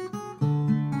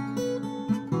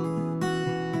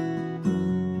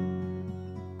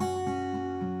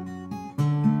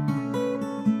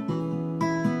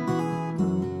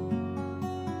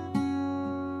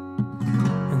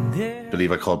 I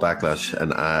believe I called Backlash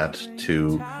an ad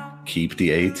to keep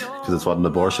the 8 because it's what an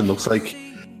abortion looks like.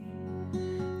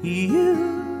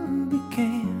 You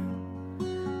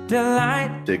became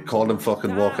delight. They called him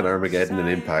fucking Walking Armageddon in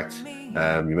Impact.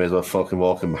 You may as well fucking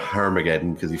walk him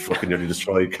Armageddon because he fucking nearly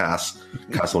destroyed Cass.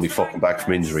 Cass only fucking back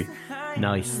from injury.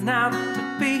 Nice. Not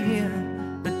to be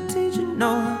here, but did you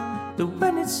know that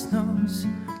when it snows?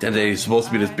 Then he's supposed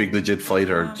to be this big legit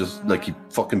fighter, just like he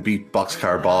fucking beat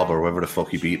Boxcar Bob or whoever the fuck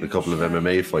he beat in a couple of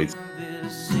MMA fights.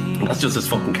 That's just his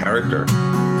fucking character.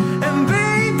 And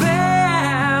baby,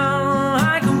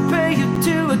 I compare you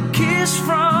to a kiss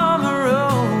from a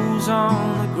rose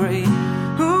on the grave.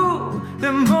 Ooh,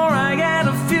 the more I get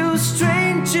a few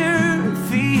stranger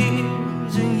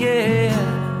fears,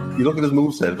 yeah. You look at his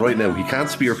moveset right now, he can't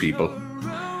spear people.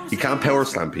 He can't power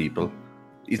slam people.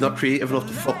 He's not creative enough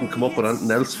to fucking come up with anything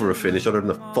else for a finish other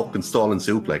than a fucking stalling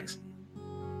suplex.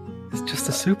 It's just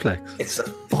a suplex. It's a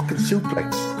fucking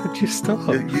suplex. But you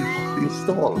stall. You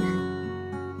stall.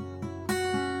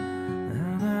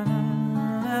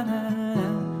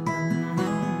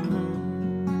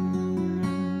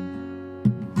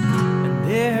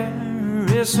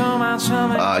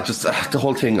 Just the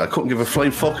whole thing. I couldn't give a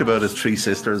flying fuck about his 3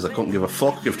 sisters. I couldn't give a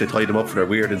fuck if they tied him up for their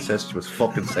weird incestuous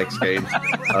fucking sex games.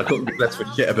 I couldn't give less of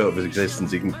a shit about his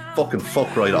existence. He can fucking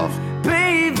fuck right off.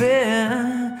 Baby,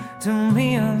 to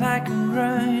me I like a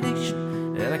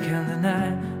gradation that I can't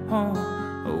deny.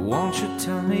 Oh, won't you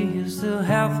tell me you still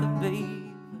have the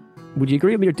baby? Would you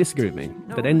agree with me or disagree with me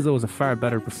that Enzo is a far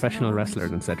better professional wrestler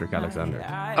than Cedric Alexander?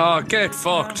 Oh, get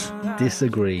fucked.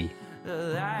 Disagree.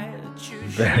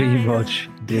 Very much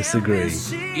disagree.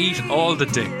 Eat all the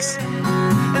dicks.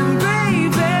 And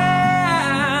baby,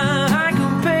 I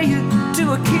compare you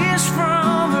to a kiss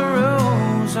from a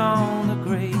rose on the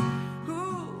grave.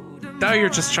 Now you're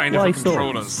just trying to fucking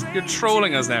troll us. You're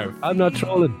trolling us now. I'm not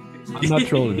trolling. I'm not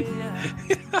trolling.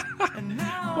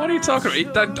 What are you talking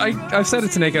about? I've said it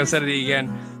to Nick, I've said it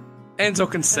again. Enzo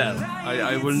can sell.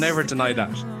 I will never deny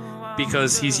that.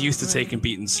 Because he's used to taking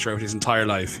beatings throughout his entire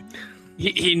life.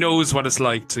 He knows what it's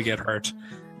like to get hurt.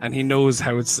 And he knows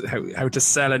how to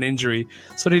sell an injury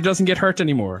so that he doesn't get hurt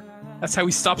anymore. That's how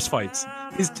he stops fights.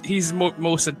 His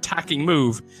most attacking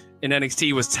move in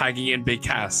NXT was tagging in Big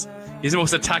Cass. His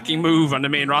most attacking move on the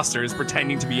main roster is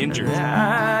pretending to be injured. And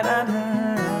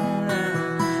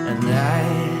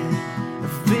I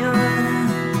feel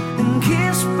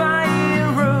kissed by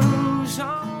a rose.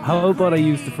 How about I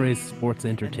use the phrase sports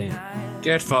entertainment?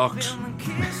 Get fucked.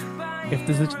 If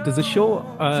there's a show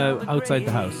outside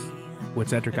the house with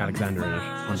Cedric Alexander in it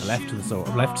on the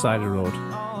left side of the road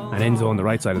and Enzo on the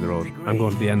right side of the road, I'm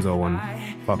going to the Enzo one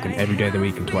fucking every day of the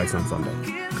week and twice on Sunday.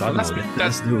 God knows.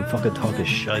 That's doing fucking talk is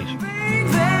shite.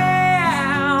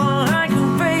 I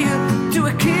compare you to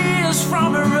a kiss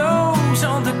from a rose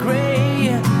on the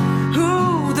grave.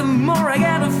 Ooh, the more I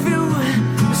gotta feel,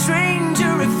 the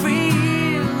stranger it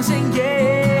feels. And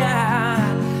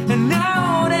yeah, and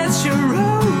now that your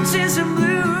rose is in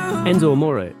blue. Enzo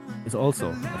Amore is also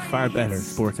a far better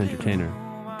sports entertainer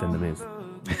than The Miz.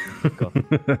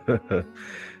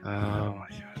 Oh my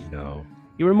god. No.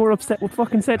 You were more upset with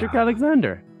fucking Cedric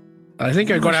Alexander. I think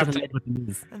I'm going to have to...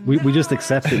 We just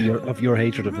accepted your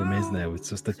hatred of The Miz now. It's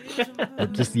just we're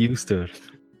just used to it.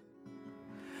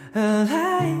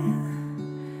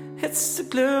 It's the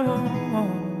glue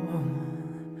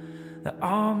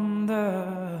on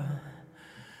the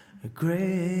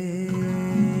grave.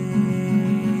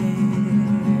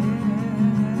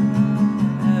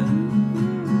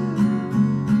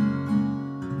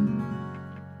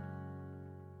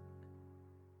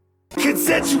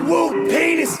 Consensual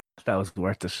penis. That was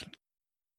worth it.